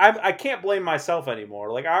 Well, I can't blame myself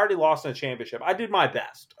anymore. I already lost in a championship. I did my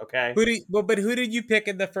best. Okay. Who did you pick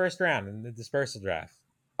in the first round in the dispersal draft?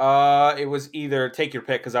 It was either take your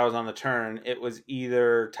pick because I was on the turn. It was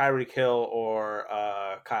either Tyreek Hill or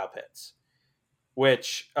Kyle Pitts,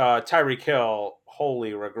 which Tyreek Hill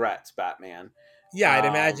wholly regrets. Batman, Yeah, I'd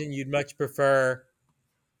um, imagine you'd much prefer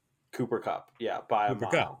Cooper Cup, yeah, by a Cooper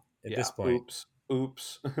Cup mile. at Yeah, this point.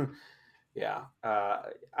 oops. Yeah,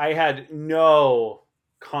 I had no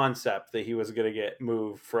concept that he was going to get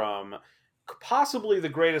moved from possibly the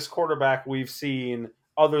greatest quarterback we've seen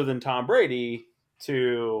other than Tom Brady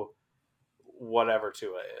to whatever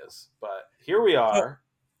Tua is. But here we So are.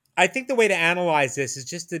 I think the way to analyze this is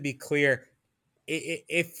just to be clear.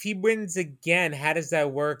 If he wins again, how does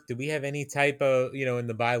that work? Do we have any type of, in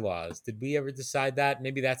the bylaws? Did we ever decide that?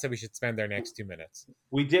 Maybe that's how we should spend our next 2 minutes.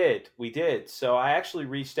 We did. So I actually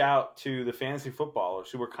reached out to the fantasy footballers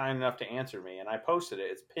who were kind enough to answer me, and I posted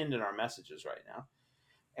it. It's pinned in our messages right now.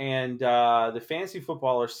 And the fantasy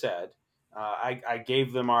footballer said, I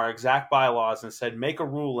gave them our exact bylaws and said, make a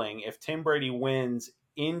ruling. If Tim Brady wins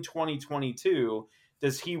in 2022,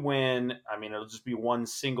 does he win? I mean, it'll just be one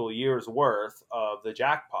single year's worth of the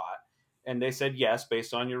jackpot. And they said yes,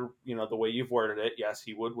 based on your, the way you've worded it. Yes,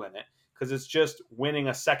 he would win it because it's just winning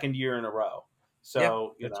a second year in a row. Yep,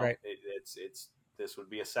 So that's right. it's this would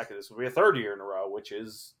be a second. This would be a third year in a row, which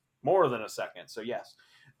is more than a second. So yes.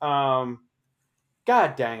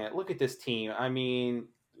 God dang it. Look at this team. I mean,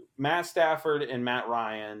 Matt Stafford and Matt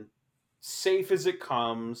Ryan, safe as it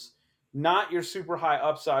comes. Not your super high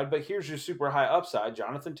upside, but here's your super high upside.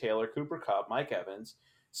 Jonathan Taylor, Cooper Kupp, Mike Evans.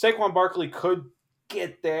 Saquon Barkley could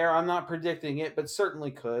get there. I'm not predicting it, but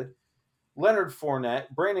certainly could. Leonard Fournette.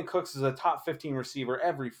 Brandon Cooks is a top 15 receiver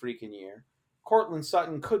every freaking year. Cortland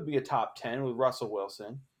Sutton could be a top 10 with Russell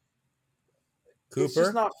Wilson. It's just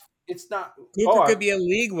Cooper. not. It's not. Cooper Oh, could be a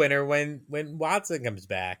league winner when Watson comes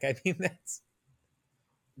back. I mean, that's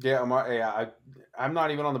yeah, I'm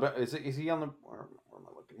not even on the. Is he on the? Where am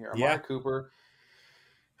I looking here? yeah. Amari Cooper,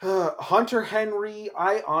 Hunter Henry.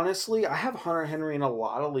 I have Hunter Henry in a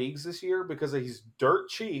lot of leagues this year because he's dirt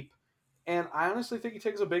cheap, and I honestly think he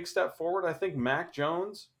takes a big step forward. I think Mac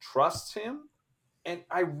Jones trusts him, and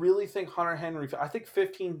I really think Hunter Henry. I think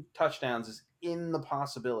 15 touchdowns is in the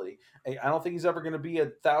possibility. I don't think he's ever going to be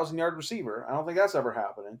 1,000-yard receiver. I don't think that's ever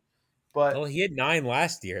happening, Well, but he hit 9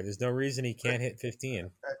 last year. There's no reason he can't hit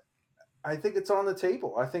 15. I think it's on the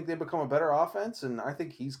table. I think they become a better offense, and I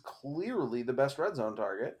think he's clearly the best red zone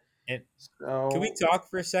target. And can we So, talk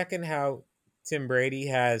for a second how Tim Brady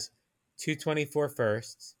has 224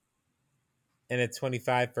 firsts and a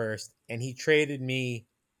 25 first, and he traded me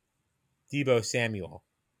Debo Samuel.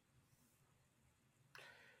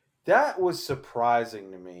 that was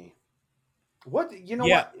surprising to me. What you know?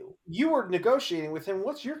 Yeah, What you were negotiating with him?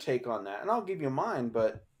 What's your take on that? And I'll give you mine.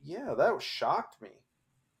 But yeah, that was shocked me.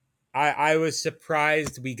 I was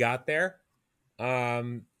surprised we got there.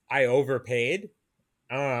 I overpaid.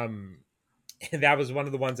 Um, that was one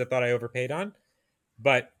of the ones I thought I overpaid on,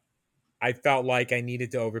 but I felt like I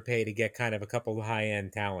needed to overpay to get kind of a couple of high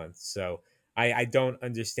end talents. So I don't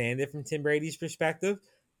understand it from Tim Brady's perspective,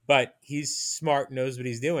 but he's smart, knows what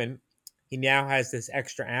he's doing. He now has this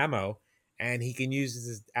extra ammo and he can use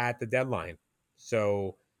this at the deadline.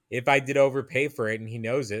 So if I did overpay for it and he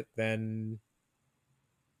knows it, then,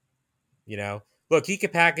 look, he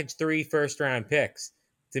could package 3 first round picks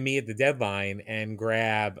to me at the deadline and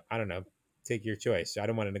grab, I don't know, take your choice. I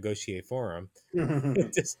don't want to negotiate for him.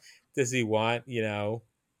 does, does he want,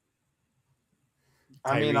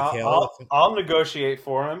 I mean, Tyreek I'll, Hill? I'll I'll negotiate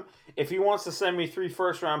for him if he wants to send me 3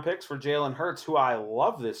 first-round picks for Jalen Hurts, who I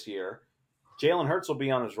love this year. Jalen Hurts will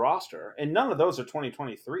be on his roster, and none of those are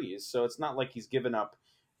 2023s, so it's not like he's given up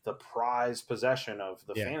the prized possession of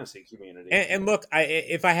the Yeah. fantasy community. And look,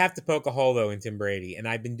 if I have to poke a hole though in Tim Brady, and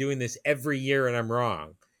I've been doing this every year and I'm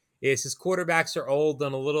wrong, is his quarterbacks are old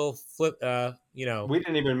and a little flip. We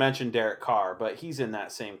didn't even mention Derek Carr, but he's in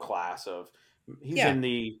that same class of he's Yeah. in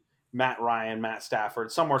the Matt Ryan, Matt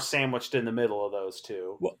Stafford, somewhere sandwiched in the middle of those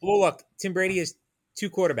two. Well, look, Tim Brady has 2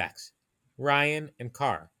 quarterbacks, Ryan and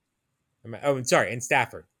Carr. Oh, and sorry, and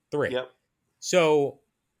Stafford, 3. Yep. So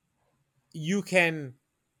you can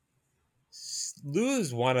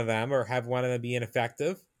lose one of them or have one of them be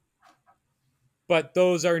ineffective, but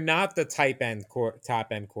those are not the top end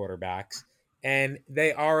quarterbacks, and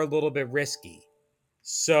they are a little bit risky.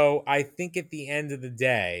 So I think at the end of the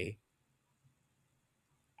day,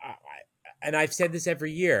 and I've said this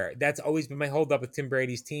every year, that's always been my holdup with Tim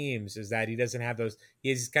Brady's teams is that he doesn't have those. He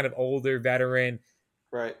has these kind of older veteran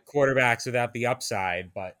Right. quarterbacks without the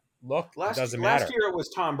upside. But look, it doesn't Last matter. year it was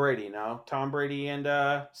Tom Brady, no? Tom Brady and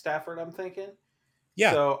Stafford, I'm thinking.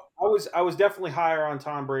 Yeah, So I was definitely higher on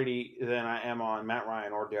Tom Brady than I am on Matt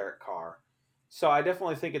Ryan or Derek Carr. So I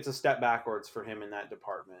definitely think it's a step backwards for him in that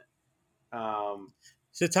department.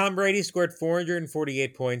 So Tom Brady scored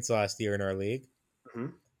 448 points last year in our league.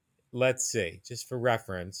 Mhm. Let's see, just for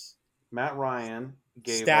reference. Matt Ryan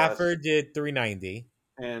gave us, Stafford did 390.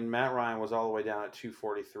 and Matt Ryan was all the way down at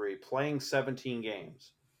 243, playing 17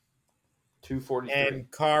 games. 243.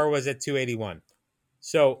 And Carr was at 281.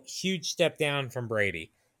 So huge step down from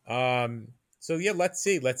Brady. So yeah, let's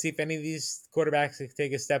see. Let's see if any of these quarterbacks can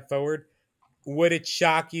take a step forward. Would it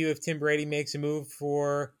shock you if Tim Brady makes a move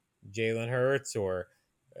for Jalen Hurts or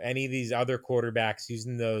any of these other quarterbacks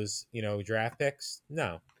using those, draft picks?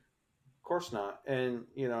 No. Of course not. And,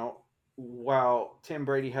 while Tim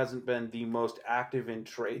Brady hasn't been the most active in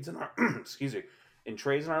trades in our excuse me, in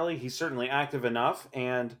trades in our league, he's certainly active enough.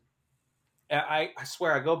 And I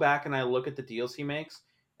swear, I go back and I look at the deals he makes,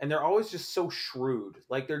 and they're always just so shrewd.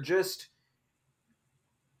 Like they're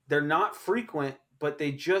not frequent, but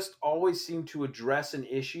they just always seem to address an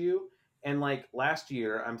issue. And like last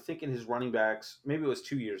year, I'm thinking his running backs, maybe it was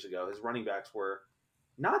 2 years ago, his running backs were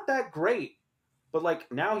not that great, but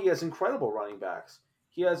like now he has incredible running backs.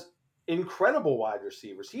 He has incredible wide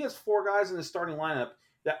receivers. He has four guys in his starting lineup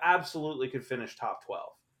that absolutely could finish top 12.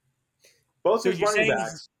 Both So his you're running saying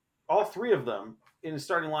backs, all three of them in his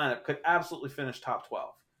starting lineup, could absolutely finish top 12.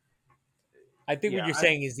 I think what Yeah, you're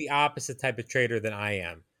saying is the opposite type of trader than I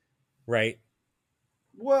am, right?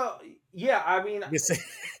 well, yeah, I mean, This,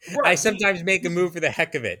 I right. sometimes make a move for the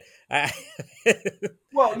heck of it.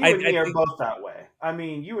 Well, you and I me are think both that way. I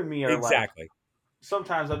mean, you and me are like, exactly.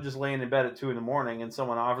 sometimes I'm just laying in bed at 2 a.m. and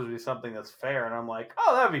someone offers me something that's fair, and I'm like,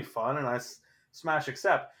 oh, that'd be fun, and I smash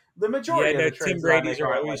accept. The Yeah, majority of no, the Tim trades that I Brady's make are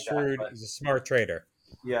aren't always like that, shrewd. but He's a smart trader.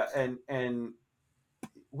 yeah, and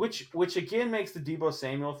which again makes the Debo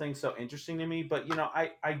Samuel thing so interesting to me. But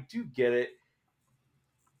I do get it,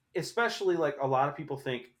 especially like a lot of people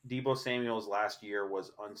think Debo Samuel's last year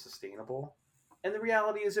was unsustainable, and the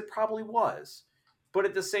reality is it probably was. But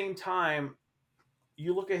at the same time,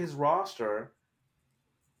 you look at his roster.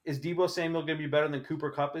 Is Debo Samuel going to be better than Cooper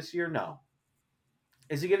Kupp this year? No.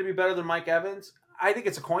 Is he going to be better than Mike Evans? I think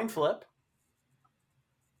it's a coin flip.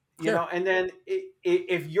 Sure. And then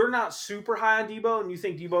if you're not super high on Debo and you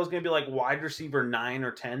think Debo is going to be like wide receiver 9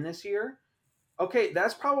 or 10 this year, okay,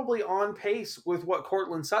 that's probably on pace with what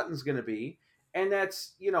Cortland Sutton's going to be. And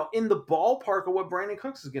that's, in the ballpark of what Brandon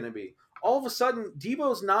Cooks is going to be. All of a sudden,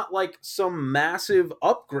 Debo's not like some massive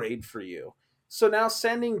upgrade for you. So now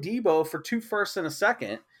sending Debo for 2 firsts and a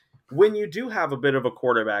second, when you do have a bit of a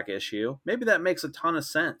quarterback issue, maybe that makes a ton of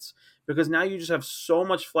sense because now you just have so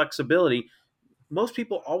much flexibility. Most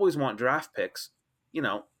people always want draft picks.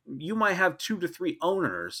 You might have 2 to 3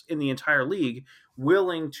 owners in the entire league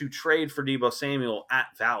willing to trade for Debo Samuel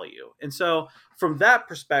at value. And so from that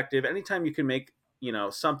perspective, anytime you can make,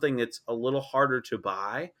 something that's a little harder to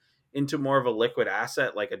buy into more of a liquid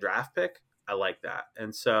asset like a draft pick, I like that.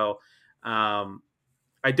 And so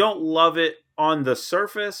I don't love it on the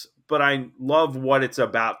surface, but I love what it's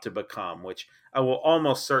about to become, which I will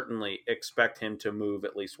almost certainly expect him to move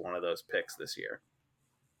at least one of those picks this year.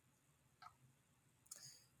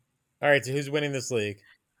 All right, so who's winning this league?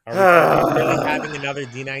 Are we really having another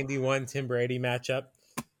D91 Tim Brady matchup?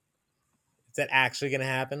 Is that actually going to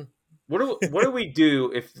happen? What do we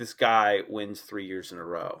do if this guy wins 3 years in a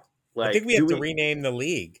row? I think we have to rename the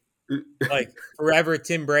league, like Forever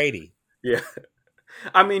Tim Brady. Yeah.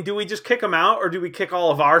 I mean, do we just kick him out or do we kick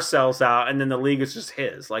all of ourselves out and then the league is just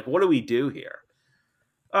his? Like, what do we do here?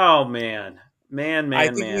 Oh, man. I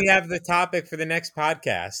think we have the topic for the next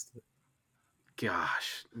podcast.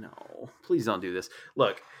 Gosh, no. Please don't do this.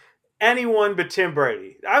 Look, anyone but Tim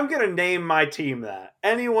Brady. I'm going to name my team that.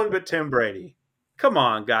 Anyone but Tim Brady. Come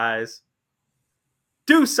on, guys.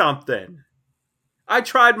 Do something. I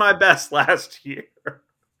tried my best last year.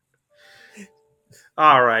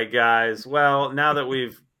 All right, guys. Well, now that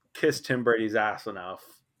we've kissed Tim Brady's ass enough,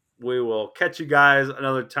 we will catch you guys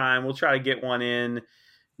another time. We'll try to get one in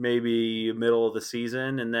maybe middle of the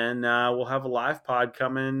season, and then we'll have a live pod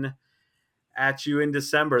coming at you in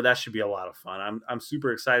December. That should be a lot of fun. I'm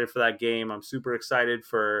super excited for that game. I'm super excited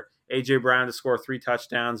for AJ Brown to score 3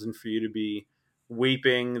 touchdowns and for you to be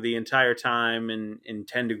weeping the entire time in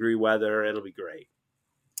 10-degree weather. It'll be great.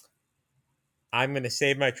 I'm going to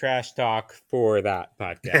save my trash talk for that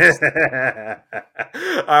podcast.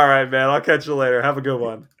 All right, man. I'll catch you later. Have a good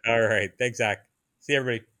one. All right. Thanks, Zach. See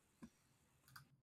everybody.